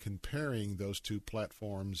we'll be comparing those two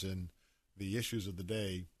platforms and the issues of the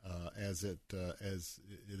day as it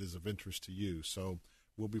is of interest to you. So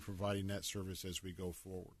we'll be providing that service as we go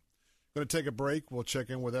forward. Going to take a break. We'll check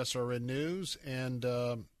in with SRN News and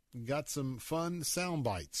got some fun sound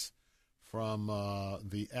bites from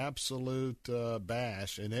the absolute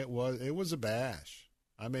bash, and it was a bash.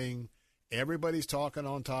 I mean, everybody's talking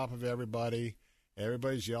on top of everybody.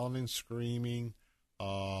 Everybody's yelling and screaming.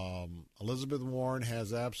 Elizabeth Warren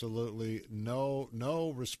has absolutely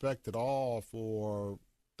no respect at all for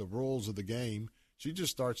the rules of the game. She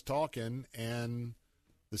just starts talking, and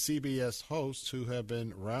the CBS hosts, who have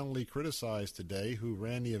been roundly criticized today, who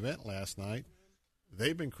ran the event last night,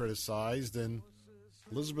 they've been criticized, and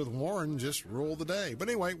Elizabeth Warren just ruled the day. But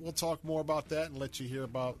anyway, we'll talk more about that and let you hear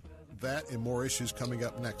about that and more issues coming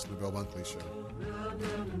up next on the Bill Bunkley Show.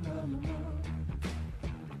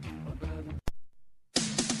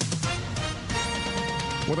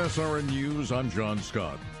 With SRN News, I'm John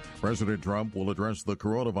Scott. President Trump will address the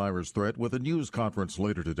coronavirus threat with a news conference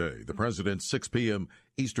later today. The president's 6 p.m.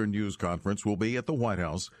 Eastern news conference will be at the White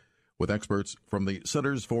House with experts from the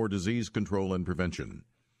Centers for Disease Control and Prevention.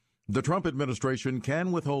 The Trump administration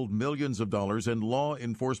can withhold millions of dollars in law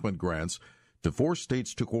enforcement grants to force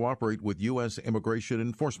states to cooperate with U.S. immigration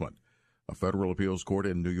enforcement. A federal appeals court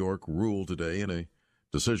in New York ruled today in a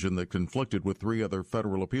decision that conflicted with 3 other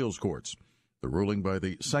federal appeals courts. The ruling by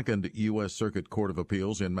the Second U.S. Circuit Court of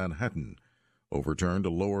Appeals in Manhattan overturned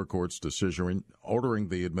a lower court's decision ordering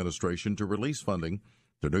the administration to release funding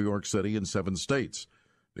to New York City and 7 states: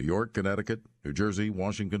 New York, Connecticut, New Jersey,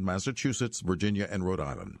 Washington, Massachusetts, Virginia, and Rhode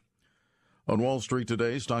Island. On Wall Street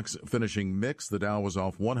today, stocks finishing mixed. The Dow was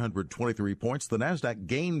off 123 points. The Nasdaq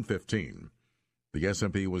gained 15. The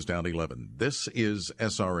S&P was down 11. This is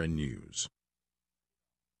SRN News.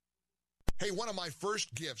 Hey, one of my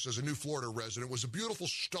first gifts as a new Florida resident was a beautiful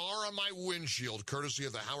star on my windshield, courtesy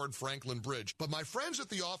of the Howard Franklin Bridge. But my friends at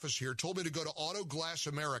the office here told me to go to Auto Glass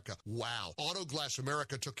America. Wow. Auto Glass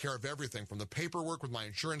America took care of everything from the paperwork with my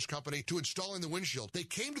insurance company to installing the windshield. They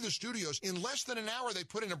came to the studios. In less than an hour, they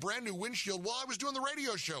put in a brand new windshield while I was doing the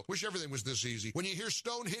radio show. Wish everything was this easy. When you hear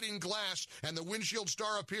stone hitting glass and the windshield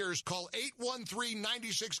star appears, call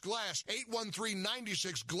 813-96-GLASS.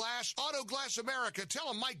 813-96-GLASS. Auto Glass America. Tell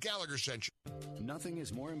them Mike Gallagher sent you. Nothing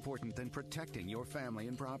is more important than protecting your family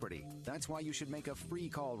and property. That's why you should make a free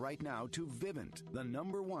call right now to Vivint, the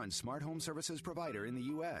 #1 smart home services provider in the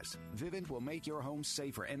U.S. Vivint will make your home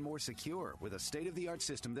safer and more secure with a state-of-the-art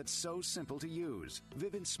system that's so simple to use.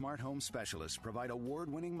 Vivint smart home specialists provide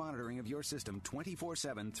award-winning monitoring of your system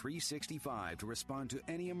 24/7, 365 to respond to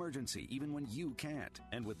any emergency, even when you can't.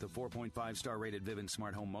 And with the 4.5-star rated Vivint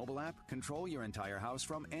smart home mobile app, control your entire house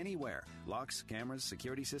from anywhere. Locks, cameras,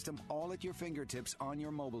 security system, all at your fingertips on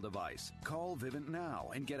your mobile device. Call Vivint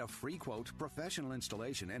now and get a free quote, professional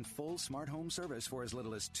installation, and full smart home service for as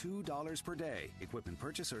little as $2 per day. Equipment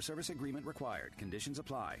purchase or service agreement required. Conditions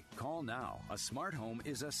apply. Call now. A smart home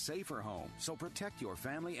is a safer home. So protect your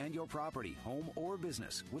family and your property, home or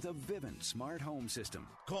business, with a Vivint smart home system.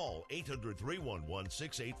 Call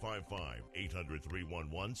 800-311-6855.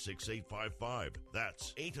 800-311-6855.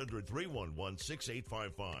 That's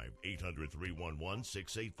 800-311-6855.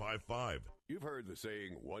 800-311-6855. You've heard the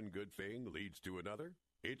saying, one good thing leads to another?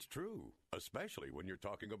 It's true, especially when you're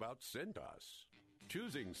talking about Cintas.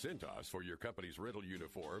 Choosing Cintas for your company's rental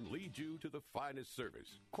uniform leads you to the finest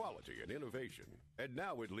service, quality, and innovation. And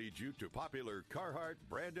now it leads you to popular Carhartt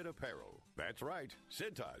branded apparel. That's right,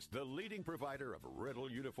 Cintas, the leading provider of rental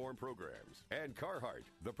uniform programs, and Carhartt,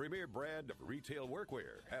 the premier brand of retail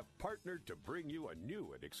workwear, have partnered to bring you a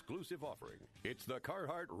new and exclusive offering. It's the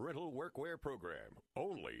Carhartt Rental Workwear Program,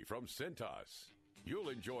 only from Cintas. You'll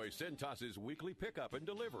enjoy Cintas's weekly pickup and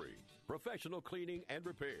delivery, professional cleaning and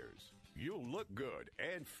repairs. You'll look good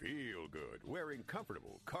and feel good wearing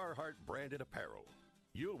comfortable Carhartt branded apparel.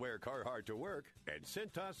 You'll wear Carhartt to work, and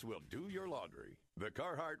Cintas will do your laundry. The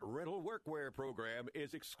Carhartt Rental Workwear program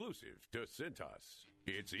is exclusive to Cintas.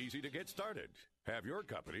 It's easy to get started. Have your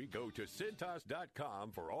company go to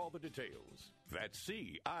Cintas.com for all the details. That's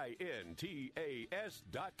CINTAS.com.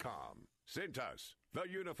 Cintas, the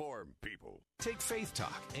uniform people. Take Faith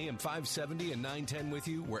Talk, AM 570 and 910 with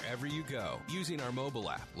you wherever you go. Using our mobile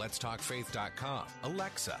app, letstalkfaith.com,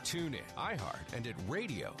 Alexa, TuneIn, iHeart, and at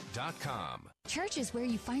radio.com. Church is where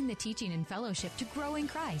you find the teaching and fellowship to grow in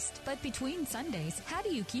Christ. But between Sundays, how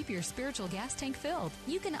do you keep your spiritual gas tank filled?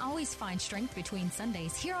 You can always find strength between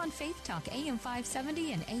Sundays here on Faith Talk, AM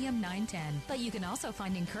 570 and AM 910. But you can also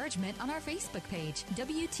find encouragement on our Facebook page,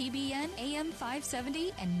 WTBN AM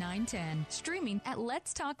 570 and 910. Streaming at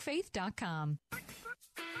letstalkfaith.com.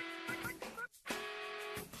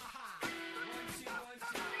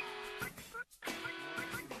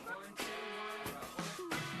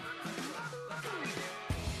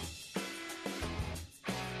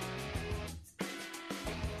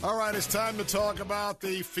 All right, it's time to talk about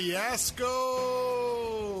the fiasco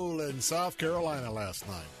in South Carolina last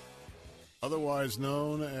night, otherwise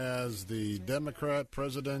known as the Democrat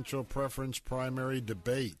presidential preference primary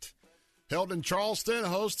debate, held in Charleston,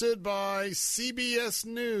 hosted by CBS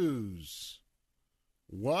News.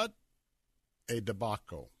 What a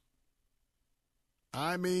debacle.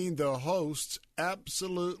 I mean, the hosts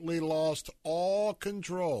absolutely lost all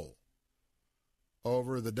control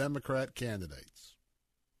over the Democrat candidates.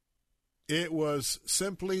 It was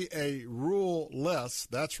simply a rule-less,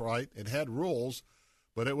 that's right, it had rules,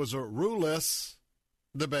 but it was a rule-less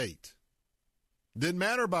debate. Didn't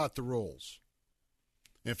matter about the rules.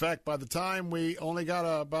 In fact, by the time we only got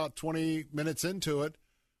about 20 minutes into it,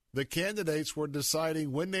 the candidates were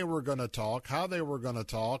deciding when they were going to talk, how they were going to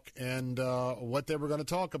talk, and what they were going to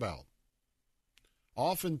talk about.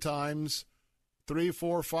 Oftentimes, 3,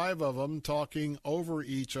 4, 5 of them talking over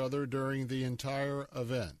each other during the entire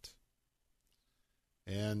event.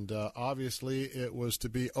 And obviously, it was to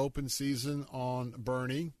be open season on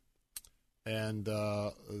Bernie, and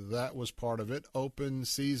that was part of it. Open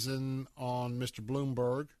season on Mr.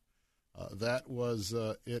 Bloomberg, that was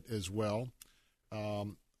it as well.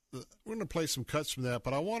 We're going to play some cuts from that,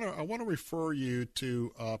 but I want to refer you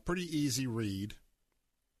to a pretty easy read.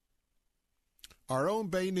 Our own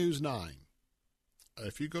Bay News 9.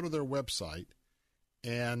 If you go to their website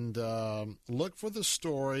and look for the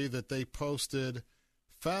story that they posted,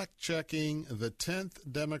 fact-checking the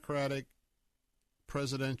 10th Democratic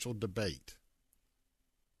presidential debate.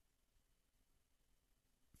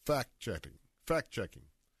 Fact-checking.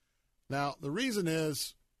 Now, the reason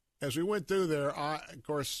is, as we went through there, I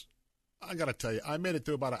got to tell you, I made it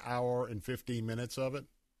through about an hour and 15 minutes of it.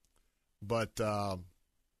 But the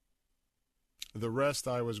rest,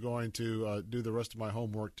 I was going to do the rest of my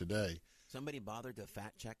homework today. Somebody bothered to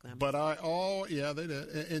fact-check them? But yeah, they did.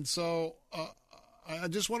 And so I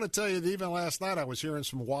just want to tell you that even last night I was hearing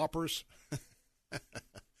some whoppers. Of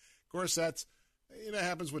course, that's,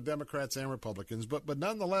 happens with Democrats and Republicans. But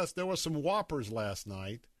nonetheless, there was some whoppers last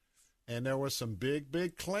night, and there were some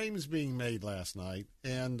big claims being made last night.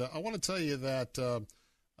 And I want to tell you that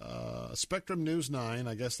Spectrum News 9,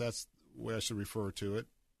 I guess that's the way I should refer to it.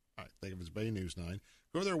 I think it was Bay News 9.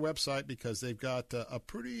 Go to their website because they've got a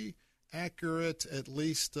pretty accurate, at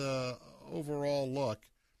least overall look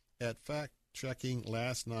at fact-checking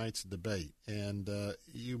last night's debate. And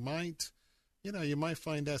you might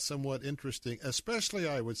find that somewhat interesting, especially,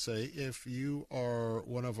 I would say, if you are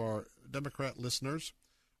one of our Democrat listeners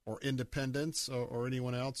or independents or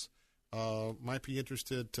anyone else might be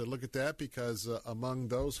interested to look at that because among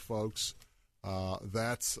those folks,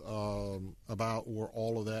 that's about where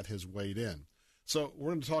all of that has weighed in. So we're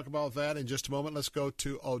going to talk about that in just a moment. Let's go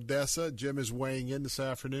to Odessa. Jim is weighing in this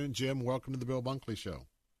afternoon. Jim, welcome to the Bill Bunkley Show.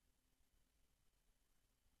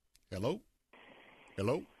 Hello?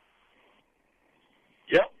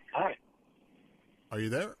 Yep. Hi. Are you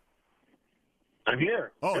there? I'm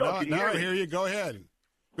here. Oh, Bill, now I hear you. Go ahead.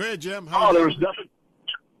 Go ahead, Jim. There was nothing.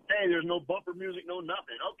 Hey, there's no bumper music, no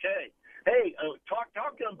nothing. Okay. Hey,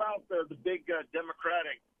 talking about the big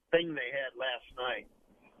Democratic thing they had last night.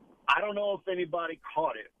 I don't know if anybody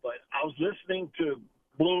caught it, but I was listening to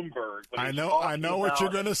Bloomberg. I know what you're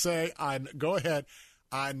going to say. Go ahead.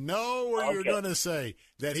 I know what you're going to say,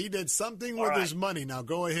 that he did something with his money. Now,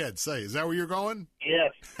 go ahead. Say, is that where you're going?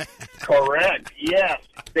 Yes, correct. Yes.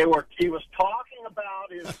 He was talking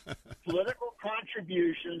about his political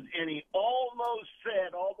contributions, and he almost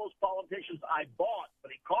said, all those politicians I bought,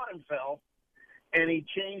 but he caught himself, and he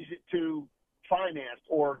changed it to financed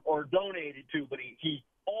or donated to, but he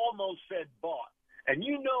almost said bought. And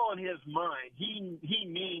in his mind, he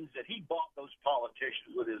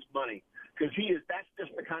because that's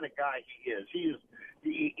just the kind of guy he is. He's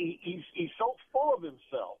so full of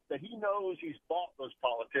himself that he knows he's bought those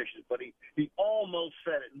politicians, but he almost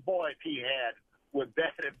said it. And boy, if he had, would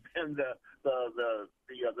that have been the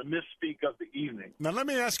misspeak of the evening? Now, let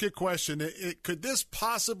me ask you a question. Could this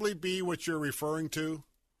possibly be what you're referring to?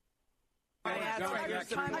 Mayor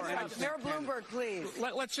Bloomberg, please.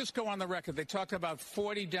 Let's just go on the record. They talked about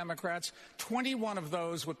 40 Democrats. 21 of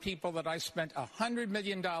those were people that I spent $100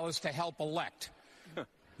 million to help elect.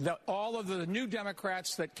 All of the new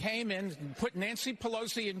Democrats that came in, put Nancy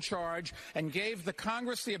Pelosi in charge, and gave the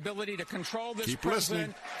Congress the ability to control this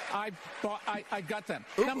president. I got them.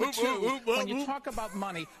 Number two, when you talk about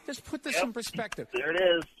money, just put this in perspective. There it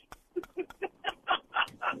is.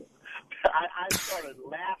 I started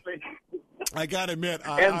laughing. I got to admit,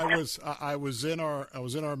 I was in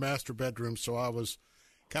our master bedroom, so I was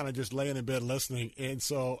kind of just laying in bed listening. And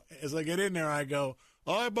so as I get in there, I go,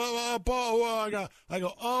 oh my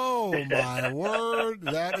word,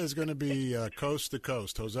 that is going to be coast to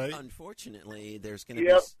coast, Jose. Unfortunately, there's going to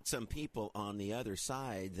be some people on the other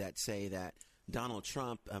side that say that Donald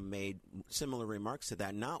Trump made similar remarks to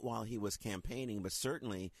that, not while he was campaigning, but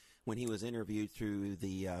certainly when he was interviewed through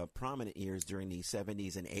the prominent years during the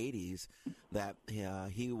 70s and 80s, that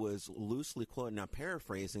he was loosely quoted, now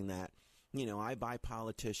paraphrasing that, I buy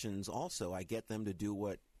politicians also. I get them to do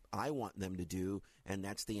what I want them to do, and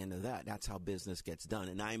that's the end of that. That's how business gets done.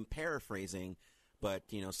 And I'm paraphrasing, but,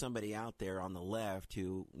 somebody out there on the left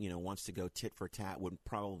who, wants to go tit for tat would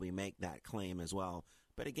probably make that claim as well.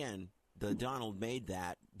 But again, Donald made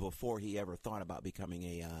that before he ever thought about becoming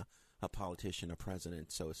a politician, a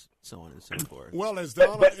president, so on and so forth. Well, as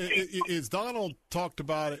Donald talked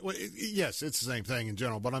about it, yes, it's the same thing in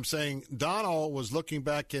general, but I'm saying Donald was looking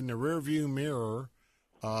back in the rearview mirror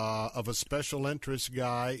of a special interest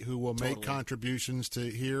guy who will make contributions to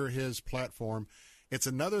his platform. It's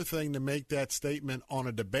another thing to make that statement on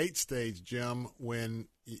a debate stage, Jim, when,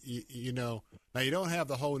 now you don't have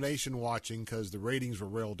the whole nation watching because the ratings were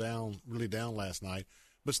really down last night,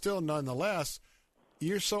 but still, nonetheless,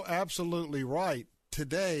 you're so absolutely right.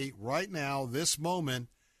 Today, right now, this moment,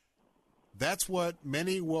 that's what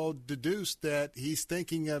many will deduce that he's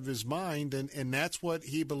thinking of his mind, and that's what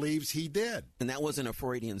he believes he did. And that wasn't a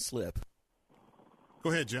Freudian slip. Go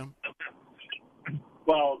ahead, Jim.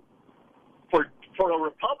 Well, for a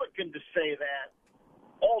Republican to say that,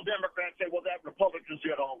 all Democrats say, well, that Republicans do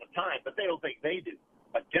it all the time, but they don't think they do.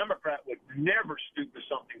 A Democrat would never stoop to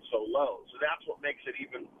something so low. So that's what makes it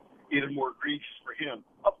even more egregious for him.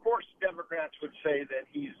 Of course, Democrats would say that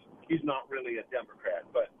he's not really a Democrat,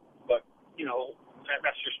 but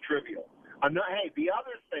that's just trivial.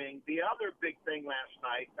 The other big thing last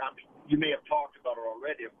night, you may have talked about it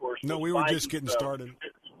already, of course. No, we were just getting started.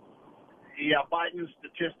 Yeah, Biden's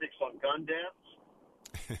statistics on gun deaths.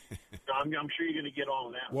 I'm sure you're going to get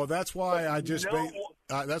on that. Well, that's why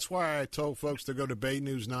that's why I told folks to go to Bay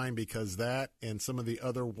News 9, because that and some of the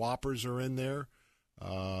other whoppers are in there.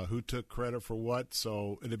 Who took credit for what?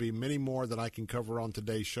 So it'll be many more that I can cover on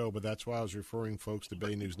today's show, but that's why I was referring folks to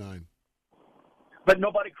Bay News 9. But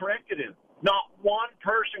nobody corrected him. Not one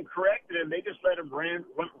person corrected him. They just let him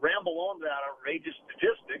ramble on that outrageous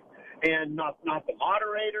statistic, and not the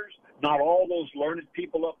moderators, not all those learned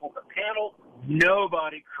people up on the panel.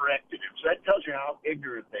 Nobody corrected him. So that tells you how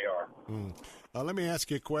ignorant they are. Let me ask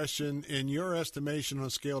you a question. In your estimation, on a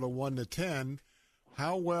scale of 1 to 10,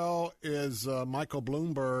 how well is Michael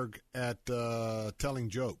Bloomberg at telling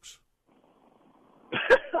jokes?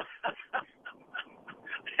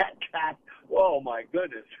 That guy, oh my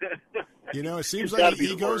goodness. It seems like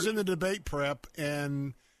he goes into debate prep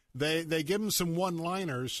and they give him some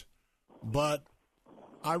one-liners, but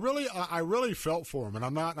I really felt for him, and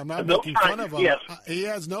I'm not making fun of him. Yes. He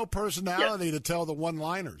has no personality to tell the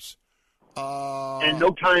one-liners. And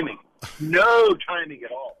no timing. No timing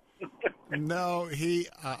at all. No,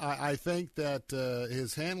 I think that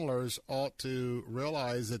his handlers ought to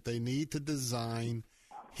realize that they need to design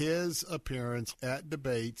his appearance at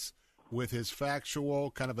debates with his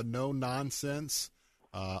factual, kind of a no-nonsense.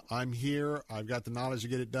 I'm here. I've got the knowledge to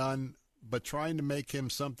get it done. But trying to make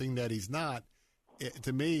him something that he's not,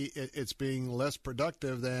 to me, it's being less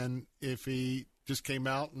productive than if he just came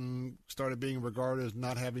out and started being regarded as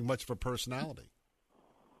not having much of a personality.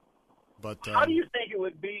 But how do you think it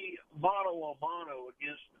would be mano a mano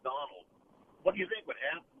against Donald? What do you think would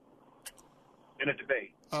happen in a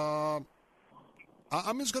debate?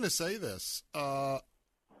 I'm just going to say this.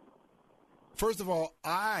 First of all,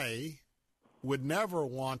 I would never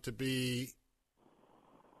want to be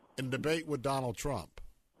in a debate with Donald Trump,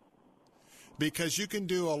 because you can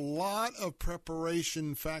do a lot of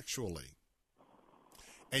preparation factually.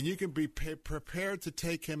 and you can be prepared to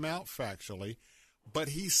take him out factually, but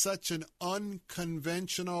he's such an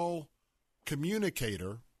unconventional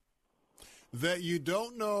communicator that you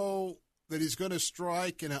don't know that he's going to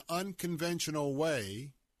strike in an unconventional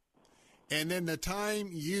way. And then the time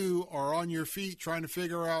you are on your feet trying to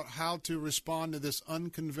figure out how to respond to this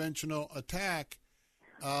unconventional attack,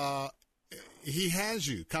 he has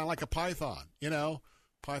you, kind of like a python,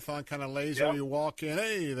 Python kind of lays there, you walk in,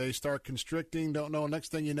 hey, they start constricting, don't know.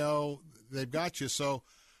 Next thing you know, they've got you. So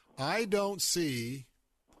I don't see,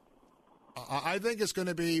 I think it's going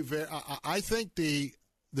to be, I think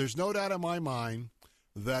there's no doubt in my mind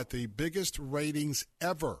that the biggest ratings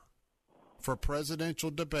ever for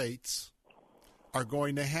presidential debates are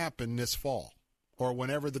going to happen this fall or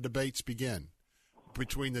whenever the debates begin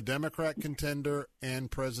between the Democrat contender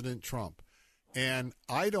and President Trump. And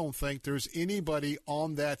I don't think there's anybody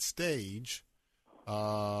on that stage,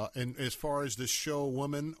 and as far as the show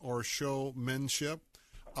woman or showmanship,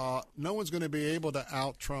 no one's going to be able to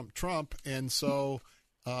out-Trump Trump. And so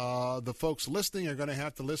the folks listening are going to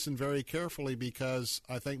have to listen very carefully because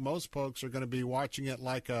I think most folks are going to be watching it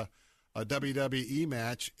like a WWE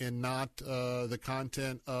match and not the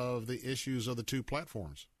content of the issues of the two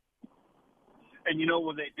platforms. And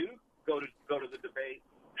when they do go to the debate,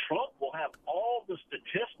 Trump will have all the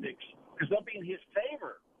statistics because they'll be in his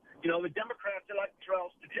favor. The Democrats, they like to throw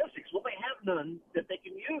out statistics. Well, they have none that they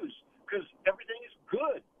can use because everything is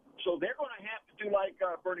good. So they're going to have to do like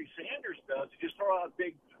Bernie Sanders does, just throw out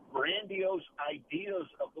big, grandiose ideas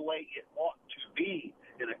of the way it ought to be.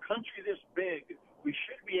 In a country this big, we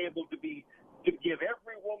should be able to give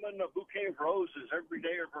every woman a bouquet of roses every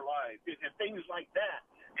day of her life and things like that.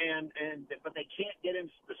 But they can't get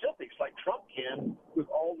into specifics like Trump can with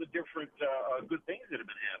all the different good things that have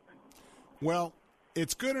been happening. Well,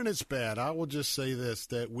 it's good and it's bad. I will just say this,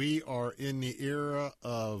 that we are in the era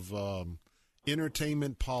of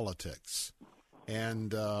entertainment politics.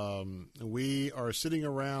 And we are sitting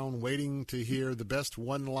around waiting to hear the best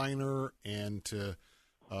one-liner and to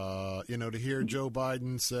hear Joe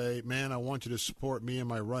Biden say, man, I want you to support me in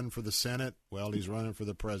my run for the Senate. Well, he's running for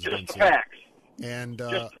the presidency. Just facts. And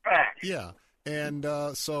just facts. Yeah. And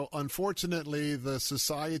so, unfortunately, the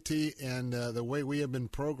society and the way we have been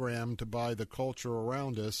programmed by the culture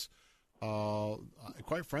around us,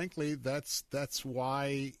 quite frankly, that's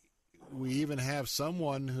why we even have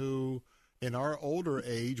someone who, in our older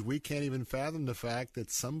age, we can't even fathom the fact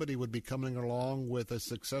that somebody would be coming along with a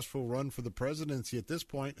successful run for the presidency at this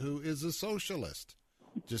point who is a socialist.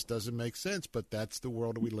 Just doesn't make sense, but that's the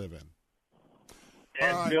world we live in.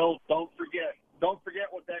 And Bill, don't forget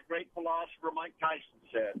what that great philosopher Mike Tyson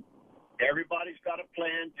said. Everybody's got a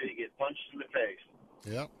plan till you get punched in the face.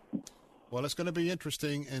 Yep. Well, it's going to be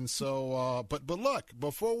interesting. And so, but look,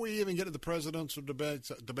 before we even get to the presidential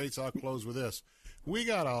debates, I'll close with this. We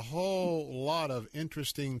got a whole lot of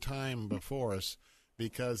interesting time before us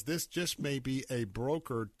because this just may be a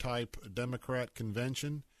broker-type Democrat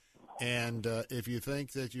convention. And if you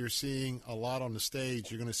think that you're seeing a lot on the stage,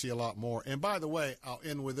 you're going to see a lot more. And by the way, I'll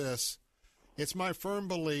end with this. It's my firm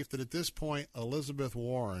belief that at this point, Elizabeth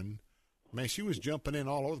Warren, man, she was jumping in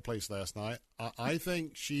all over the place last night. I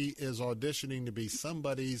think she is auditioning to be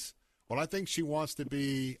somebody's. Well, I think she wants to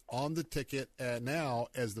be on the ticket now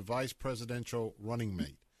as the vice presidential running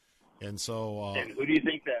mate. And so, and who do you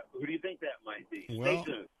think that might be? Stay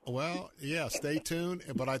tuned. Well, yeah, stay tuned.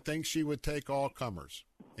 But I think she would take all comers.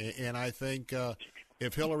 And I think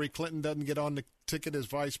if Hillary Clinton doesn't get on the ticket as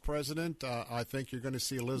vice president, I think you're going to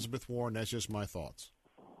see Elizabeth Warren. That's just my thoughts.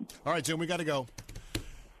 All right, Jim, we got to go.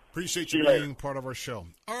 Appreciate you being part of our show.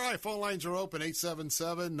 All right, phone lines are open,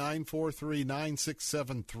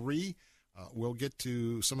 877-943-9673. We'll get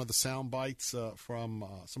to some of the sound bites from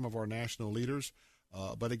some of our national leaders.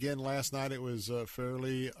 But again, last night it was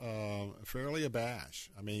fairly a bash.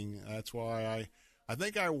 I mean, that's why I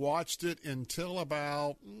think I watched it until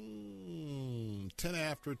about 10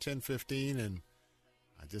 after 10:15, and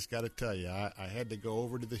I just got to tell you, I had to go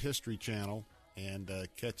over to the History Channel and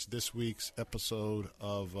catch this week's episode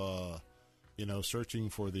of, Searching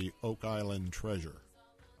for the Oak Island Treasure.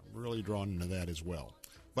 I'm really drawn into that as well.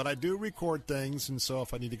 But I do record things, and so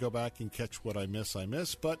if I need to go back and catch what I miss, I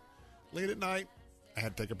miss. But late at night, I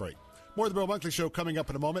had to take a break. More of the Bill Bunkley Show coming up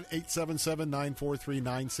in a moment,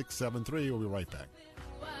 877-943-9673. We'll be right back.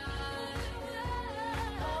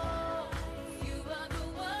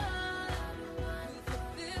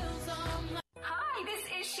 Hi, this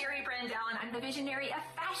is Sherry Brandell, and I'm the visionary of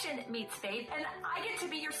Fashion Meets Faith, and I get to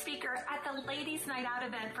be your speaker at the Ladies Night Out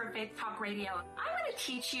event for Faith Talk Radio. I'm going to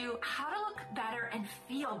teach you how to look better and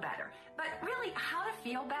feel better, but really how to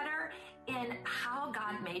feel better in how how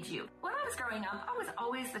God made you. When I was growing up, I was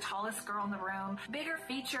always the tallest girl in the room, bigger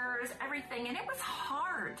features, everything, and it was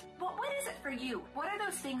hard. But what is it for you? What are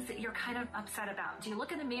those things that you're kind of upset about? Do you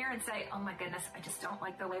look in the mirror and say, oh my goodness, I just don't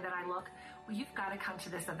like the way that I look? Well, you've got to come to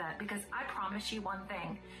this event, because I promise you one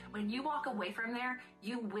thing. When you walk away from there,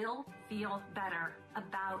 you will feel better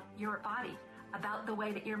about your body, about the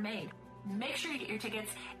way that you're made. Make sure you get your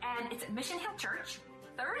tickets, and it's at Mission Hill Church,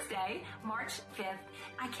 Thursday, March 5th.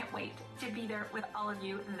 I can't wait to be there with all of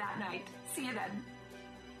you that night. See you then.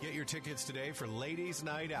 Get your tickets today for Ladies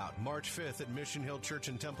Night Out, March 5th at Mission Hill Church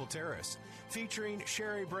in Temple Terrace, featuring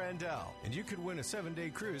Sherry Brandell. And you could win a 7-day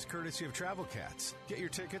cruise courtesy of Travel Cats. Get your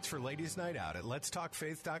tickets for Ladies Night Out at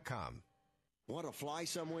letstalkfaith.com. Want to fly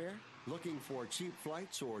somewhere? Looking for cheap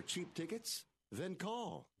flights or cheap tickets? Then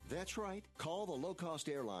call. That's right. Call the low-cost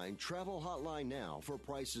airline travel hotline now for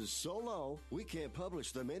prices so low we can't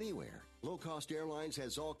publish them anywhere. Low Cost Airlines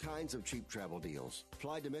has all kinds of cheap travel deals.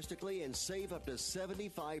 Fly domestically and save up to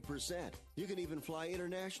 75%. You can even fly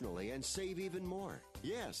internationally and save even more.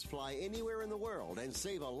 Yes, fly anywhere in the world and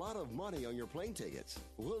save a lot of money on your plane tickets.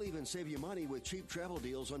 We'll even save you money with cheap travel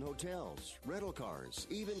deals on hotels, rental cars,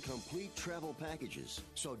 even complete travel packages.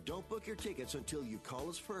 So don't book your tickets until you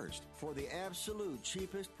call us first for the absolute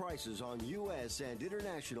cheapest prices on U.S. and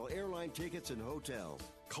international airline tickets and hotels.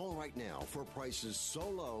 Call right now for prices so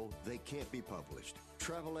low they can't be published.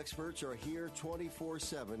 Travel experts are here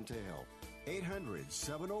 24/7 to help.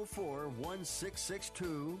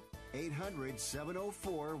 800-704-1662.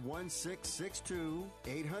 800-704-1662.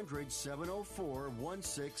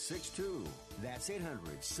 800-704-1662. That's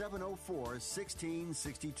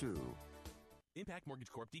 800-704-1662. Impact Mortgage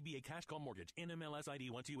Corp. DBA Cash Call Mortgage. NMLS ID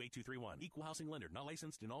 128231. Equal housing lender. Not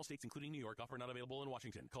licensed in all states, including New York. Offer not available in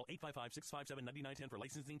Washington. Call 855-657-9910 for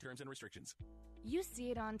licensing terms and restrictions. You see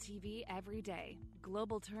it on TV every day.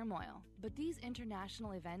 Global turmoil. But these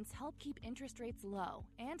international events help keep interest rates low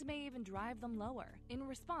and may even drive them lower. In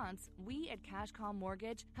response, we at Cash Call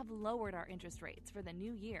Mortgage have lowered our interest rates for the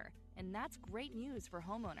new year. And that's great news for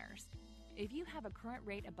homeowners. If you have a current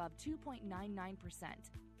rate above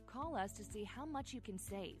 2.99%, call us to see how much you can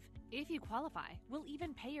save. If you qualify, we'll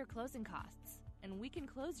even pay your closing costs. And we can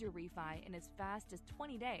close your refi in as fast as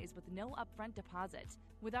 20 days with no upfront deposit.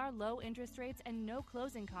 With our low interest rates and no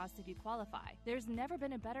closing costs if you qualify, there's never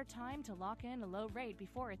been a better time to lock in a low rate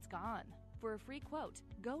before it's gone. For a free quote,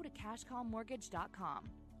 go to cashcallmortgage.com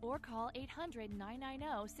or call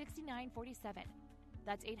 800-990-6947.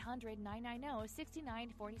 That's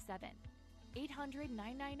 800-990-6947.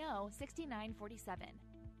 800-990-6947.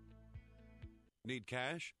 Need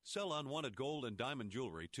cash? Sell unwanted gold and diamond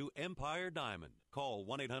jewelry to Empire Diamond. Call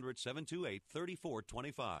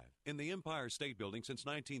 1-800-728-3425. In the Empire State Building since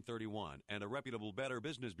 1931 and a reputable Better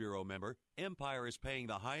Business Bureau member, Empire is paying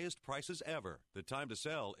the highest prices ever. The time to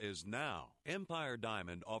sell is now. Empire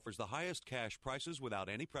Diamond offers the highest cash prices without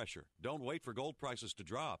any pressure. Don't wait for gold prices to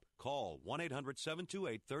drop. Call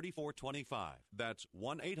 1-800-728-3425. That's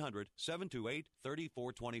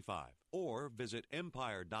 1-800-728-3425. Or visit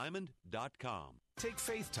EmpireDiamond.com. Take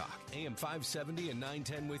Faith Talk, AM 570 and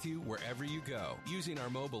 910 with you wherever you go. Using our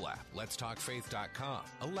mobile app, letstalkfaith.com,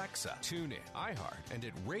 Alexa, TuneIn, iHeart, and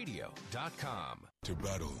at radio.com. To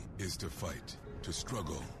battle is to fight, to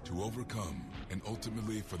struggle, to overcome, and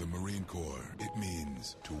ultimately for the Marine Corps, it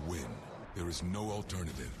means to win. There is no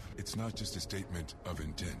alternative. It's not just a statement of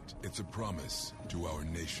intent. It's a promise to our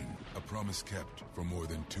nation. A promise kept for more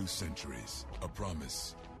than 2 centuries. A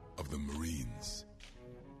promise of the Marines.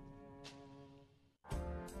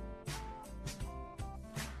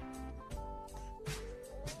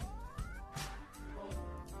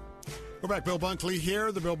 We're back. Bill Bunkley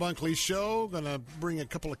here, the Bill Bunkley Show. Going to bring a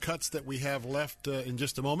couple of cuts that we have left in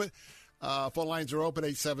just a moment. Phone lines are open,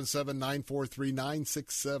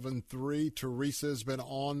 877-943-9673. Teresa's been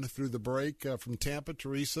on through the break from Tampa.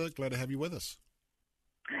 Teresa, glad to have you with us.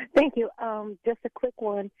 Thank you. Just a quick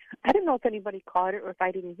one. I don't know if anybody caught it or if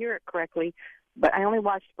I didn't hear it correctly, but I only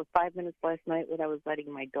watched for 5 minutes last night when I was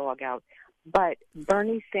letting my dog out. But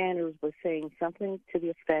Bernie Sanders was saying something to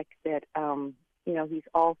the effect that, he's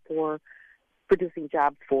all for producing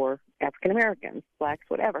jobs for African Americans, blacks,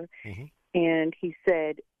 whatever. Mm-hmm. And he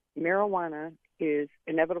said marijuana is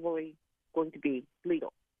inevitably going to be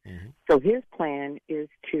legal. Mm-hmm. So his plan is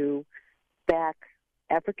to back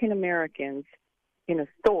African Americans in a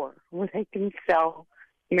store where they can sell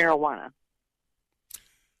marijuana.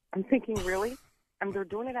 I'm thinking, really? They're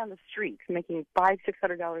doing it on the streets, making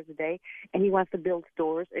 $500-$600 a day, and he wants to build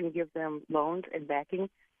stores and give them loans and backing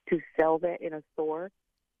to sell that in a store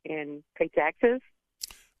and pay taxes?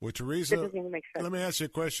 Well, Teresa, It doesn't even make sense. let me ask you a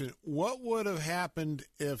question. What would have happened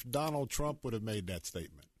if Donald Trump would have made that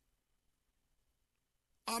statement?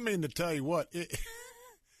 I mean, to tell you what,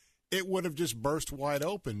 it would have just burst wide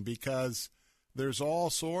open because there's all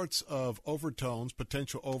sorts of overtones,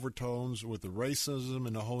 potential overtones with the racism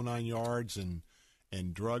and the whole 9 yards and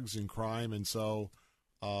drugs and crime. And so,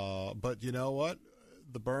 but you know what?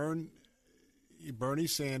 Bernie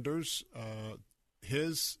Sanders,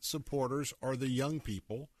 his supporters are the young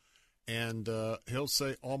people, and he'll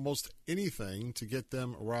say almost anything to get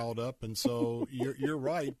them riled up. And so you're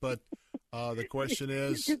right, but the question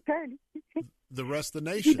is the rest of the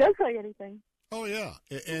nation. He does say anything. Oh, yeah.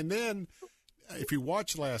 And then if you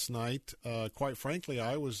watched last night, quite frankly,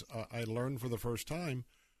 I learned for the first time,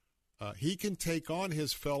 he can take on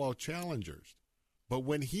his fellow challengers. But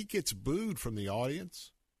when he gets booed from the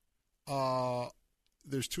audience,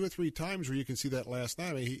 there's 2 or 3 times where you can see that last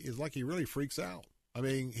night. I mean, it's like he really freaks out. I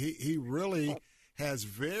mean, he really has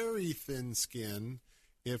very thin skin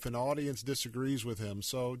if an audience disagrees with him.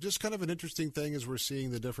 So just kind of an interesting thing as we're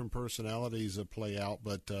seeing the different personalities play out.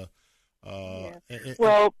 But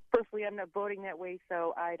well, personally, I'm not voting that way,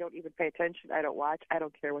 so I don't even pay attention. I don't watch. I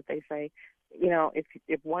don't care what they say. You know,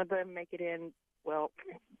 if one of them make it in, well,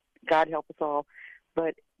 God help us all.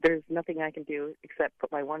 But there's nothing I can do except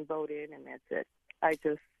put my one vote in, and that's it. I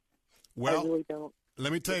really don't.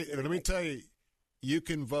 Let me tell you, you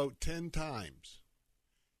can vote 10 times.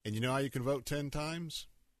 And you know how you can vote 10 times?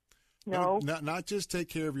 No. Not just take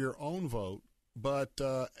care of your own vote, but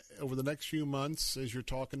over the next few months, as you're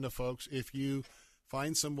talking to folks, if you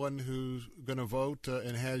find someone who's going to vote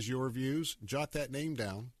and has your views, jot that name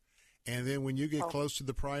down. And then when you get close to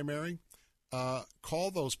the primary,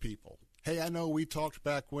 call those people. Hey, I know we talked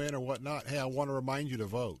back when or whatnot. Hey, I want to remind you to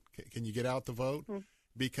vote. Can you get out to vote? Mm-hmm.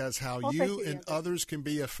 Because how you and others can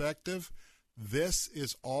be effective, this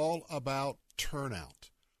is all about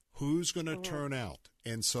turnout. Who's going to turn out?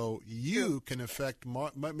 And so you can affect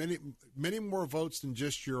many more votes than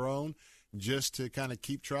just your own, just to kind of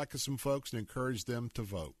keep track of some folks and encourage them to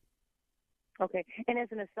vote. Okay. And as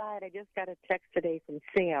an aside, I just got a text today from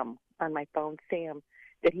Sam on my phone, Sam,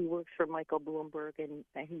 that he works for Michael Bloomberg, and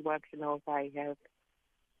he wants to know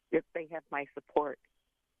if they have my support.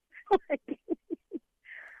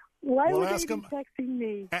 Why would they be texting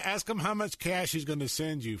me? Ask him how much cash he's going to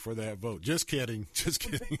send you for that vote. Just kidding. Just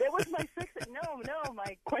kidding. That was my No,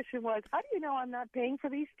 my question was, how do you know I'm not paying for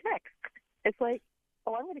these texts? It's like,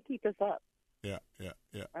 I'm going to keep this up. Yeah.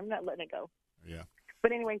 I'm not letting it go. Yeah.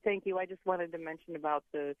 But anyway, thank you. I just wanted to mention about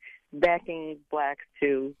the backing blacks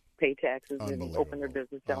to pay taxes and open their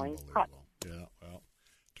business selling. Yeah, well,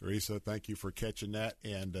 Teresa, thank you for catching that,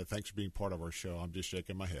 and thanks for being part of our show. I'm just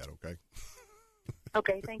shaking my head, okay?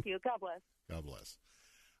 Okay, thank you. God bless. God bless.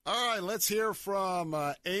 All right, let's hear from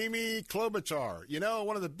Amy Klobuchar. You know,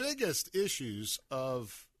 one of the biggest issues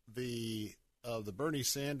of the Bernie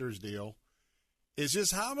Sanders deal is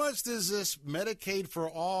just how much does this Medicaid for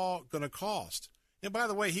all going to cost? And by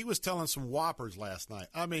the way, he was telling some whoppers last night.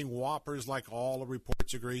 I mean, whoppers like all the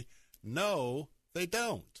reports agree. No, they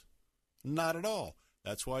don't. Not at all.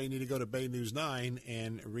 That's why you need to go to Bay News 9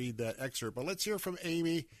 and read that excerpt. But let's hear from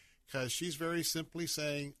Amy, because she's very simply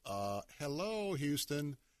saying, hello,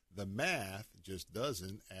 Houston, the math just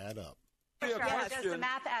doesn't add up. Does the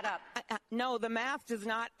math add up? No, the math does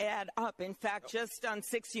not add up. In fact, just on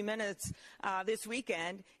 60 Minutes this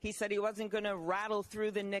weekend, he said he wasn't going to rattle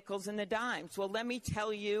through the nickels and the dimes. Well, let me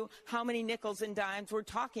tell you how many nickels and dimes we're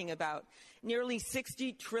talking about. Nearly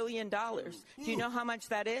 $60 trillion. Do you know how much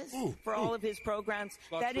that is for all of his programs?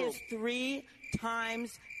 That is 3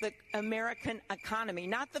 times the American economy,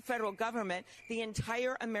 not the federal government, the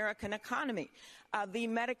entire American economy. The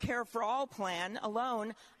Medicare for All plan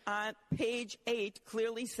alone on page 8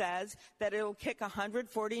 clearly says that it will kick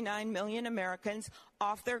 149 million Americans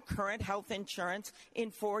off their current health insurance in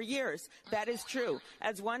 4 years. That is true.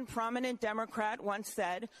 As one prominent Democrat once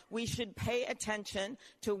said, we should pay attention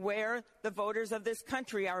to where the voters of this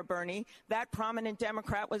country are, Bernie. That prominent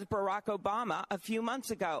Democrat was Barack Obama a few months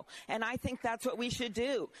ago. And I think that's what we should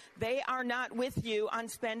do. They are not with you on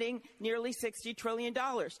spending nearly $60 trillion.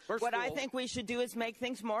 What I think we should do is make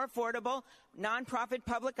things more affordable, nonprofit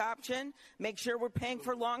public option, make sure we're paying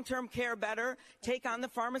for long-term care better, take on the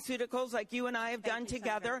pharmaceuticals like you and I have done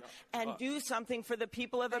together, and do something for the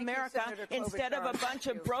people of America instead of a bunch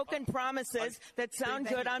of broken promises that sound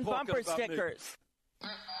good on bumper stickers.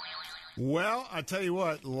 Well, I tell you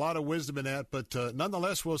what, a lot of wisdom in that, but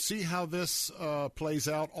nonetheless, we'll see how this plays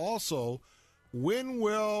out. Also, when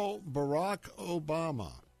will Barack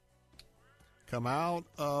Obama come out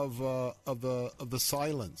of the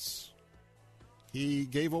silence? He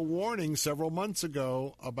gave a warning several months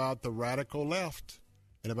ago about the radical left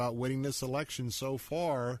and about winning this election. So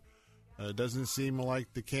far, it doesn't seem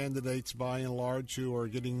like the candidates, by and large, who are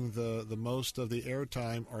getting the most of the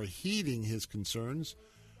airtime are heeding his concerns.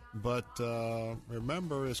 But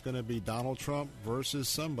remember, it's going to be Donald Trump versus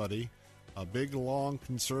somebody, a big, long,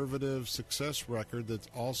 conservative success record that's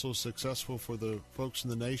also successful for the folks in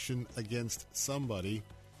the nation against somebody.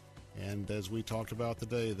 And as we talked about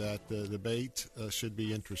today, that debate should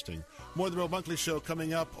be interesting. More of the Bill Bunkley Show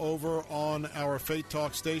coming up over on our Faith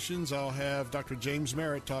Talk stations. I'll have Dr. James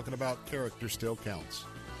Merritt talking about character still counts.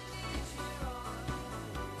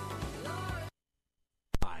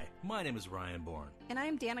 Hi, my name is Ryan Bourne. And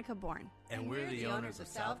I'm Danica Bourne. And we're the owners of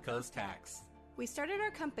South Coast Tax. We started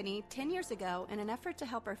our company 10 years ago in an effort to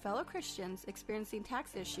help our fellow Christians experiencing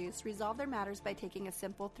tax issues resolve their matters by taking a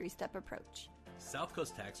simple 3-step approach. South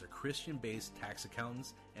Coast Tax are Christian-based tax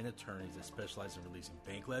accountants and attorneys that specialize in releasing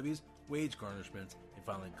bank levies, wage garnishments, and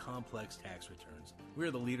filing complex tax returns. We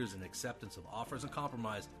are the leaders in acceptance of offers and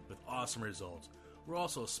compromise with awesome results. We're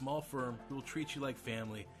also a small firm who will treat you like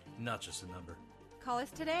family, not just a number. Call us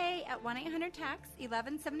today at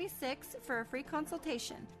 1-800-TAX-1176 for a free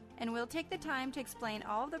consultation, and we'll take the time to explain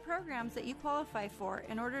all of the programs that you qualify for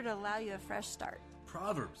in order to allow you a fresh start.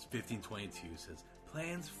 Proverbs 15:22 says,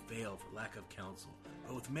 plans fail for lack of counsel,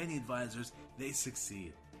 but with many advisors, they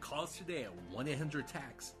succeed. Call us today at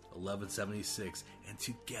 1-800-TAX-1176, and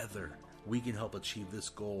together we can help achieve this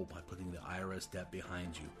goal by putting the IRS debt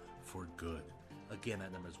behind you for good. Again,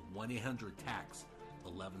 that number is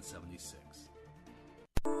 1-800-TAX-1176.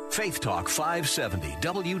 Faith Talk 570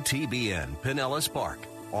 WTBN Pinellas Park.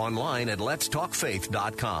 Online at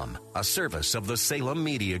letstalkfaith.com, a service of the Salem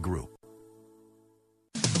Media Group.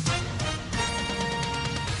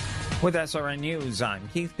 With SRN News, I'm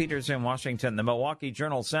Keith Peters in Washington. The Milwaukee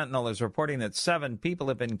Journal-Sentinel is reporting that 7 people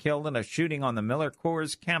have been killed in a shooting on the Miller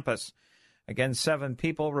Coors campus. Again, 7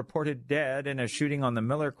 people reported dead in a shooting on the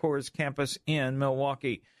Miller Coors campus in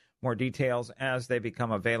Milwaukee. More details as they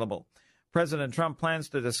become available. President Trump plans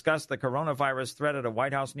to discuss the coronavirus threat at a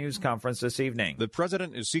White House news conference this evening. The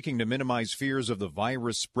president is seeking to minimize fears of the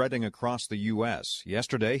virus spreading across the U.S.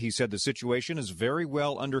 Yesterday, he said the situation is very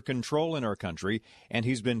well under control in our country, and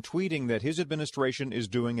he's been tweeting that his administration is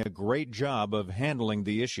doing a great job of handling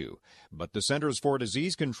the issue. But the Centers for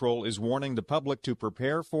Disease Control is warning the public to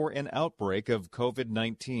prepare for an outbreak of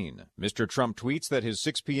COVID-19. Mr. Trump tweets that his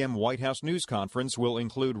 6 p.m. White House news conference will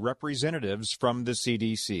include representatives from the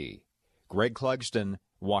CDC. Greg Clugston,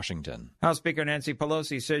 Washington. House Speaker Nancy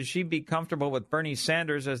Pelosi says she'd be comfortable with Bernie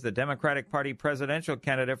Sanders as the Democratic Party presidential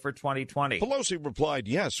candidate for 2020. Pelosi replied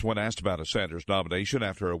yes when asked about a Sanders nomination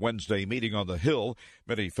after a Wednesday meeting on the Hill.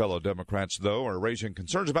 Many fellow Democrats, though, are raising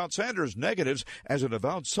concerns about Sanders' negatives as an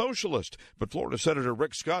avowed socialist. But Florida Senator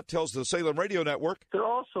Rick Scott tells the Salem Radio Network, they're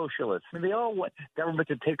all socialists. I mean, they all want government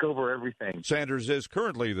to take over everything. Sanders is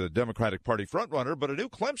currently the Democratic Party frontrunner, but a new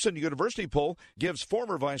Clemson University poll gives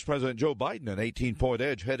former Vice President Joe Biden an 18-point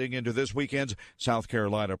edge heading into this weekend's South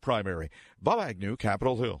Carolina primary. Bob Agnew,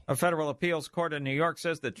 Capitol Hill. A federal appeals court in New York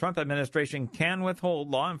says the Trump administration can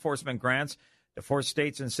withhold law enforcement grants to force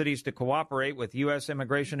states and cities to cooperate with U.S.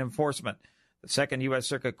 immigration enforcement. The Second U.S.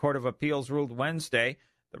 Circuit Court of Appeals ruled Wednesday.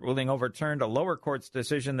 The ruling overturned a lower court's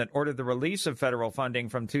decision that ordered the release of federal funding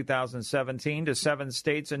from 2017 to 7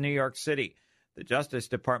 states and New York City. The Justice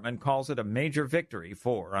Department calls it a major victory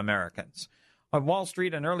for Americans. On Wall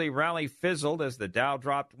Street, an early rally fizzled as the Dow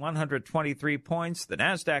dropped 123 points. The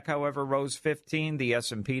Nasdaq, however, rose 15. The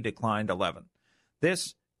S&P declined 11.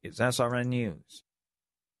 This is SRN News.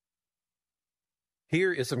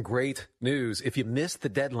 Here is some great news. If you missed the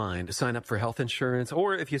deadline to sign up for health insurance,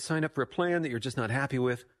 or if you sign up for a plan that you're just not happy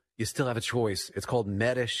with, you still have a choice. It's called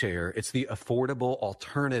Medi-Share. It's the affordable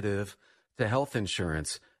alternative to health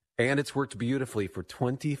insurance. And it's worked beautifully for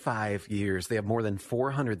 25 years. They have more than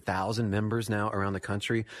 400,000 members now around the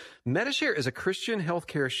country. Medi-Share is a Christian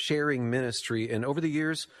healthcare sharing ministry, and over the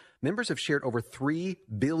years, members have shared over $3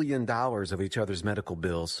 billion of each other's medical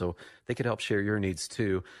bills, so they could help share your needs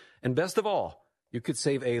too. And best of all, you could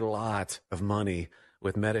save a lot of money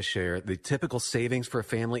with Medi-Share. The typical savings for a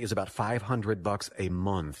family is about $500 a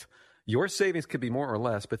month. Your savings could be more or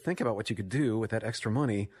less, but think about what you could do with that extra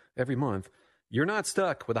money every month. You're not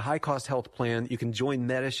stuck with a high-cost health plan. You can join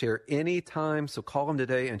Medi-Share anytime, so call them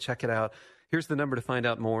today and check it out. Here's the number to find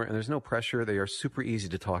out more, and there's no pressure. They are super easy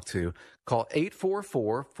to talk to. Call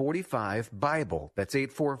 844-45-BIBLE. That's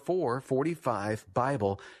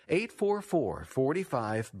 844-45-BIBLE.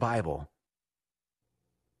 844-45-BIBLE.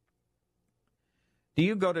 Do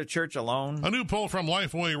you go to church alone? A new poll from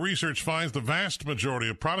Lifeway Research finds the vast majority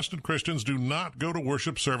of Protestant Christians do not go to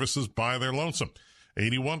worship services by their lonesome.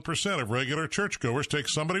 81% of regular churchgoers take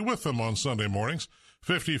somebody with them on Sunday mornings.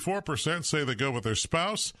 54% say they go with their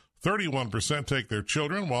spouse. 31% take their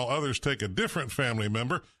children, while others take a different family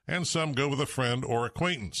member, and some go with a friend or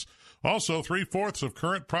acquaintance. Also, 3/4 of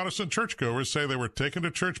current Protestant churchgoers say they were taken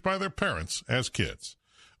to church by their parents as kids.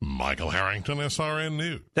 Michael Harrington, SRN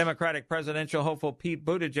News. Democratic presidential hopeful Pete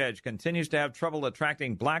Buttigieg continues to have trouble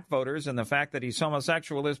attracting black voters, and the fact that he's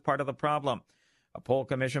homosexual is part of the problem. A poll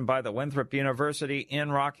commissioned by the Winthrop University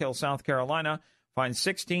in Rock Hill, South Carolina, finds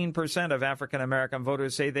 16% of African-American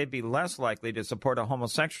voters say they'd be less likely to support a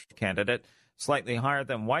homosexual candidate, slightly higher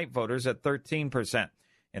than white voters at 13%.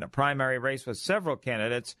 In a primary race with several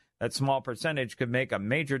candidates, that small percentage could make a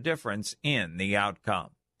major difference in the outcome.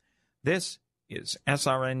 This is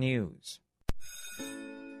SRN News.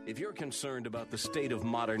 If you're concerned about the state of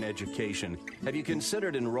modern education, have you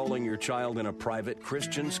considered enrolling your child in a private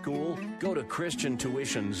Christian school? Go to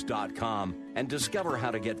ChristianTuitions.com and discover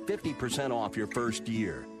how to get 50% off your first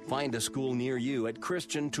year. Find a school near you at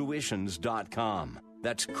ChristianTuitions.com.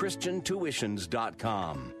 That's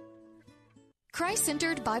ChristianTuitions.com.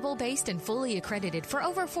 Christ-centered, Bible-based, and fully accredited for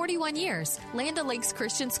over 41 years, Land O'Lakes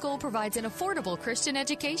Christian School provides an affordable Christian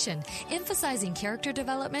education, emphasizing character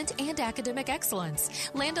development and academic excellence.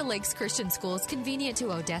 Land O'Lakes Christian School is convenient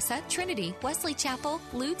to Odessa, Trinity, Wesley Chapel,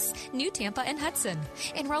 Lutz, New Tampa, and Hudson.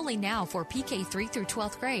 Enrolling now for PK3 through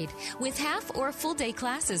 12th grade, with half or full-day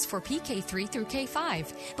classes for PK3 through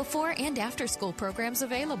K5. Before and after school programs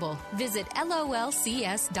available. Visit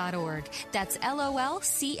LOLCS.org. That's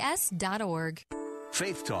LOLCS.org.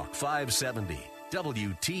 Faith Talk 570,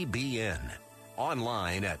 WTBN.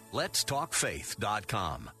 Online at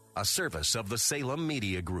letstalkfaith.com, a service of the Salem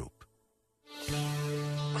Media Group.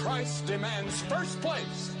 Christ demands first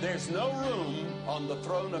place. There's no room on the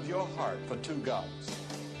throne of your heart for two gods.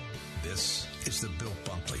 This is the Bill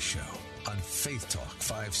Bunkley Show on Faith Talk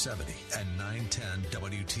 570 and 910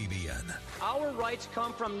 WTBN. Our rights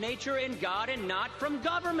come from nature and God and not from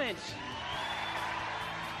government.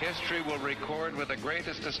 History will record with the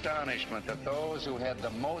greatest astonishment that those who had the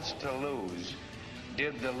most to lose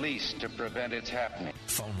did the least to prevent its happening.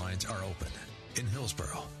 Phone lines are open. In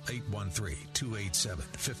Hillsborough,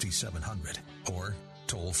 813-287-5700 or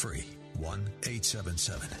toll free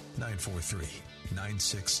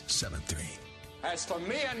 1-877-943-9673. As for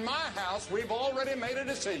me and my house, we've already made a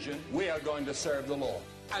decision. We are going to serve the Lord.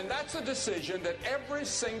 And that's a decision that every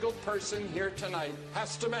single person here tonight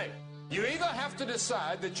has to make. You either have to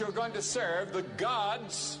decide that you're going to serve the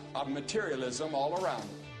gods of materialism all around you,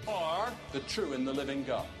 or the true and the living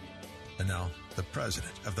God. And now, the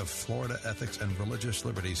president of the Florida Ethics and Religious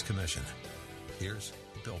Liberties Commission. Here's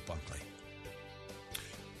Bill Bunkley.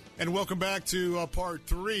 And welcome back to part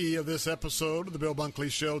 3 of this episode of the Bill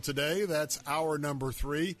Bunkley Show today. That's hour number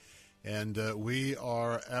 3, and we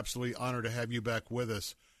are absolutely honored to have you back with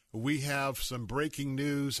us. We have some breaking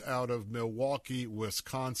news out of Milwaukee,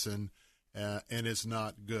 Wisconsin, and it's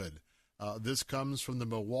not good. This comes from the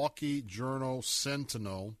Milwaukee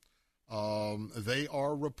Journal-Sentinel. They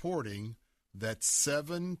are reporting that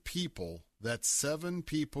 7 people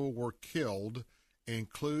were killed,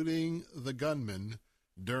 including the gunman,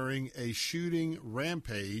 during a shooting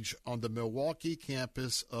rampage on the Milwaukee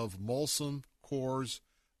campus of Molson Coors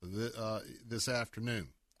this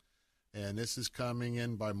afternoon. And this is coming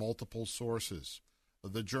in by multiple sources.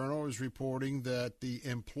 The Journal is reporting that the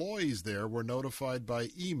employees there were notified by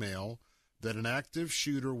email that an active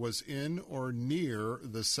shooter was in or near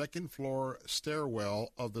the second-floor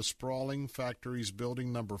stairwell of the sprawling factory's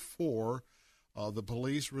building number 4. The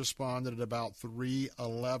police responded at about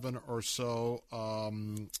 3:11 or so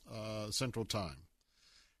Central Time.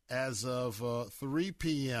 As of 3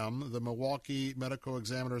 p.m., the Milwaukee Medical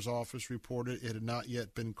Examiner's Office reported it had not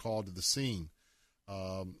yet been called to the scene.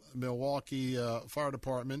 Milwaukee Fire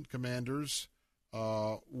Department commanders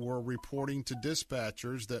were reporting to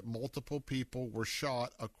dispatchers that multiple people were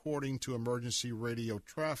shot, according to emergency radio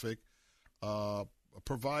traffic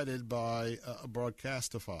provided by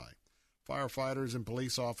Broadcastify. Firefighters and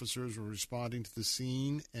police officers were responding to the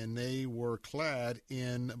scene, and they were clad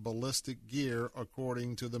in ballistic gear,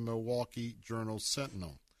 according to the Milwaukee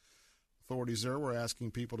Journal-Sentinel. Authorities there were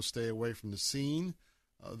asking people to stay away from the scene.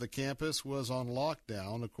 The campus was on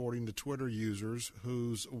lockdown, according to Twitter users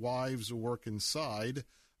whose wives work inside.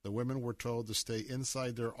 The women were told to stay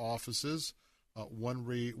inside their offices. One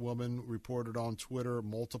woman reported on Twitter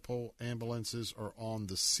multiple ambulances are on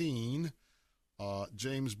the scene.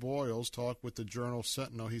 James Boyles talked with the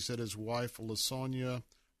Journal-Sentinel. He said his wife, LaSonia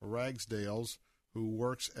Ragsdales, who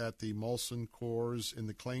works at the Molson Coors in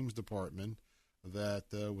the claims department that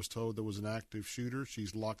was told there was an active shooter.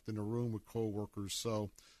 She's locked in a room with co-workers. So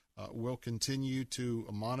we'll continue to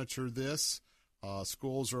monitor this.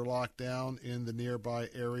 Schools are locked down in the nearby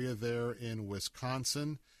area there in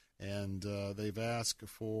Wisconsin, and they've asked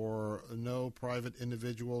for no private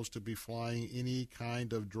individuals to be flying any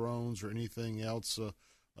kind of drones or anything else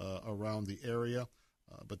around the area.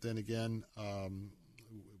 But there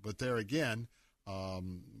again,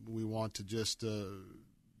 we want to just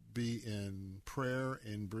be in prayer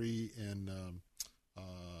and be in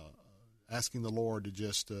asking the Lord to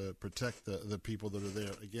just protect the people that are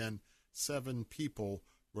there. Again, 7 people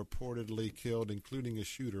reportedly killed, including a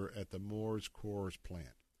shooter at the Molson Coors plant.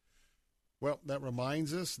 Well, that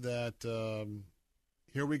reminds us that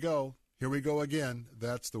here we go again.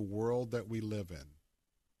 That's the world that we live in.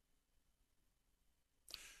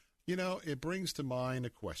 You know, it brings to mind a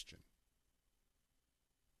question.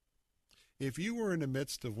 If you were in the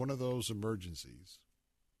midst of one of those emergencies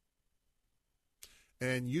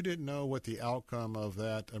and you didn't know what the outcome of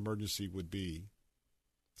that emergency would be,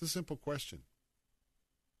 it's a simple question.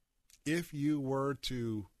 If you were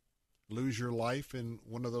to lose your life in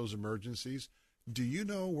one of those emergencies, do you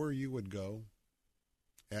know where you would go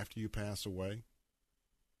after you pass away?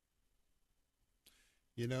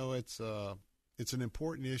 You know, it's an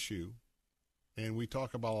important issue, and we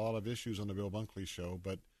talk about a lot of issues on the Bill Bunkley Show,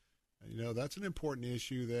 but you know, that's an important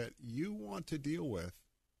issue that you want to deal with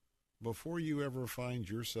before you ever find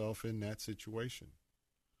yourself in that situation,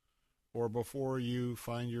 or before you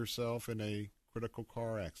find yourself in a critical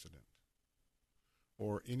car accident,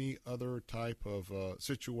 or any other type of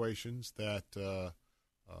situations that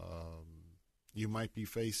you might be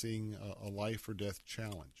facing a life or death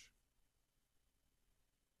challenge.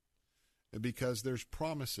 Because there's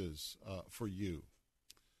promises for you.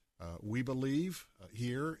 We believe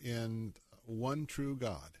here in one true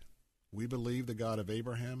God. We believe the God of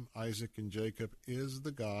Abraham, Isaac, and Jacob is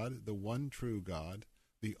the God, the one true God,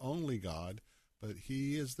 the only God, but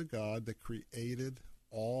he is the God that created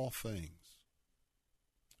all things.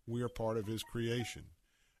 We are part of his creation.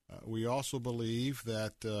 We also believe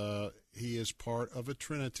that he is part of a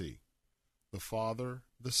Trinity, the Father,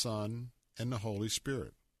 the Son, and the Holy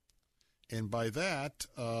Spirit. And by that,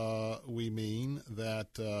 we mean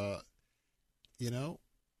that,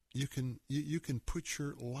 you can put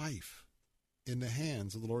your life in the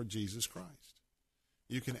hands of the Lord Jesus Christ.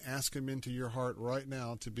 You can ask him into your heart right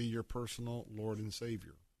now to be your personal Lord and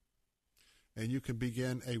Savior. And you can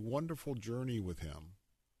begin a wonderful journey with him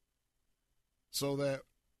so that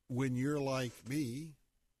when you're like me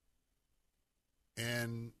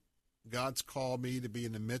and God's called me to be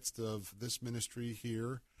in the midst of this ministry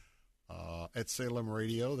here, at Salem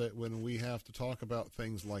Radio, that when we have to talk about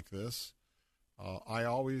things like this, I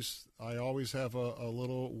always have a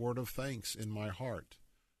little word of thanks in my heart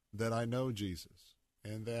that I know Jesus,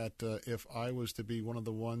 and that if I was to be one of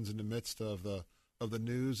the ones in the midst of the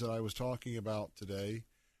news that I was talking about today,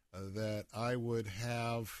 that I would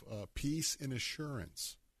have peace and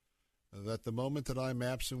assurance that the moment that I'm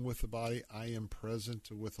absent with the body, I am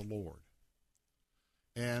present with the Lord.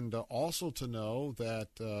 And also to know that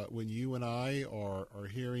when you and I are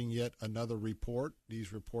hearing yet another report,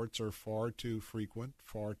 these reports are far too frequent,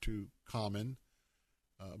 far too common,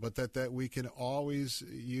 but that we can always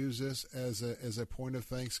use this as a point of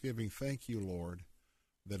thanksgiving. Thank you, Lord,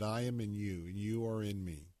 that I am in you and you are in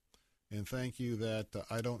me. And thank you that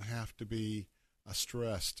I don't have to be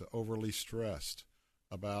overly stressed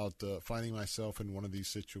about finding myself in one of these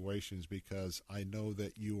situations, because I know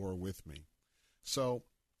that you are with me. So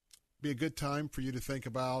be a good time for you to think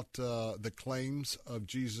about the claims of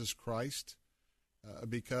Jesus Christ,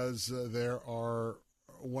 because there are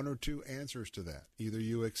one or two answers to that. Either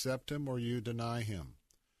you accept him or you deny him.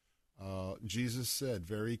 Jesus said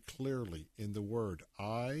very clearly in the Word,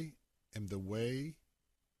 I am the way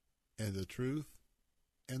and the truth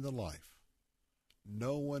and the life.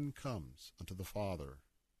 No one comes unto the Father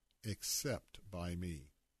except by me,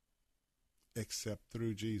 except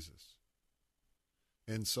through Jesus.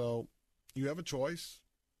 And so you have a choice.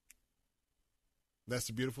 That's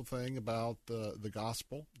the beautiful thing about the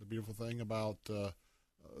gospel, the beautiful thing about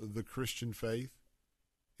the Christian faith,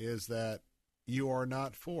 is that you are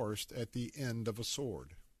not forced at the end of a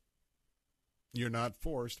sword. You're not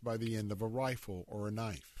forced by the end of a rifle or a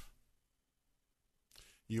knife.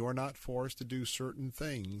 You are not forced to do certain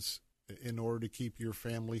things in order to keep your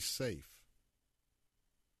family safe.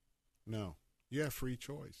 No, you have free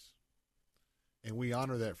choice. And we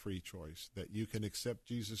honor that free choice, that you can accept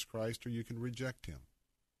Jesus Christ or you can reject him.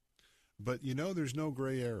 But you know, there's no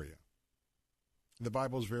gray area. The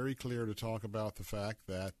Bible is very clear to talk about the fact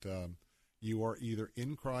that you are either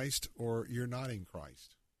in Christ or you're not in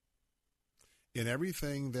Christ. In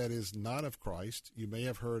everything that is not of Christ, you may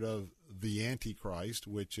have heard of the Antichrist,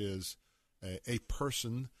 which is a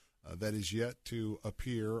person that is yet to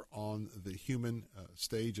appear on the human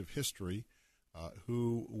stage of history,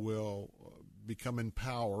 who will become in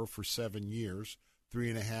power for 7 years,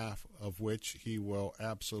 3.5 of which he will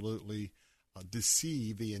absolutely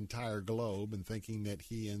deceive the entire globe in thinking that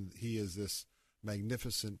he is this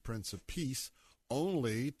magnificent Prince of Peace,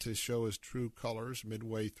 only to show his true colors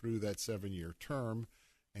midway through that 7-year term,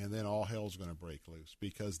 and then all hell's going to break loose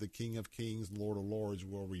because the King of Kings and Lord of Lords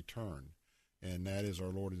will return, and that is our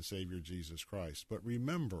Lord and Savior Jesus Christ. But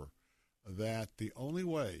remember that the only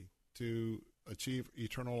way to achieve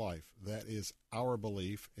eternal life, that is our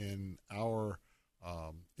belief in our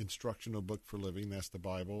instructional book for living, that's the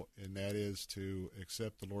Bible, and that is to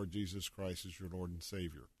accept the Lord Jesus Christ as your Lord and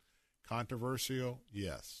Savior. Controversial?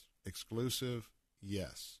 Yes. Exclusive?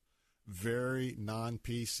 Yes. Very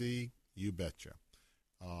non-PC? You betcha.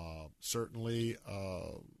 Certainly,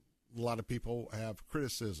 a lot of people have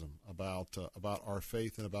criticism about our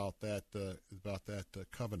faith and about that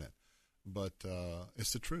covenant, but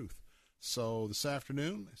it's the truth. So this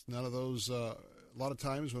afternoon, it's none of those. A lot of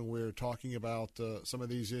times when we're talking about some of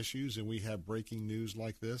these issues and we have breaking news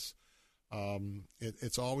like this,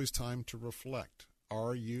 it's always time to reflect.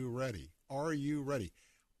 Are you ready? Are you ready?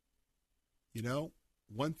 You know,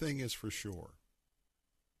 one thing is for sure.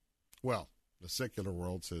 Well, the secular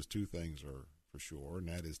world says two things are for sure, and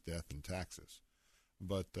that is death and taxes.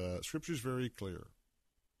 But Scripture is very clear.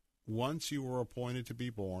 Once you were appointed to be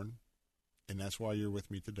born, and that's why you're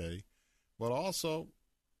with me today, but also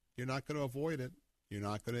you're not going to avoid it. You're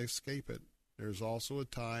not going to escape it. There's also a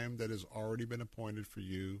time that has already been appointed for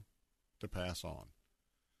you to pass on.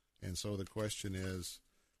 And so the question is,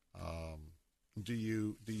 do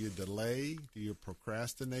you delay? Do you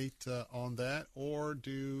procrastinate on that? Or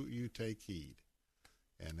do you take heed?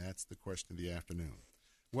 And that's the question of the afternoon.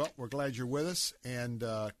 Well, we're glad you're with us. And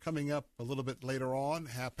coming up a little bit later on,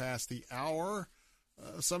 1:30,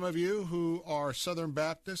 some of you who are Southern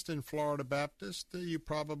Baptist and Florida Baptist, you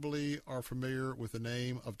probably are familiar with the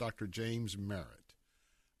name of Dr. James Merritt.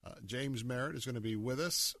 James Merritt is going to be with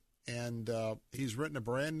us, and he's written a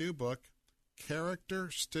brand new book, Character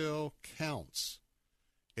Still Counts.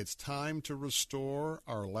 It's time to restore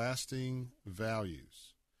our lasting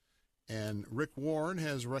values. And Rick Warren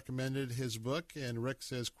has recommended his book, and Rick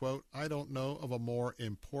says, quote, "I don't know of a more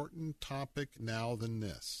important topic now than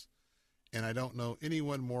this. And I don't know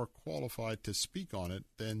anyone more qualified to speak on it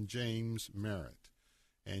than James Merritt."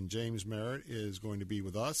 And James Merritt is going to be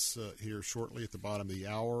with us here shortly at the bottom of the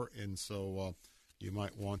hour. And so you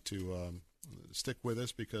might want to stick with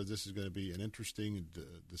us because this is going to be an interesting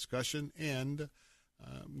discussion. And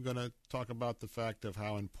I'm going to talk about the fact of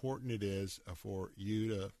how important it is for you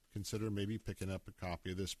to consider maybe picking up a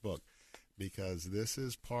copy of this book, because this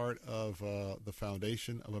is part of the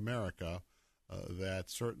foundation of America that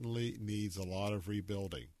certainly needs a lot of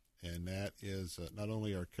rebuilding, and that is not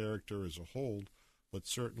only our character as a whole, but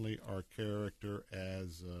certainly our character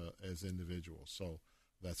as individuals. So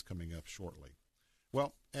that's coming up shortly.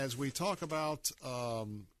 Well, as we talk about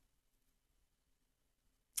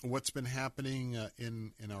what's been happening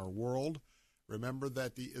in our world, remember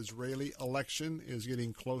that the Israeli election is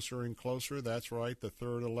getting closer and closer. That's right, the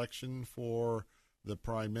third election for the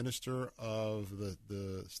prime minister of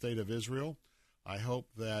the state of Israel. I hope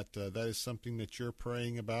that that is something that you're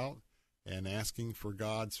praying about and asking for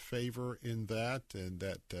God's favor in that, and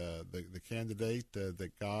that the candidate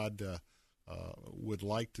that God would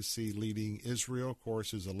like to see leading Israel, of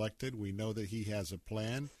course, is elected. We know that he has a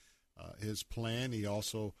plan. His plan, he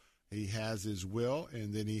has his will,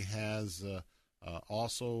 and then he has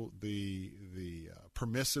also the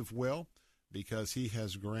permissive will, because he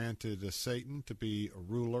has granted Satan to be a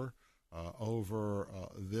ruler over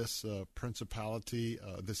this principality,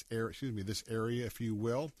 this area, if you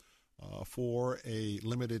will, for a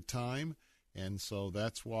limited time. And so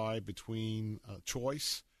that's why between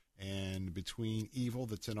choice and between evil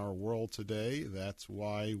that's in our world today, that's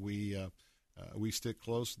why we stick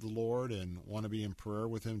close to the Lord and want to be in prayer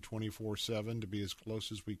with him 24/7 to be as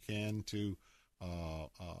close as we can to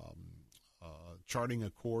charting a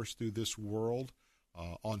course through this world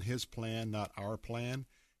on his plan, not our plan.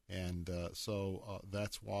 And so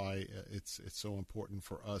that's why it's so important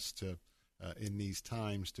for us to, in these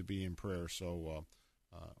times, to be in prayer. So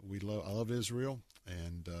I love Israel,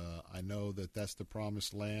 and I know that that's the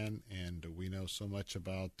promised land, and we know so much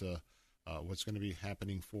about what's going to be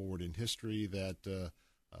happening forward in history that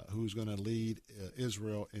who's going to lead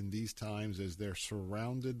Israel in these times as they're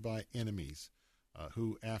surrounded by enemies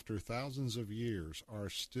who, after thousands of years, are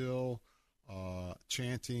still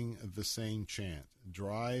chanting the same chant: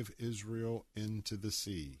 drive Israel into the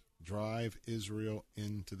sea. Drive Israel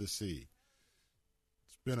into the sea.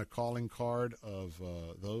 It's been a calling card of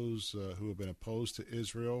those who have been opposed to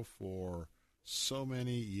Israel for so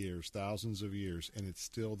many years, thousands of years, and it's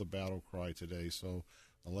still the battle cry today. So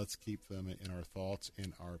let's keep them in our thoughts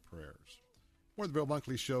and our prayers. More of the Bill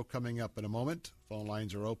Bunkley Show coming up in a moment. Phone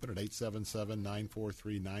lines are open at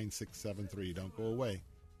 877-943-9673. Don't go away.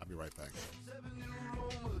 I'll be right back.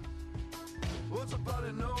 What's a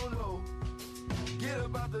party? No. Get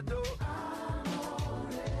up out the door. I'm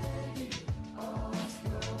already off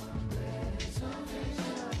your reservation.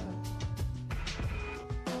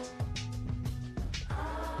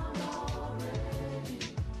 I'm already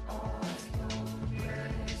off your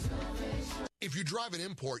reservation. If you drive an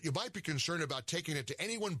import, you might be concerned about taking it to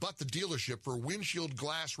anyone but the dealership for windshield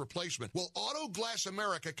glass replacement. Well, Auto Glass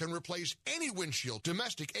America can replace any windshield,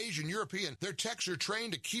 domestic, Asian, European. Their techs are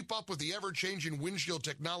trained to keep up with the ever-changing windshield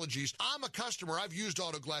technologies. I'm a customer. I've used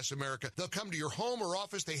Auto Glass America. They'll come to your home or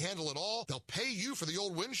office. They handle it all. They'll pay you for the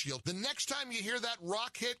old windshield. The next time you hear that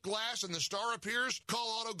rock hit glass and the star appears,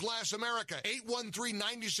 call Auto Glass America.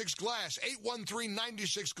 813-96-GLASS.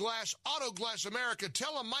 813-96-GLASS. Auto Glass America.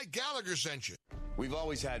 Tell them Mike Gallagher sent you. We've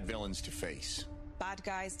always had villains to face. Bad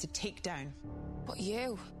guys to take down. But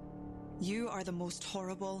you are the most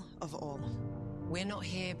horrible of all. We're not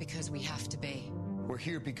here because we have to be. We're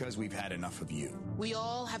here because we've had enough of you. We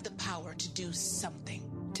all have the power to do something.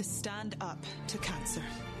 To stand up to cancer.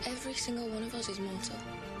 Every single one of us is mortal.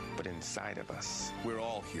 But inside of us, we're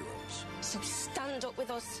all heroes. So stand up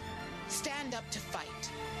with us. Stand up to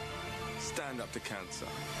fight. Stand up to cancer.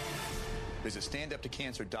 Visit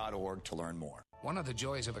standuptocancer.org to learn more. One of the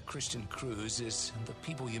joys of a Christian cruise is the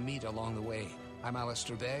people you meet along the way. I'm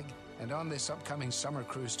Alistair Begg, and on this upcoming summer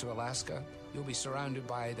cruise to Alaska, you'll be surrounded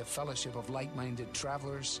by the fellowship of like-minded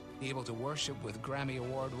travelers, be able to worship with Grammy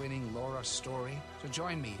Award-winning Laura Story. So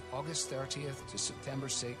join me August 30th to September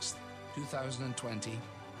 6th, 2020,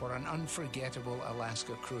 for an unforgettable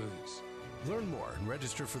Alaska cruise. Learn more and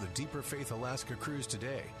register for the Deeper Faith Alaska Cruise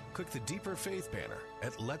today. Click the Deeper Faith banner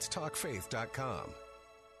at letstalkfaith.com.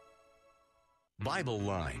 Bible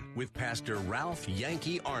Line with Pastor Ralph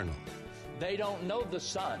Yankee Arnold. They don't know the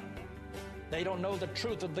Son. They don't know the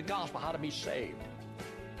truth of the gospel, how to be saved.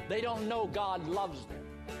 They don't know God loves them.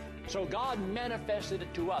 So God manifested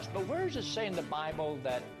it to us. But where does it say in the Bible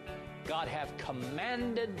that God hath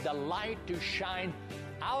commanded the light to shine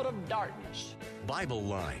out of darkness? Bible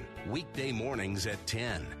Line, weekday mornings at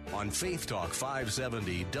 10 on Faith Talk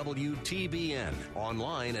 570 WTBN,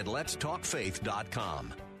 online at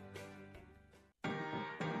letstalkfaith.com.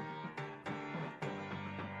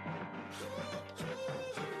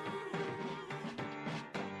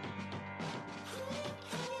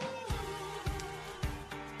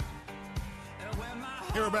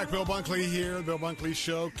 Hey, we're back. Bill Bunkley here. Bill Bunkley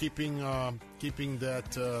Show, keeping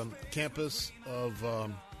that campus of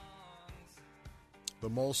the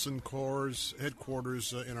Molson Coors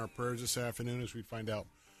headquarters in our prayers this afternoon as we find out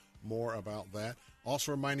more about that.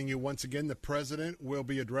 Also reminding you once again, the president will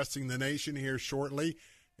be addressing the nation here shortly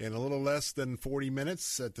in a little less than 40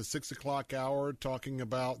 minutes at the 6 o'clock hour, talking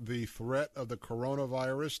about the threat of the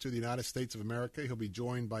coronavirus to the United States of America. He'll be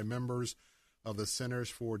joined by members of the Centers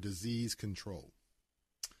for Disease Control.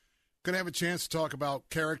 Going to have a chance to talk about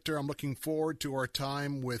character. I'm looking forward to our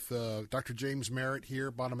time with Dr. James Merritt here,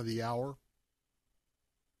 bottom of the hour.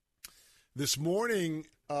 This morning,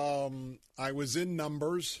 I was in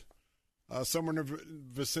Numbers, somewhere in the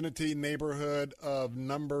vicinity, neighborhood of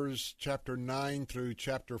Numbers chapter 9 through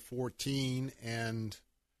chapter 14, and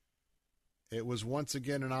it was once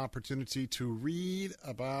again an opportunity to read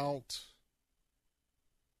about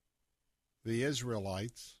the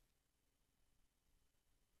Israelites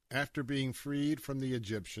after being freed from the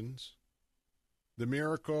Egyptians, the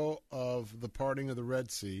miracle of the parting of the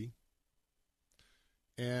Red Sea.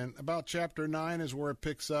 And about chapter 9 is where it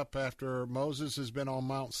picks up after Moses has been on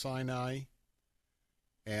Mount Sinai,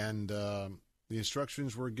 and the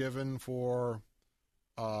instructions were given for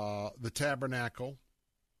the tabernacle.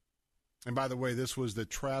 And by the way, this was the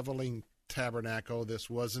traveling tabernacle. This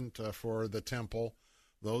wasn't for the temple.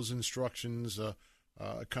 Those instructions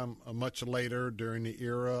come much later during the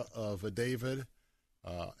era of David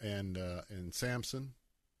and Samson.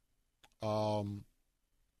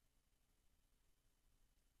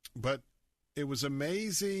 But it was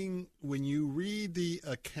amazing when you read the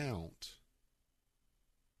account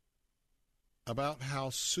about how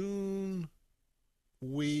soon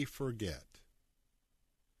we forget.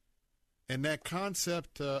 And that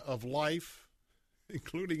concept of life,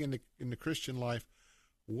 including in the Christian life,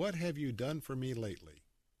 what have you done for me lately?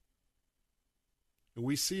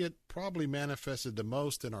 We see it probably manifested the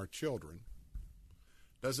most in our children.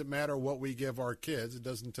 Doesn't matter what we give our kids. It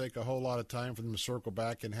doesn't take a whole lot of time for them to circle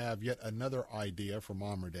back and have yet another idea for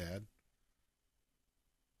mom or dad.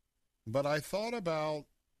 But I thought about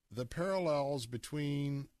the parallels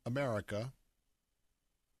between America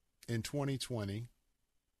in 2020,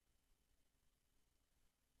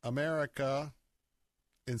 America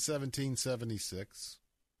in 1776,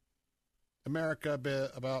 America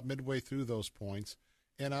about midway through those points,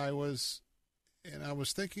 and I was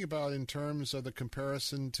thinking about in terms of the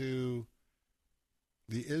comparison to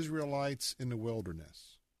the Israelites in the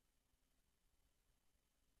wilderness.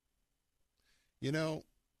 You know,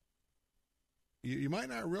 you might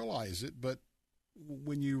not realize it, but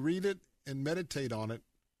when you read it and meditate on it,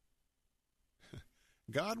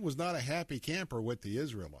 God was not a happy camper with the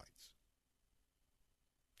Israelites.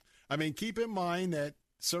 I mean, keep in mind that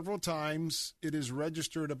several times it is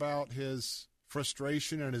registered about his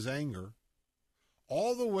frustration and his anger,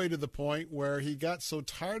 all the way to the point where he got so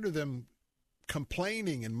tired of them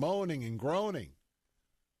complaining and moaning and groaning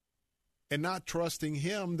and not trusting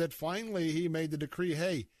him that finally he made the decree,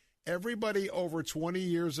 hey, everybody over 20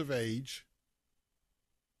 years of age,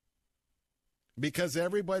 because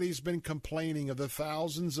everybody's been complaining of the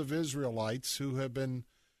thousands of Israelites who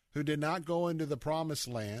did not go into the promised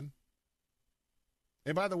land.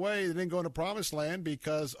 And by the way, they didn't go into the promised land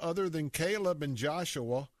because other than Caleb and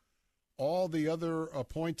Joshua, all the other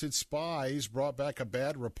appointed spies brought back a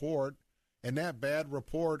bad report, and that bad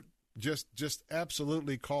report just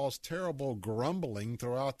absolutely caused terrible grumbling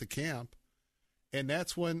throughout the camp. And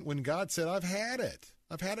that's when God said, I've had it.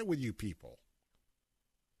 I've had it with you people.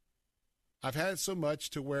 I've had it so much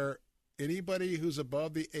to where anybody who's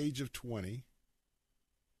above the age of 20,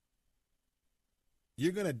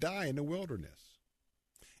 you're going to die in the wilderness.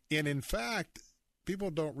 And in fact, people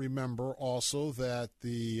don't remember also that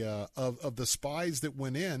of the spies that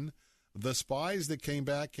went in, the spies that came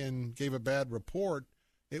back and gave a bad report,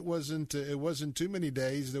 it wasn't too many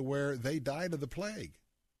days to where they died of the plague.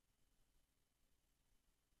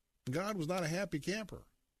 God was not a happy camper.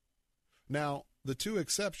 Now, the two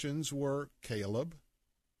exceptions were Caleb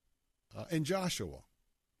and Joshua.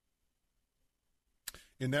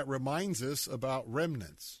 And that reminds us about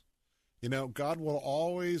remnants. You know, God will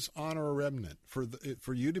always honor a remnant.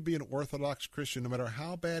 For you to be an Orthodox Christian, no matter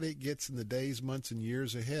how bad it gets in the days, months, and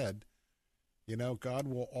years ahead, you know, God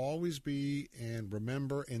will always be and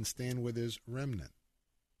remember and stand with his remnant.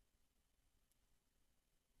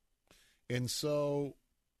 And so,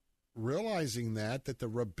 realizing that the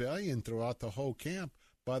rebellion throughout the whole camp,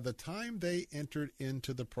 by the time they entered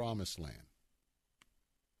into the promised land.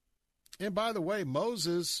 And by the way,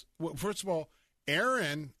 Moses, well, first of all,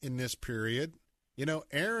 Aaron in this period, you know,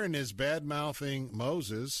 Aaron is bad-mouthing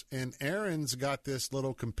Moses, and Aaron's got this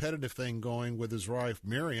little competitive thing going with his wife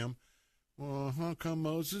Miriam. Well, how come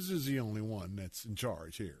Moses is the only one that's in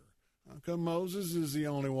charge here? How come Moses is the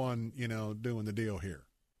only one, you know, doing the deal here?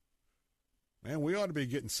 Man, we ought to be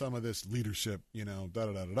getting some of this leadership, you know,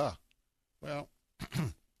 da-da-da-da-da. Well,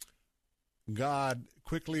 God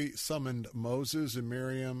quickly summoned Moses and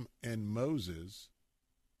Miriam and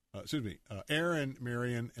Aaron,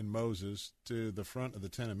 Miriam, and Moses to the front of the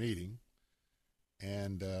tent of meeting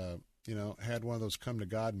and, you know, had one of those come to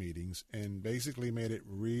God meetings and basically made it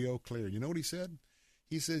real clear. You know what he said?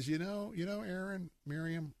 He says, you know, Aaron,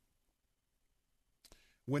 Miriam,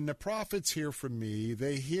 when the prophets hear from me,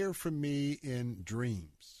 they hear from me in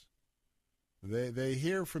dreams. They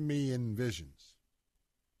hear from me in visions.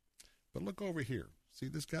 But look over here. See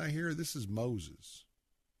this guy here? This is Moses.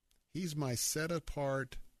 He's my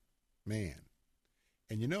set-apart man.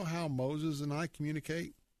 And you know how Moses and I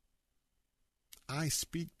communicate? I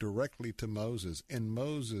speak directly to Moses, and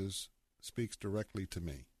Moses speaks directly to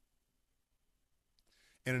me.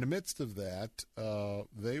 And in the midst of that,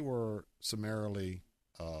 they were summarily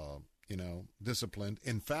disciplined.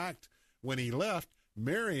 In fact, when he left,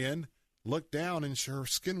 Miriam looked down and her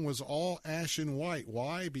skin was all ashen white.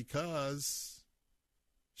 Why? Because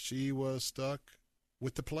she was stuck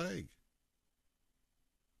with the plague.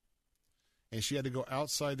 And she had to go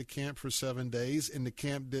outside the camp for 7 days, and the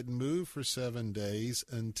camp didn't move for 7 days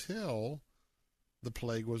until the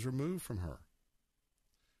plague was removed from her.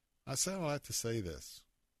 I say all that to say this.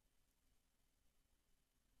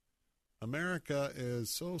 America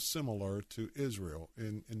is so similar to Israel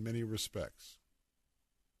in many respects,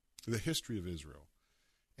 the history of Israel.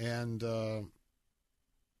 And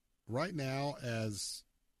right now, as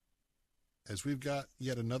we've got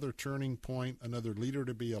yet another turning point, another leader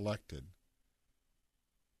to be elected,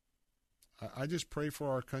 I just pray for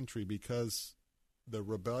our country, because the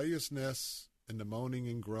rebelliousness and the moaning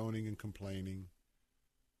and groaning and complaining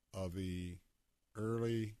of the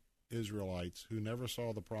early Israelites who never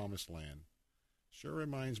saw the promised land sure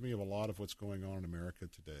reminds me of a lot of what's going on in America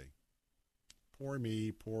today. Poor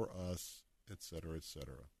me, poor us, etc.,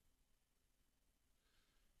 etc.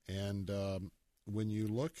 And when you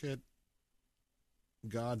look at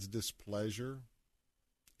God's displeasure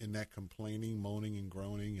in that complaining, moaning, and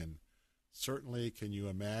groaning, and certainly can you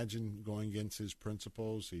imagine going against his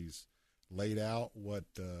principles? He's laid out what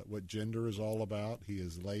gender is all about. He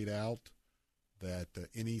has laid out that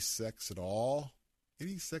any sex at all,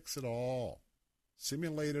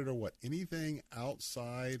 simulated or what, anything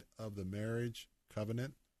outside of the marriage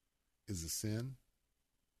covenant is a sin.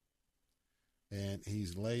 And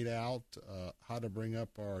he's laid out how to bring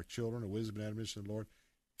up our children, a wisdom and admonition of the Lord.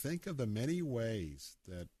 Think of the many ways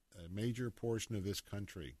that a major portion of this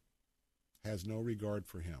country has no regard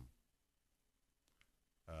for him.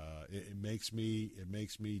 It makes me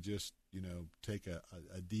just, take a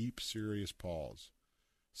deep, serious pause.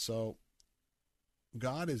 So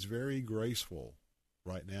God is very graceful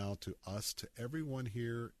right now to us, to everyone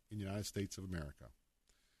here in the United States of America.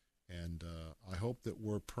 And I hope that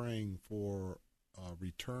we're praying for a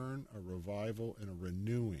return, a revival, and a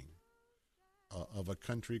renewing of a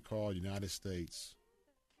country called United States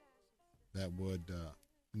that would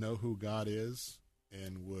know who God is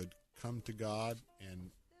and would come to God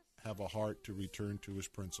and have a heart to return to his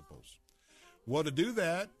principles. Well, to do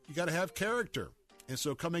that, you got to have character. And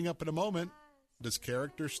so coming up in a moment, does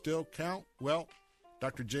character still count? Well,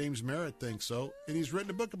 Dr. James Merritt thinks so, and he's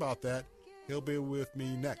written a book about that. He'll be with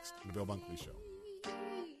me next on the Bill Bunkley Show.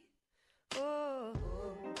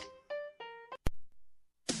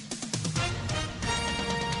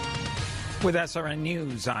 With SRN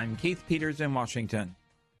News, I'm Keith Peters in Washington.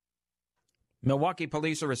 Milwaukee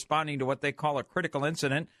police are responding to what they call a critical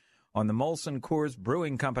incident on the Molson Coors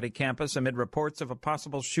Brewing Company campus amid reports of a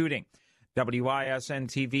possible shooting.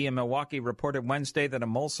 WISN-TV in Milwaukee reported Wednesday that a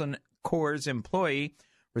Molson Coors employee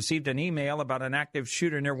received an email about an active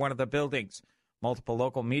shooter near one of the buildings. Multiple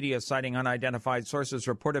local media citing unidentified sources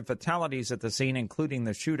reported fatalities at the scene, including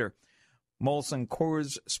the shooter. Molson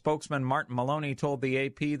Coors spokesman Martin Maloney told the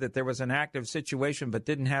AP that there was an active situation but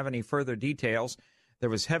didn't have any further details. There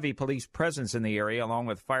was heavy police presence in the area, along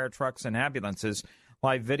with fire trucks and ambulances.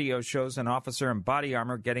 Live video shows an officer in body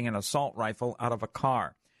armor getting an assault rifle out of a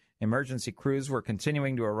car. Emergency crews were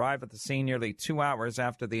continuing to arrive at the scene nearly 2 hours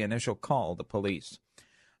after the initial call to police.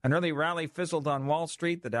 An early rally fizzled on Wall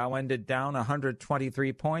Street. The Dow ended down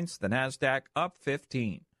 123 points. The Nasdaq up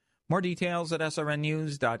 15. More details at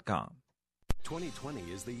srnnews.com. 2020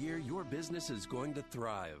 is the year your business is going to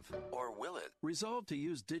thrive. Or will it? Resolve to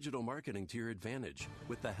use digital marketing to your advantage.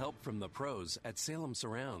 With the help from the pros at Salem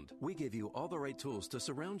Surround, we give you all the right tools to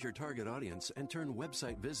surround your target audience and turn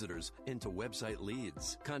website visitors into website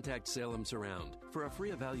leads. Contact Salem Surround for a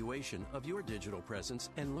free evaluation of your digital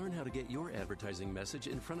presence and learn how to get your advertising message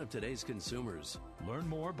in front of today's consumers. Learn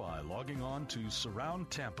more by logging on to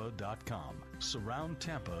surroundtampa.com.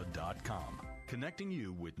 Surroundtampa.com. Connecting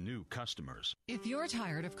you with new customers. If you're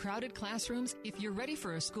tired of crowded classrooms, if you're ready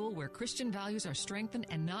for a school where Christian values are strengthened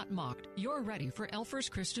and not mocked, you're ready for Elfers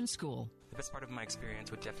Christian School. The best part of my experience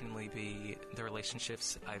would definitely be the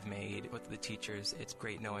relationships I've made with the teachers. It's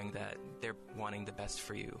great knowing that they're wanting the best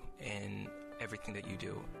for you in everything that you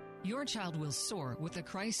do. Your child will soar with a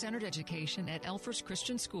Christ-centered education at Elfers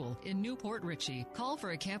Christian School in Newport Richey. Call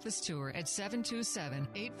for a campus tour at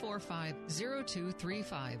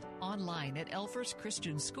 727-845-0235. Online at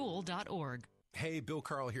elferschristianschool.org. Hey, Bill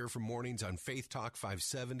Carl here from Mornings on Faith Talk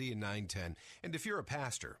 570 and 910. And if you're a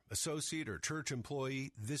pastor, associate, or church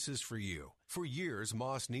employee, this is for you. For years,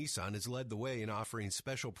 Moss Nissan has led the way in offering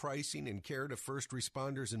special pricing and care to first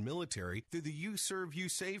responders and military through the You Serve, You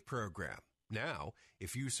Save program. Now,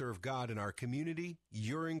 if you serve God in our community,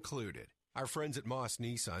 you're included. Our friends at Moss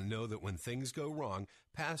Nissan know that when things go wrong,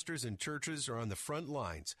 pastors and churches are on the front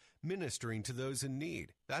lines, ministering to those in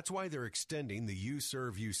need. That's why they're extending the You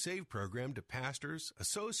Serve, You Save program to pastors,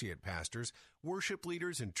 associate pastors, worship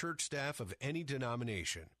leaders, and church staff of any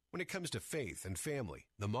denomination. When it comes to faith and family,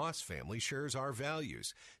 the Moss family shares our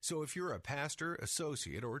values. So if you're a pastor,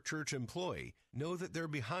 associate, or church employee, know that they're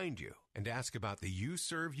behind you and ask about the You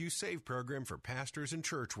Serve, You Save program for pastors and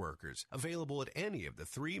church workers, available at any of the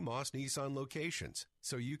 3 Moss Nissan locations,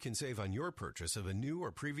 so you can save on your purchase of a new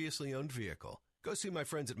or previously owned vehicle. Go see my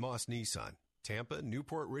friends at Moss Nissan. Tampa,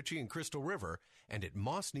 Newport Richey, and Crystal River, and at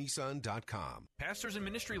mossnissan.com. Pastors and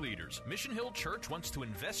ministry leaders, Mission Hill Church wants to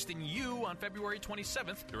invest in you on February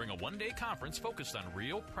 27th during a one-day conference focused on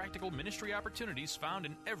real, practical ministry opportunities found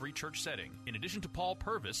in every church setting. In addition to Paul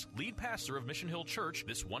Purvis, lead pastor of Mission Hill Church,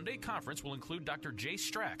 this one-day conference will include Dr. Jay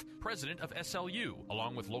Strack, president of SLU,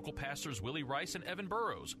 along with local pastors Willie Rice and Evan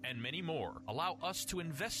Burrows, and many more. Allow us to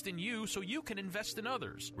invest in you so you can invest in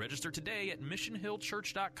others. Register today at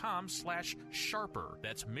missionhillchurch.com/sharper.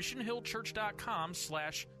 That's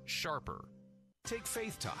missionhillchurch.com/sharper. Take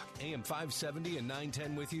Faith Talk, AM 570 and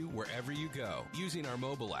 910 with you wherever you go using our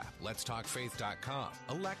mobile app, letstalkfaith.com,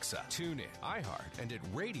 Alexa, TuneIn, iHeart, and at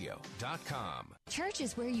radio.com. Church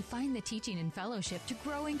is where you find the teaching and fellowship to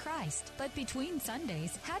grow in Christ. But between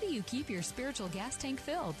Sundays, how do you keep your spiritual gas tank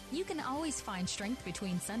filled? You can always find strength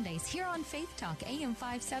between Sundays here on Faith Talk, AM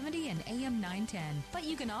 570 and AM 910. But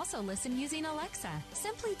you can also listen using Alexa.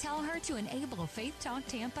 Simply tell her to enable Faith Talk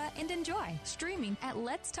Tampa and enjoy streaming at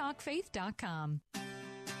letstalkfaith.com.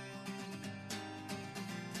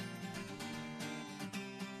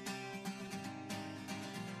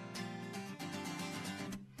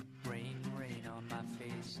 Rain on my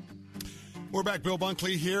face. We're back. Bill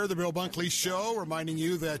Bunkley here, The Bill Bunkley Show, reminding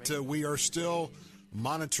you that we are still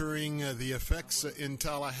monitoring the effects in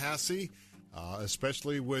Tallahassee,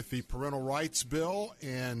 especially with the parental rights bill.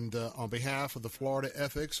 And on behalf of the Florida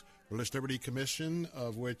Ethics, Religious Liberty Commission,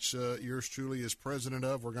 of which yours truly is president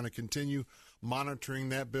of, we're going to continue monitoring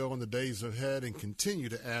that bill in the days ahead and continue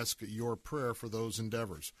to ask your prayer for those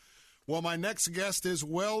endeavors. Well, my next guest is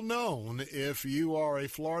well known if you are a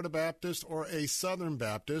Florida Baptist or a Southern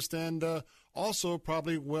Baptist, and also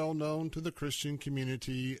probably well known to the Christian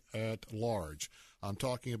community at large. I'm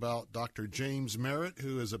talking about Dr. James Merritt,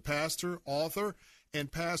 who is a pastor, author,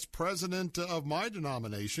 and past president of my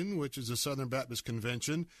denomination, which is the Southern Baptist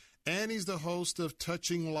Convention, and he's the host of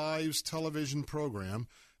Touching Lives television program,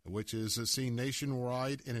 which is seen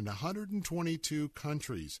nationwide and in 122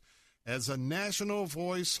 countries. As a national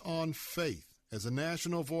voice on faith, as a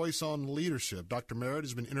national voice on leadership, Dr. Merritt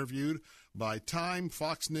has been interviewed by Time,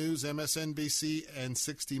 Fox News, MSNBC, and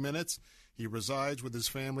 60 Minutes. He resides with his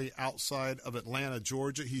family outside of Atlanta,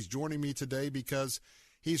 Georgia. He's joining me today because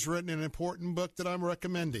he's written an important book that I'm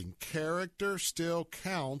recommending, Character Still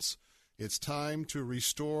Counts. It's time to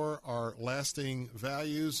restore our lasting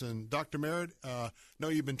values. And Dr. Merritt, know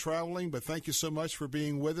you've been traveling, but thank you so much for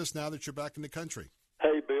being with us now that you're back in the country.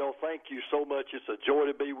 Hey, Bill, thank you so much. It's a joy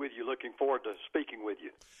to be with you. Looking forward to speaking with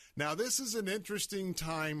you. Now, this is an interesting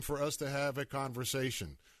time for us to have a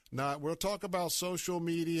conversation. Now, we'll talk about social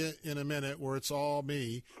media in a minute where it's all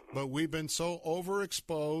me, but we've been so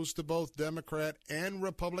overexposed to both Democrat and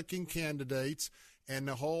Republican candidates, and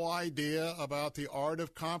the whole idea about the art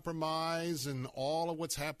of compromise and all of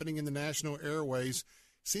what's happening in the national airways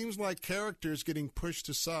seems like character is getting pushed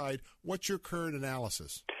aside. What's your current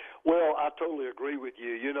analysis? Well, I totally agree with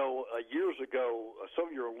you. You know, years ago, some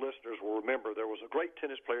of your listeners will remember there was a great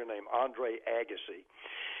tennis player named Andre Agassi.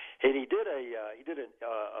 And he did a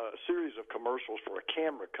series of commercials for a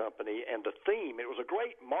camera company, and the theme, it was a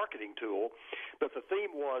great marketing tool, but the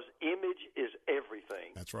theme was image is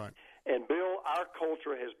everything. That's right. And, Bill, our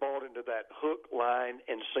culture has bought into that hook, line,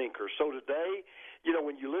 and sinker. So today, you know,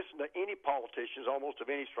 when you listen to any politicians, almost of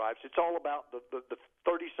any stripes, it's all about the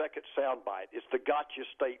 30-second soundbite. It's the gotcha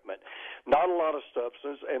statement. Not a lot of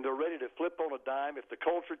substance, and they're ready to flip on a dime. If the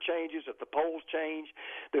culture changes, if the polls change,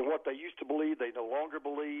 then what they used to believe, they no longer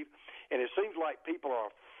believe. And it seems like people are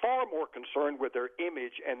far more concerned with their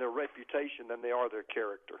image and their reputation than they are their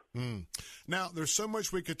character. Now, there's so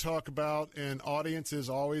much we could talk about, and audiences,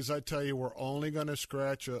 always I tell you, we're only going to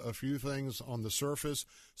scratch a few things on the surface,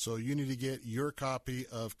 so you need to get your copy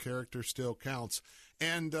of Character Still Counts.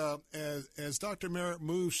 And as Dr. Merritt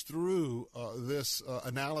moves through this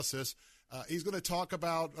analysis, he's going to talk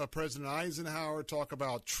about President Eisenhower, talk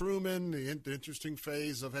about Truman, the interesting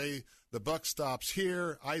phase of, hey, the buck stops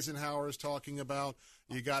here. Eisenhower is talking about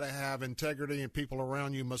you got to have integrity and people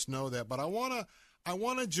around you must know that. But I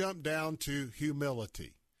want to jump down to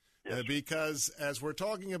humility. Yes. Because as we're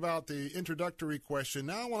talking about the introductory question,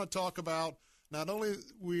 now I want to talk about not only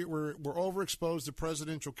we're overexposed to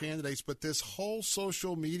presidential candidates, but this whole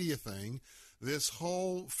social media thing, this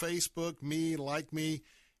whole Facebook, me, like me.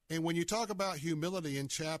 And when you talk about humility in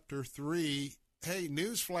chapter 3, hey,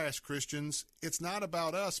 newsflash, Christians, it's not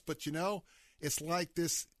about us, but, you know, it's like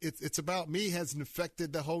this, it's about me has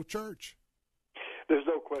infected the whole church. There's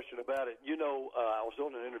no question about it. You know, I was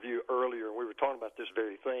on an interview earlier, and we were talking about this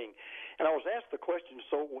very thing, and I was asked the question,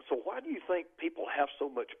 so why do you think people have so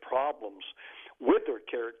much problems with their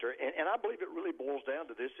character. And I believe it really boils down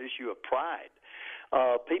to this issue of pride.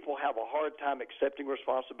 People have a hard time accepting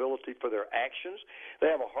responsibility for their actions. They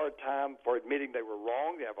have a hard time for admitting they were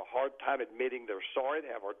wrong. They have a hard time admitting they're sorry. They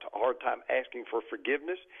have a hard time asking for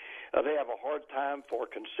forgiveness. They have a hard time for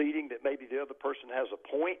conceding that maybe the other person has a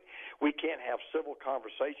point. We can't have civil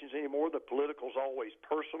conversations anymore. The political's always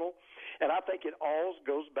personal. And I think it all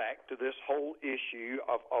goes back to this whole issue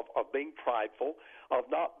of being prideful, of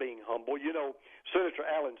not being humble. You know, Senator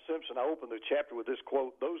Alan Simpson, I opened the chapter with this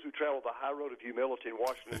quote, "Those who travel the high road of humility in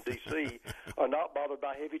Washington, D.C. are not bothered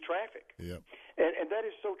by heavy traffic." Yep. And that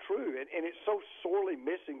is so true, and it's so sorely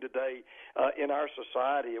missing today in our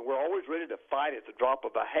society, and we're always ready to fight at the drop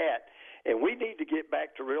of a hat. And we need to get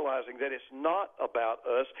back to realizing that it's not about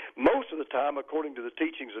us. Most of the time, according to the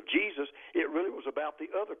teachings of Jesus, it really was about the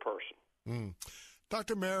other person.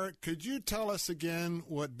 Dr. Merritt, could you tell us again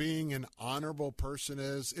what being an honorable person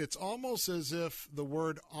is? It's almost as if the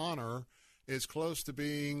word honor is close to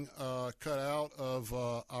being cut out of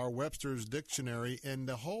our Webster's dictionary, and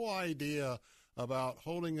the whole idea about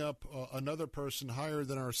holding up another person higher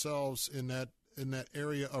than ourselves in that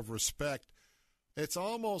area of respect, it's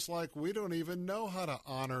almost like we don't even know how to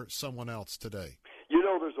honor someone else today. You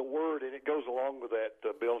know, there's a word, and it goes along with that,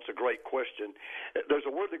 Bill. It's a great question. There's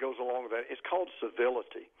a word that goes along with that. It's called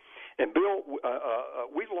civility. And, Bill,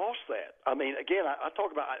 we lost that. I mean, again, I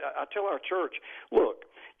tell our church, look,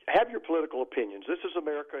 have your political opinions. This is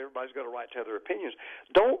America. Everybody's got a right to have their opinions.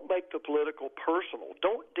 Don't make the political personal.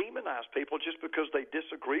 Don't demonize people just because they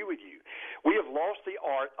disagree with you. We have lost the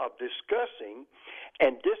art of discussing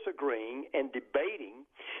and disagreeing and debating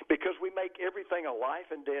because we make everything a life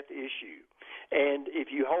and death issue. And if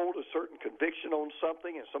you hold a certain conviction on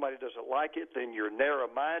something and somebody doesn't like it, then you're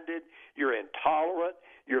narrow-minded, you're intolerant,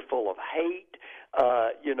 you're full of hate,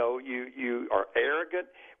 you are arrogant,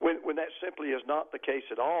 when that simply is not the case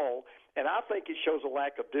at all. And I think it shows a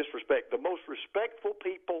lack of disrespect. The most respectful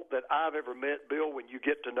people that I've ever met, Bill, when you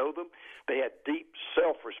get to know them, they had deep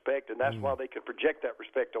self-respect, and that's why they can project that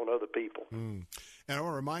respect on other people. And I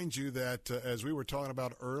want to remind you that as we were talking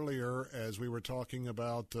about earlier, as we were talking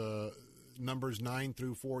about Numbers 9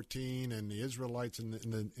 through 14 and the Israelites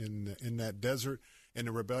in that desert and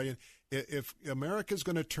the rebellion, if America's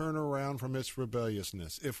going to turn around from its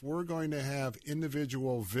rebelliousness, if we're going to have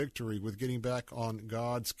individual victory with getting back on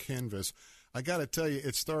God's canvas, I got to tell you,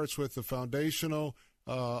 it starts with the foundational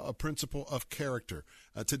principle of character.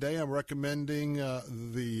 Today I'm recommending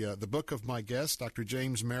the book of my guest, Dr.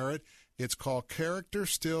 James Merritt. It's called Character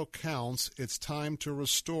Still Counts. It's time to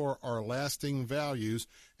restore our lasting values,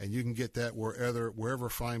 and you can get that wherever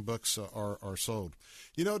fine books are sold.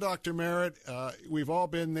 You know, Dr. Merritt, we've all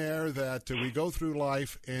been there that we go through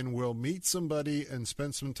life and we'll meet somebody and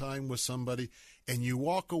spend some time with somebody, and you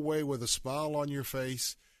walk away with a smile on your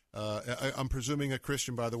face. I'm presuming a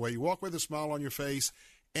Christian, by the way. You walk with a smile on your face,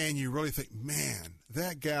 and you really think, man,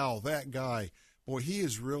 that gal, that guy, boy, he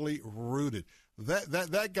is really rooted.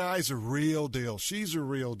 That guy's a real deal. She's a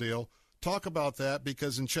real deal. Talk about that,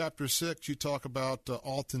 because in Chapter 6 you talk about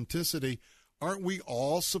authenticity. Aren't we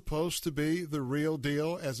all supposed to be the real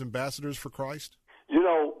deal as ambassadors for Christ? You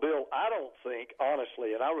know, Bill, I don't think,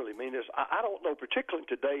 honestly, and I really mean this, I don't know, particularly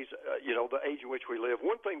in today's, the age in which we live,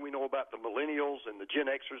 one thing we know about the millennials and the Gen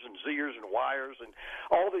Xers and Zers and Yers and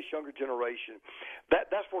all this younger generation,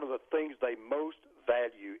 that's one of the things they most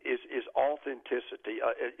value is authenticity.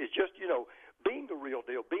 It's just, being the real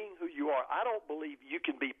deal, being who you are. I don't believe you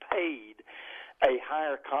can be paid a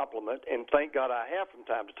higher compliment, and thank God I have from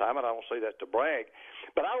time to time, and I don't say that to brag,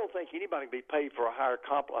 but I don't think anybody can be paid for a higher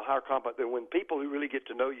compliment than when people who really get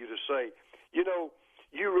to know you to say,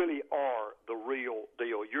 you really are the real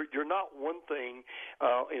deal. You're not one thing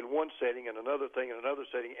in one setting and another thing in another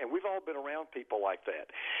setting, and we've all been around people like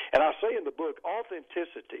that. And I say in the book,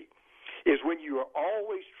 authenticity is when you are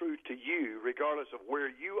always true to you, regardless of where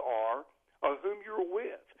you are or whom you're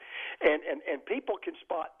with. And people can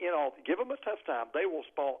spot give them a tough time, they will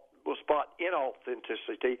spot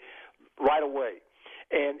inauthenticity right away.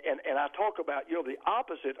 And I talk about, the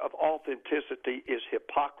opposite of authenticity is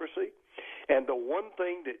hypocrisy. And the one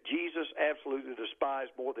thing that Jesus absolutely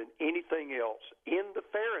despised more than anything else in the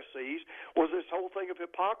Pharisees was this whole thing of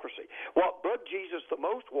hypocrisy. What bugged Jesus the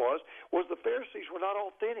most was the Pharisees were not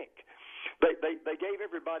authentic. They gave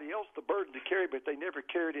everybody else the burden to carry, but they never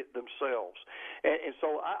carried it themselves. And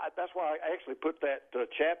so that's why I actually put that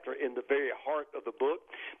chapter in the very heart of the book,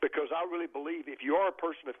 because I really believe if you are a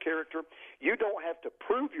person of character, you don't have to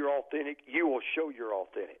prove you're authentic. You will show you're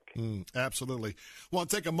authentic. Absolutely. Well,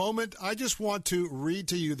 take a moment. I just want to read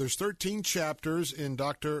to you. There's 13 chapters in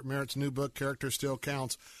Dr. Merritt's new book, Character Still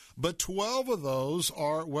Counts. But 12 of those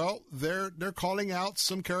are, well, they're calling out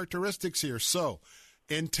some characteristics here. So,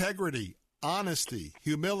 integrity, honesty,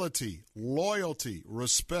 humility, loyalty,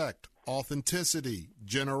 respect, authenticity,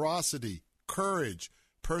 generosity, courage,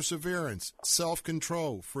 perseverance,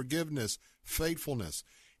 self-control, forgiveness, faithfulness.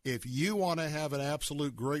 If you want to have an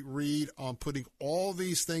absolute great read on putting all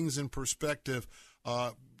these things in perspective,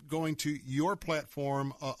 going to your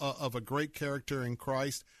platform of a great character in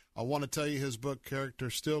Christ, I want to tell you his book, Character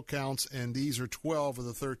Still Counts, and these are 12 of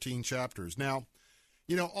the 13 chapters. Now,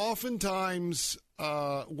 you know, oftentimes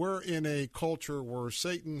we're in a culture where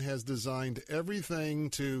Satan has designed everything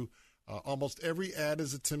to almost every ad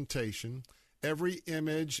is a temptation. Every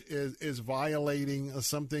image is violating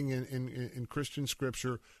something in Christian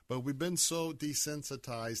scripture, but we've been so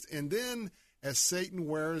desensitized. And then as Satan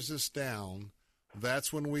wears us down,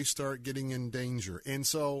 that's when we start getting in danger. And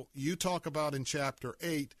so you talk about in chapter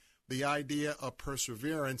 8 the idea of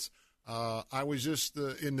perseverance. I was just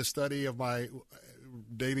in the study of my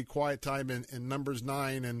daily quiet time in Numbers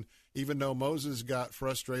 9, and even though Moses got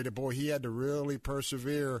frustrated, boy, he had to really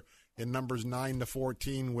persevere in Numbers 9 to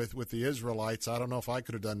 14 with the Israelites. I don't know if I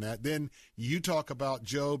could have done that. Then you talk about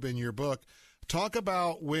Job in your book. Talk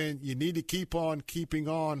about when you need to keep on keeping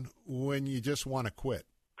on when you just want to quit.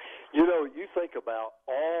 You know, you think about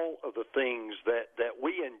all of the things that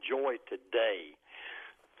we enjoy today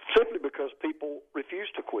simply because people refuse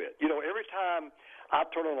to quit. You know, every time I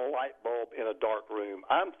turn on a light bulb in a dark room,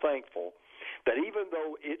 I'm thankful that even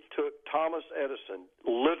though it took Thomas Edison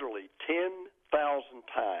literally 10,000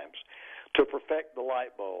 times to perfect the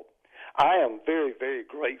light bulb, I am very, very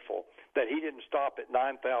grateful that he didn't stop at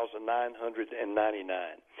 9,999.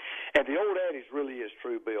 And the old adage really is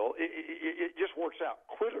true, Bill. It just works out.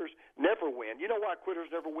 Quitters never win. You know why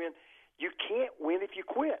quitters never win? You can't win if you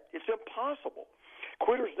quit. It's impossible.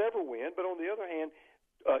 Quitters never win, but on the other hand,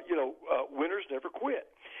 winners never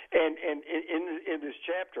quit. And in this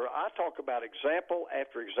chapter, I talk about example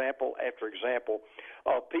after example after example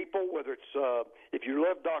of people, whether it's if you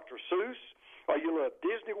love Dr. Seuss, or you love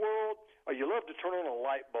Disney World, or you love to turn on a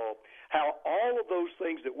light bulb, how all of those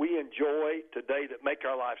things that we enjoy today that make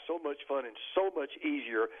our life so much fun and so much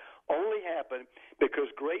easier only happen because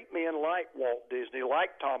great men like Walt Disney,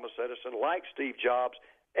 like Thomas Edison, like Steve Jobs,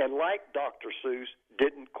 and like Dr. Seuss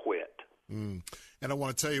didn't quit. And I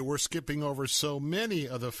want to tell you, we're skipping over so many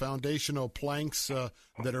of the foundational planks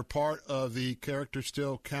that are part of the Character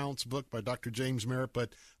Still Counts book by Dr. James Merritt,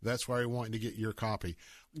 but that's why I want you to get your copy.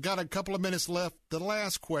 Got a couple of minutes left. The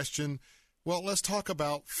last question, well, let's talk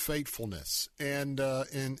about faithfulness. And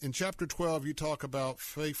in Chapter 12, you talk about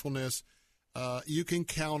faithfulness. You can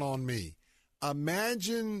count on me.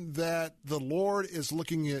 Imagine that the Lord is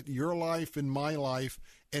looking at your life and my life,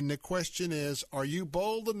 and the question is, are you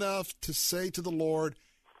bold enough to say to the Lord,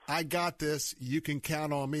 I got this, you can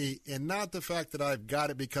count on me, and not the fact that I've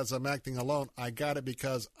got it because I'm acting alone. I got it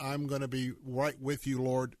because I'm going to be right with you,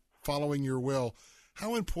 Lord, following your will.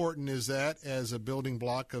 How important is that as a building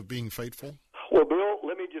block of being faithful? Well, Bill,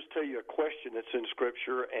 let me just tell you a question that's in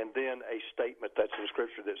Scripture and then a statement that's in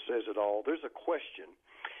Scripture that says it all. There's a question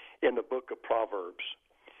in the book of Proverbs,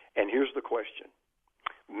 and here's the question.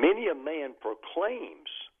 Many a man proclaims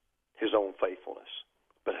his own faithfulness,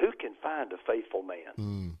 but who can find a faithful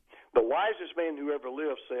man? The wisest man who ever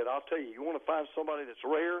lived said, I'll tell you, you want to find somebody that's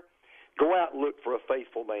rare? Go out and look for a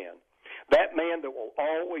faithful man. That man that will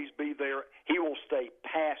always be there, he will stay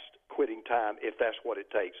past quitting time if that's what it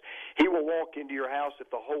takes. He will walk into your house if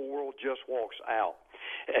the whole world just walks out.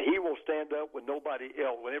 And he will stand up when nobody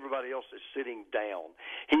else, when everybody else is sitting down.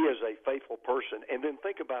 He is a faithful person. And then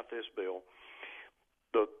think about this, Bill.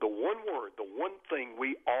 The one word, the one thing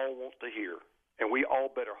we all want to hear, and we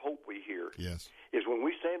all better hope we hear, is when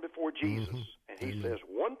we stand before Jesus and he says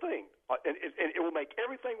one thing, and it will make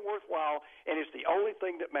everything worthwhile, and it's the only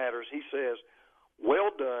thing that matters. He says,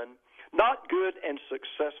 well done, not good and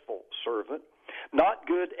successful servant, not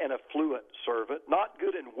good and affluent servant, not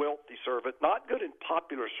good and wealthy servant, not good and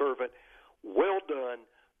popular servant, well done,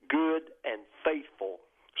 good and faithful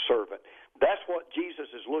servant. That's what Jesus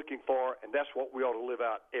is looking for, and that's what we ought to live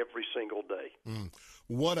out every single day.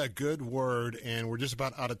 What a good word, and we're just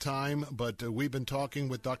about out of time, but we've been talking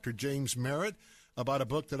with Dr. James Merritt about a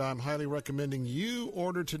book that I'm highly recommending you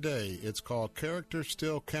order today. It's called Character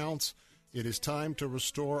Still Counts, It is time to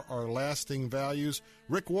restore our lasting values.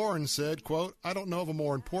 Rick Warren said, quote, "I don't know of a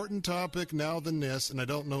more important topic now than this, and I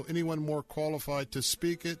don't know anyone more qualified to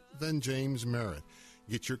speak it than James Merritt."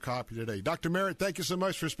 Get your copy today. Dr. Merritt, thank you so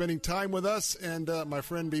much for spending time with us, and my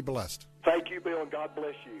friend, be blessed. Thank you, Bill, and God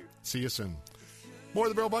bless you. See you soon. More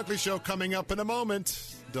of the Bill Bunkley Show coming up in a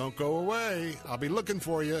moment. Don't go away. I'll be looking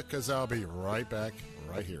for you because I'll be right back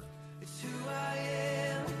right here. It's who I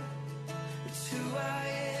am. It's who I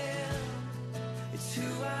am. It's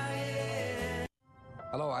who I am.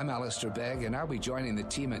 Hello, I'm Alistair Begg, and I'll be joining the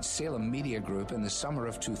team at Salem Media Group in the summer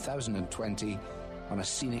of 2020 on a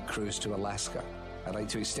scenic cruise to Alaska. I'd like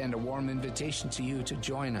to extend a warm invitation to you to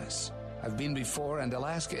join us. I've been before, and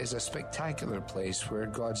Alaska is a spectacular place where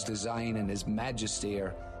God's design and His majesty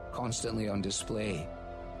are constantly on display.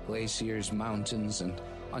 Glaciers, mountains, and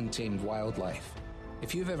untamed wildlife.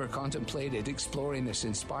 If you've ever contemplated exploring this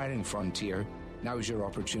inspiring frontier, now's your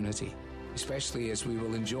opportunity, especially as we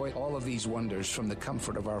will enjoy all of these wonders from the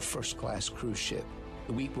comfort of our first-class cruise ship.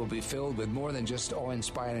 The week will be filled with more than just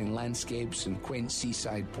awe-inspiring landscapes and quaint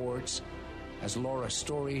seaside ports, as Laura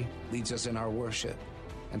Story leads us in our worship,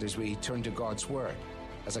 and as we turn to God's Word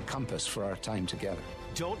as a compass for our time together.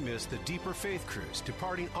 Don't miss the Deeper Faith Cruise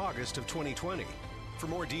departing August of 2020. For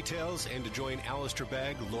more details and to join Alistair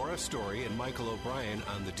Begg, Laura Story, and Michael O'Brien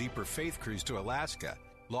on the Deeper Faith Cruise to Alaska,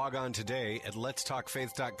 log on today at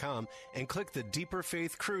letstalkfaith.com and click the Deeper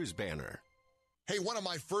Faith Cruise banner. Hey, one of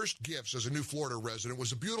my first gifts as a new Florida resident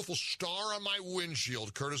was a beautiful star on my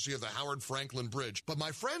windshield, courtesy of the Howard Franklin Bridge. But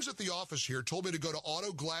my friends at the office here told me to go to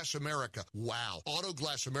Auto Glass America. Wow. Auto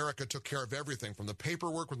Glass America took care of everything from the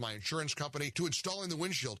paperwork with my insurance company to installing the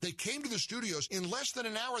windshield. They came to the studios. In less than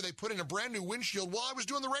an hour, they put in a brand new windshield while I was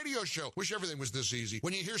doing the radio show. Wish everything was this easy.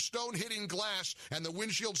 When you hear stone hitting glass and the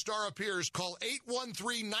windshield star appears, call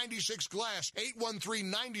 813-96-GLASS.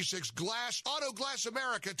 813-96-GLASS. Auto Glass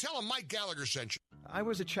America. Tell them Mike Gallagher sent you. I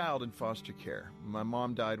was a child in foster care. My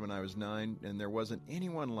mom died when I was 9, and there wasn't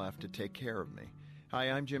anyone left to take care of me. Hi,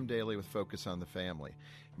 I'm Jim Daly with Focus on the Family.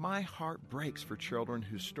 My heart breaks for children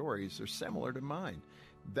whose stories are similar to mine.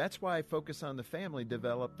 That's why Focus on the Family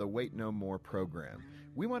developed the Wait No More program.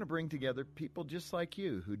 We want to bring together people just like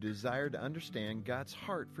you who desire to understand God's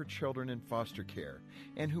heart for children in foster care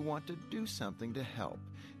and who want to do something to help.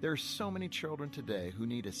 There are so many children today who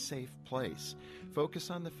need a safe place. Focus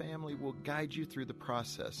on the Family will guide you through the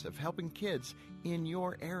process of helping kids in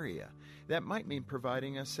your area. That might mean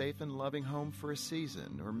providing a safe and loving home for a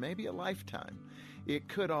season or maybe a lifetime. It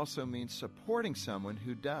could also mean supporting someone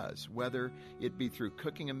who does, whether it be through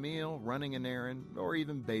cooking a meal, running an errand, or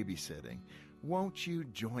even babysitting. Won't you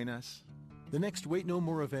join us? The next Wait No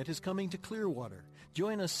More event is coming to Clearwater.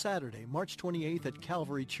 Join us Saturday, March 28th at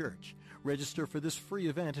Calvary Church. Register for this free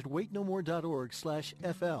event at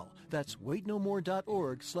waitnomore.org/FL. That's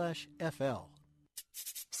waitnomore.org/FL.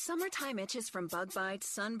 Summertime itches from bug bites,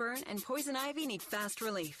 sunburn, and poison ivy need fast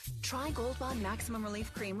relief. Try Gold Bond Maximum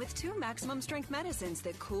Relief Cream with 2 maximum strength medicines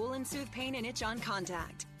that cool and soothe pain and itch on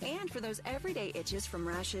contact. And for those everyday itches from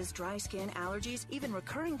rashes, dry skin, allergies, even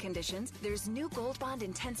recurring conditions, there's new Gold Bond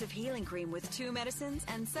Intensive Healing Cream with 2 medicines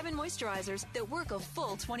and 7 moisturizers that work a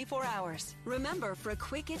full 24 hours. Remember, for a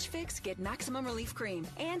quick itch fix, get Maximum Relief Cream.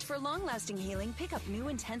 And for long-lasting healing, pick up new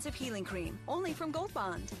Intensive Healing Cream. Only from Gold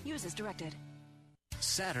Bond. Use as directed.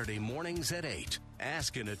 Saturday mornings at 8.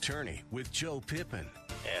 Ask an Attorney with Joe Pippin.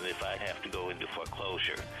 And if I have to go into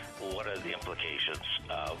foreclosure, what are the implications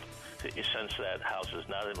of, since that house is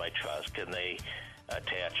not in my trust, can they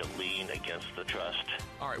attach a lien against the trust?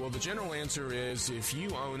 All right, well, the general answer is if you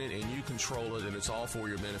own it and you control it and it's all for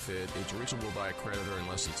your benefit, it's reachable by a creditor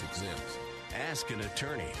unless it's exempt. Ask an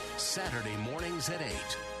Attorney, Saturday mornings at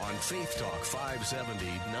 8 on Faith Talk 570,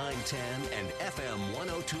 910, and FM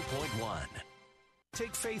 102.1.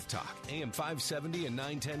 Take Faith Talk, AM 570 and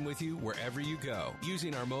 910 with you wherever you go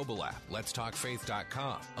using our mobile app,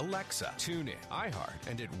 letstalkfaith.com, Alexa, TuneIn, iHeart,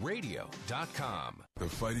 and at radio.com. The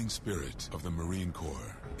fighting spirit of the Marine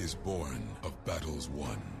Corps is born of battles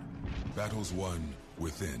won. Battles won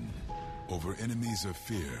within, over enemies of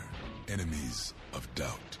fear, enemies of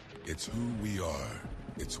doubt. It's who we are.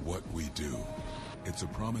 It's what we do. It's a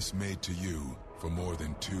promise made to you for more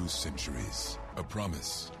than 2 centuries. A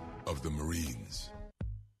promise of the Marines.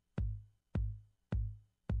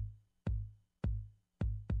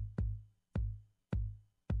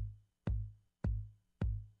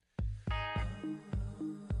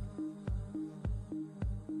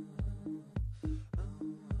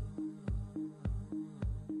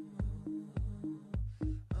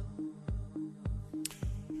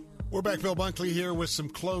 We're back, Bill Bunkley here with some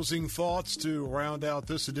closing thoughts to round out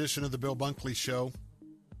this edition of the Bill Bunkley Show.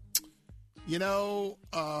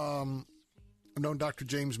 I've known Dr.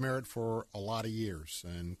 James Merritt for a lot of years,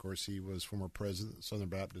 and, of course, he was former president of the Southern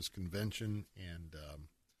Baptist Convention, and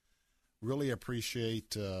really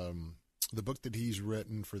appreciate the book that he's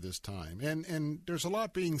written for this time. And there's a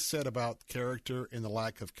lot being said about character and the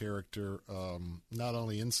lack of character, not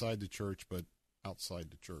only inside the church but outside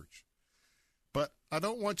the church. But I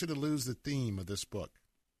don't want you to lose the theme of this book.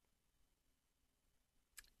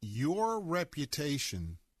 Your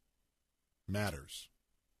reputation matters.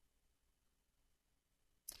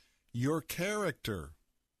 Your character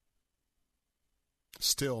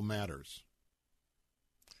still matters.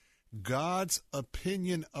 God's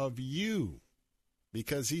opinion of you,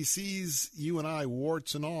 because he sees you and I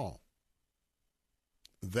warts and all,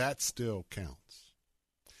 that still counts.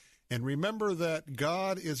 And remember that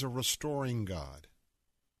God is a restoring God.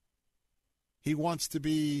 He wants to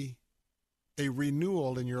be a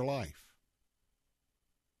renewal in your life.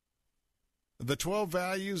 The 12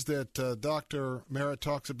 values that Dr. Merritt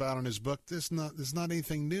talks about in his book, there's not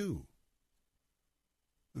anything new.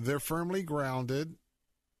 They're firmly grounded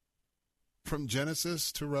from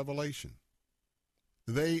Genesis to Revelation.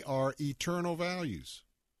 They are eternal values.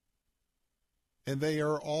 And they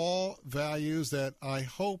are all values that I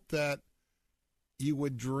hope that you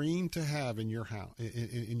would dream to have in your house,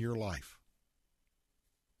 in your life.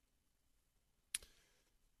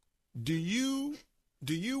 Do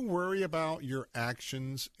you worry about your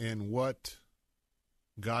actions and what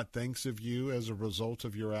God thinks of you as a result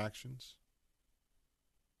of your actions?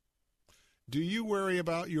 Do you worry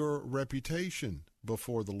about your reputation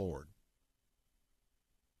before the Lord?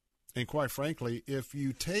 And quite frankly, if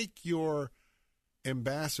you take your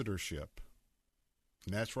ambassadorship,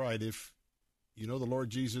 and that's right, if you know the Lord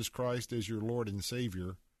Jesus Christ as your Lord and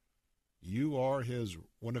Savior, you are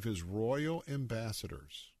one of his royal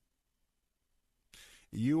ambassadors.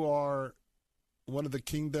 You are one of the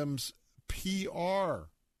kingdom's PR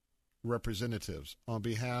representatives on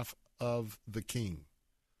behalf of the King.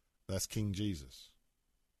 That's King Jesus.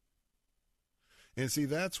 And see,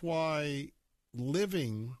 that's why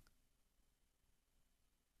living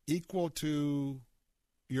equal to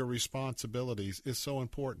your responsibilities is so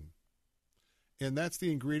important. And that's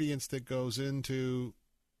the ingredients that goes into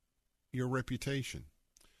your reputation.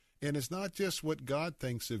 And it's not just what God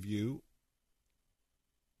thinks of you.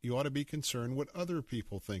 You ought to be concerned what other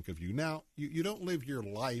people think of you. Now, you don't live your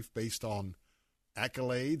life based on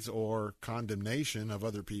accolades or condemnation of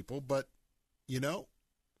other people, but,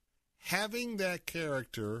 having that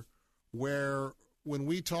character where when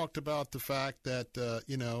we talked about the fact that,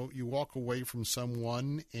 you walk away from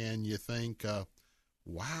someone and you think,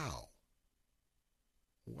 wow,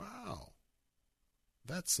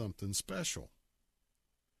 that's something special.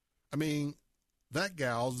 I mean, that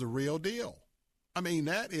gal's the real deal. I mean,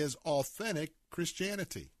 that is authentic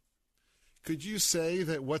Christianity. Could you say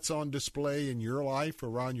that what's on display in your life,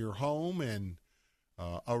 around your home and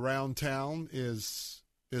around town is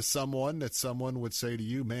someone that someone would say to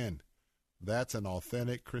you, man, that's an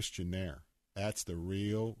authentic Christian there. That's the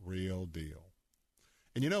real deal.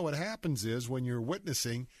 And what happens is when you're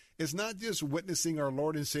witnessing, it's not just witnessing our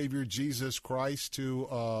Lord and Savior Jesus Christ to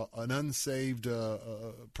an unsaved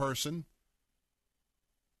person,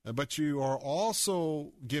 but you are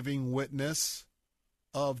also giving witness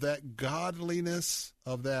of that godliness,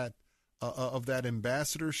 of that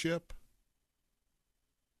ambassadorship.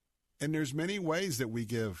 And there's many ways that we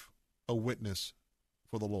give a witness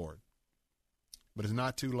for the Lord. But it's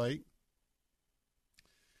not too late.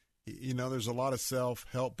 There's a lot of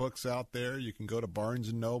self-help books out there. You can go to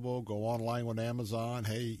Barnes & Noble, go online with Amazon.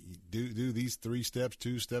 Hey, do these 3 steps,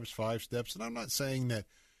 2 steps, 5 steps. And I'm not saying that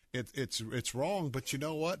it's wrong, but you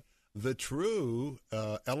know what? The true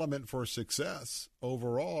element for success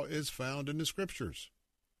overall is found in the Scriptures.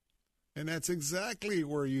 And that's exactly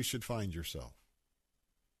where you should find yourself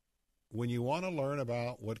when you want to learn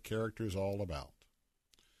about what character is all about.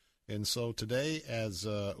 And so today, as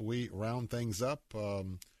we round things up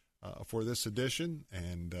for this edition,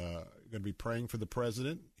 and going to be praying for the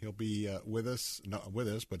president, he'll be not with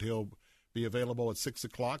us, but he'll be available at 6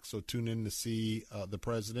 o'clock, so tune in to see the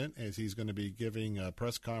president as he's going to be giving a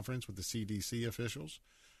press conference with the CDC officials.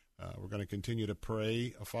 We're going to continue to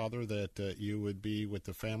pray, Father, that you would be with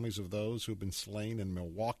the families of those who've been slain in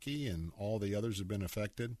Milwaukee and all the others who've been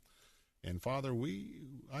affected. And, Father,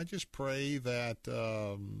 I just pray that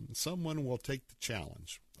someone will take the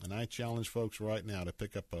challenge. And I challenge folks right now to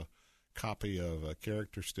pick up a copy of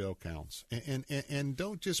Character Still Counts. And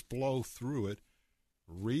don't just blow through it.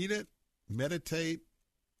 Read it, meditate,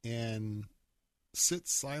 and sit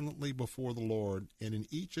silently before the Lord. And in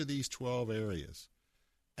each of these 12 areas,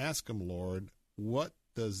 ask him, Lord, what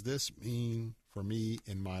does this mean for me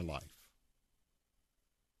in my life?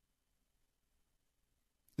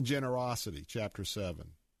 Generosity, chapter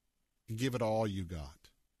 7. Give it all you got.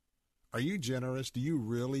 Are you generous? Do you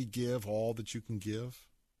really give all that you can give?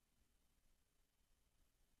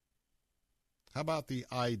 How about the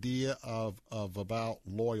idea of about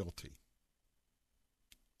loyalty?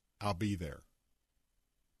 I'll be there.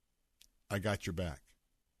 I got your back.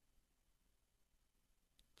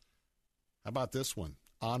 How about this one?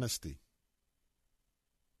 Honesty.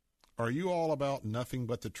 Are you all about nothing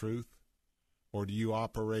but the truth? Or do you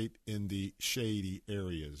operate in the shady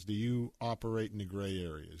areas? Do you operate in the gray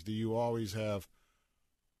areas? Do you always have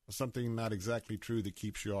something not exactly true that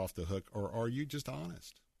keeps you off the hook? Or are you just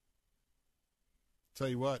honest? Tell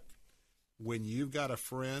you what, when you've got a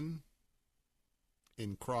friend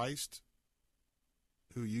in Christ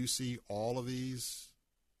who you see all of these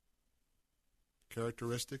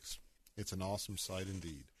characteristics, it's an awesome sight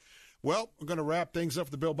indeed. Well, we're going to wrap things up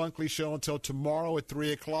for the Bill Bunkley Show until tomorrow at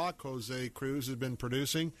 3 o'clock. Jose Cruz has been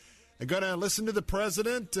producing. I'm going to listen to the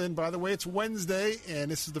president. And by the way, it's Wednesday, and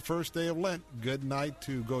this is the first day of Lent. Good night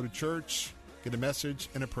to go to church, get a message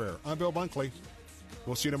and a prayer. I'm Bill Bunkley.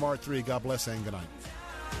 We'll see you tomorrow at 3. God bless and good night.